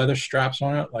got leather straps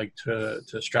on it, like to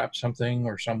strap something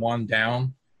or someone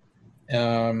down.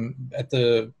 At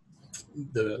the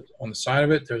on the side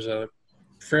of it, there's a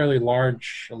fairly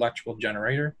large electrical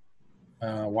generator.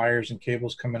 Wires and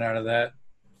cables coming out of that.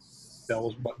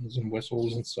 Bells, buttons, and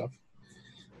whistles and stuff.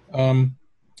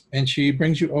 And she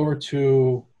brings you over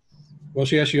to, well,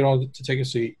 she asks you all to take a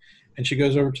seat, and she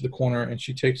goes over to the corner and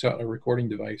she takes out a recording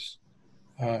device.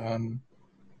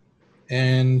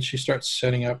 And she starts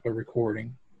setting up a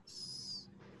recording.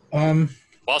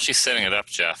 While she's setting it up,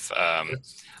 Jeff,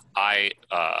 I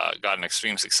got an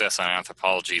extreme success on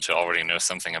anthropology to already know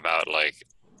something about like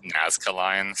Nazca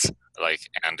lines, like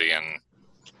Andean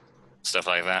stuff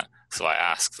like that. So I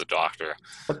asked the doctor.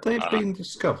 Have they been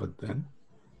discovered then?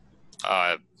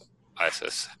 I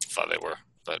just thought they were,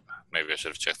 but maybe I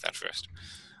should have checked that first.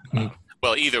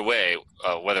 Well, either way,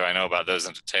 whether I know about those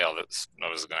in detail, that's what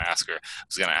I was going to ask her. I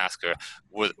was going to ask her,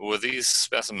 were these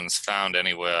specimens found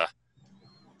anywhere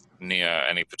near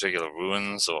any particular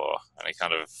ruins or any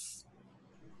kind of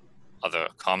other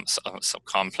some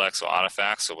complex or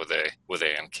artifacts, or were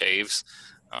they in caves?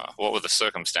 What were the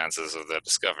circumstances of their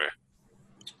discovery?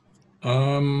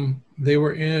 They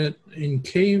were in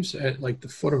caves at like the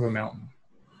foot of a mountain.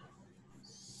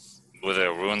 Were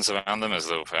there ruins around them, as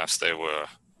though perhaps they were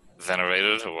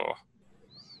venerated or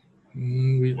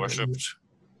worshipped?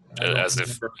 As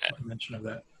if mention of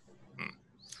that.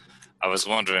 I was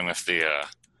wondering if the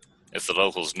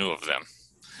locals knew of them,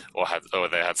 or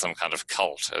they had some kind of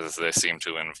cult, as they seem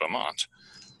to in Vermont.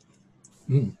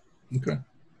 Okay.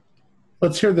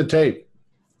 Let's hear the tape.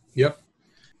 Yep.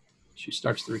 She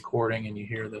starts the recording, and you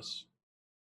hear this.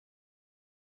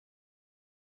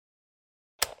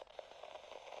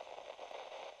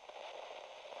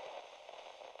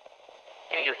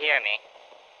 Can you hear me?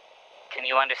 Can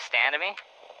you understand me?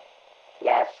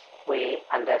 Yes, we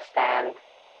understand.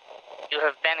 You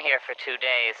have been here for 2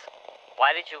 days.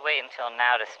 Why did you wait until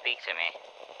now to speak to me?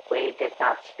 We did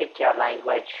not speak your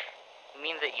language. You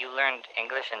mean that you learned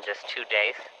English in just 2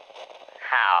 days?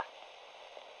 How?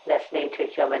 Listening to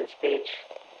human speech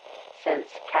since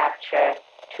capture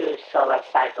 2 solar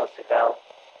cycles ago.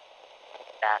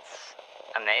 That's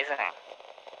amazing.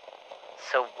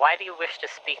 So why do you wish to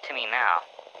speak to me now?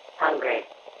 Hungry.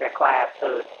 Require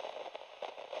food.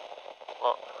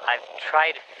 Well, I've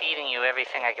tried feeding you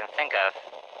everything I can think of,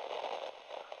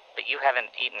 but you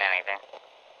haven't eaten anything.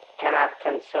 Cannot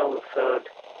consume food.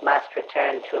 Must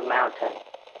return to mountain.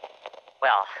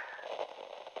 Well,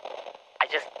 I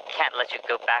just can't let you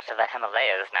go back to the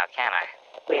Himalayas now, can I?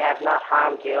 We have not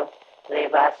harmed you.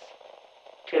 Leave us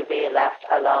to be left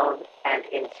alone and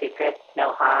in secret.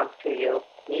 No harm to you.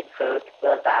 Need food.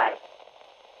 Will die.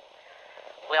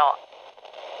 Well,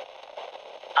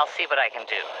 I'll see what I can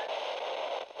do.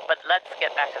 But let's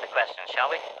get back to the question, shall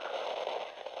we?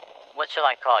 What shall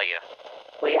I call you?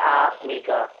 We are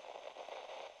Migo.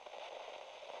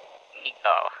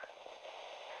 Migo.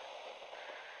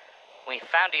 We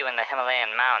found you in the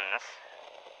Himalayan mountains.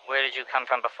 Where did you come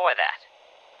from before that?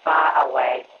 Far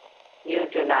away. You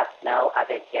do not know of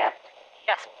it yet.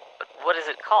 Yes, but what is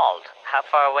it called? How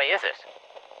far away is it?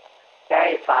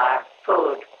 Very far.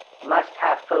 Food. Must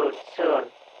have food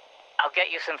soon. I'll get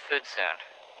you some food soon.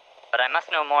 But I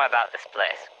must know more about this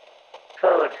place.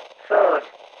 Food. Food.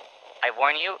 I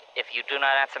warn you, if you do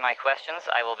not answer my questions,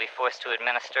 I will be forced to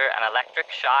administer an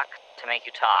electric shock to make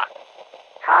you talk.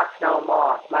 Talk no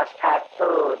more. Must have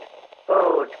food.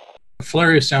 Food. The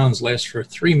flurry of sounds lasts for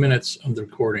 3 minutes of the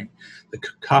recording. The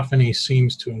cacophony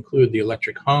seems to include the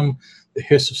electric hum, the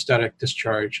hiss of static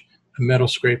discharge, a metal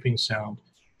scraping sound,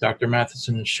 Dr.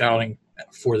 Matheson is shouting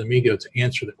for the Migo to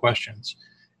answer the questions,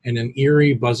 and an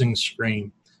eerie buzzing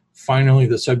scream. Finally,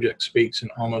 the subject speaks an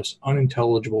almost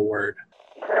unintelligible word.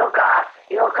 Yuggoth.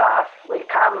 Yuggoth. We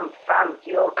come from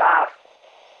Yuggoth.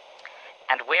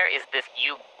 And where is this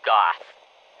Yuggoth?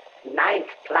 9th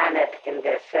planet in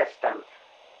this system.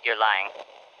 You're lying.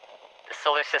 The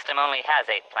solar system only has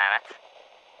 8 planets.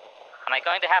 Am I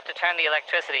going to have to turn the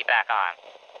electricity back on?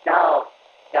 No.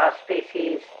 Your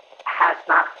species has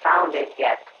not found it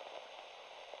yet.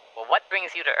 Well, what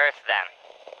brings you to Earth then?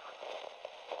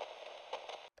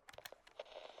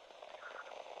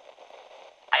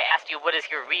 I asked you, what is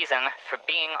your reason for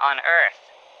being on Earth?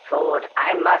 Food.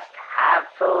 I must have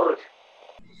food.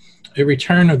 A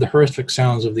return of the horrific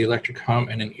sounds of the electric hum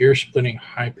and an ear-splitting,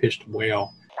 high-pitched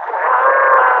wail.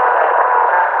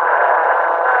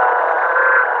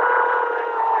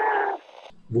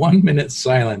 1 minute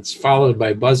silence, followed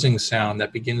by buzzing sound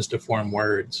that begins to form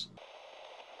words.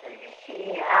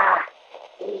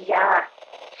 Yeah.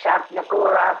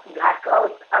 Shabnagura, Black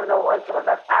Oath, I'm the woods with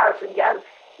 1,000 young.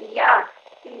 Yeah.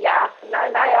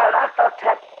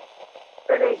 Nanayaratotet.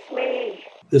 Release me.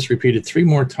 This repeated 3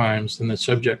 more times, then the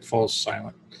subject falls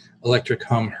silent. Electric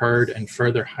hum heard and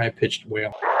further high-pitched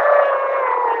wail.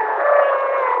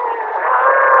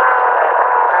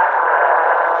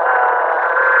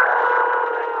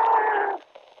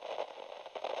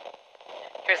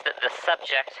 Here's the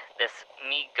subject, this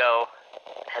Migo,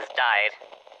 has died.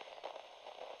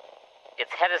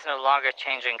 Its head is no longer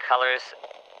changing colors,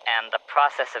 and the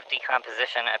process of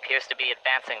decomposition appears to be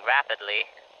advancing rapidly.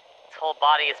 Its whole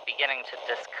body is beginning to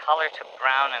discolor to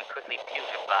brown and quickly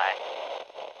putrefy.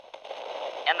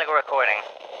 End the recording.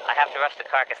 I have to rush the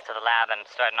carcass to the lab and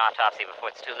start an autopsy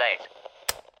before it's too late.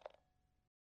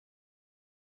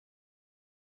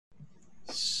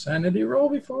 Sanity roll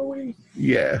before we...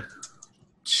 Yeah.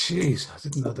 Jeez, I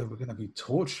didn't know they were going to be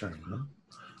torturing them.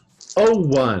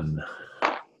 01.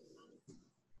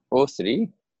 03.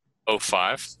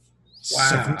 05. Wow.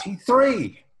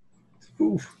 73.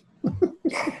 Oof.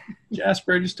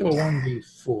 Jasper, just do a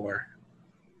 1d4.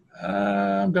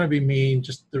 I'm going to be mean.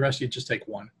 Just the rest of you just take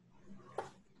 1.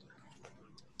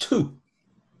 2.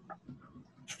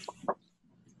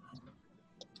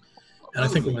 And I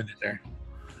think we'll end it there.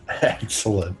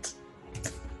 Excellent.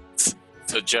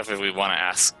 So, Jeff, if we want to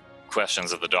ask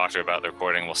questions of the doctor about the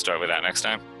recording, we'll start with that next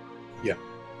time? Yeah.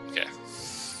 Okay.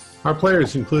 Our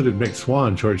players included Mick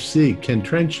Swan, George C., Ken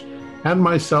Trench, and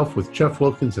myself with Jeff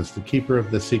Wilkins as the keeper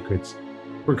of the secrets.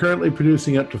 We're currently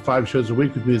producing up to 5 shows a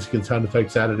week with music and sound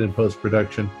effects added in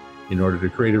post-production. In order to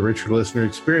create a richer listener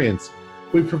experience,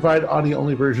 we provide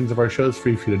audio-only versions of our shows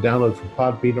free for you to download from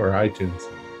Podbean or iTunes.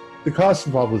 The costs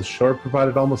involved with the show are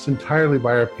provided almost entirely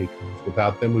by our patrons.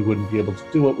 Without them, we wouldn't be able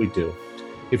to do what we do.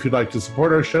 If you'd like to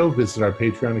support our show, visit our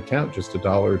Patreon account. Just $1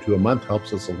 or $2 a month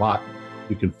helps us a lot.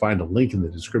 You can find a link in the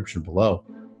description below.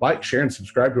 Like, share, and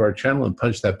subscribe to our channel and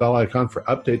punch that bell icon for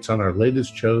updates on our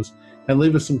latest shows. And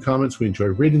leave us some comments. We enjoy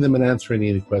reading them and answering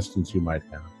any questions you might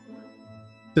have.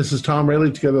 This is Tom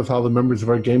Rayleigh, together with all the members of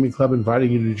our gaming club,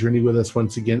 inviting you to journey with us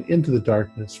once again into the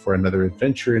darkness for another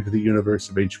adventure into the universe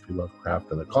of H.P.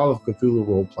 Lovecraft and the Call of Cthulhu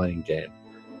role-playing game.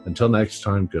 Until next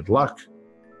time, good luck,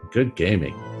 good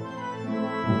gaming.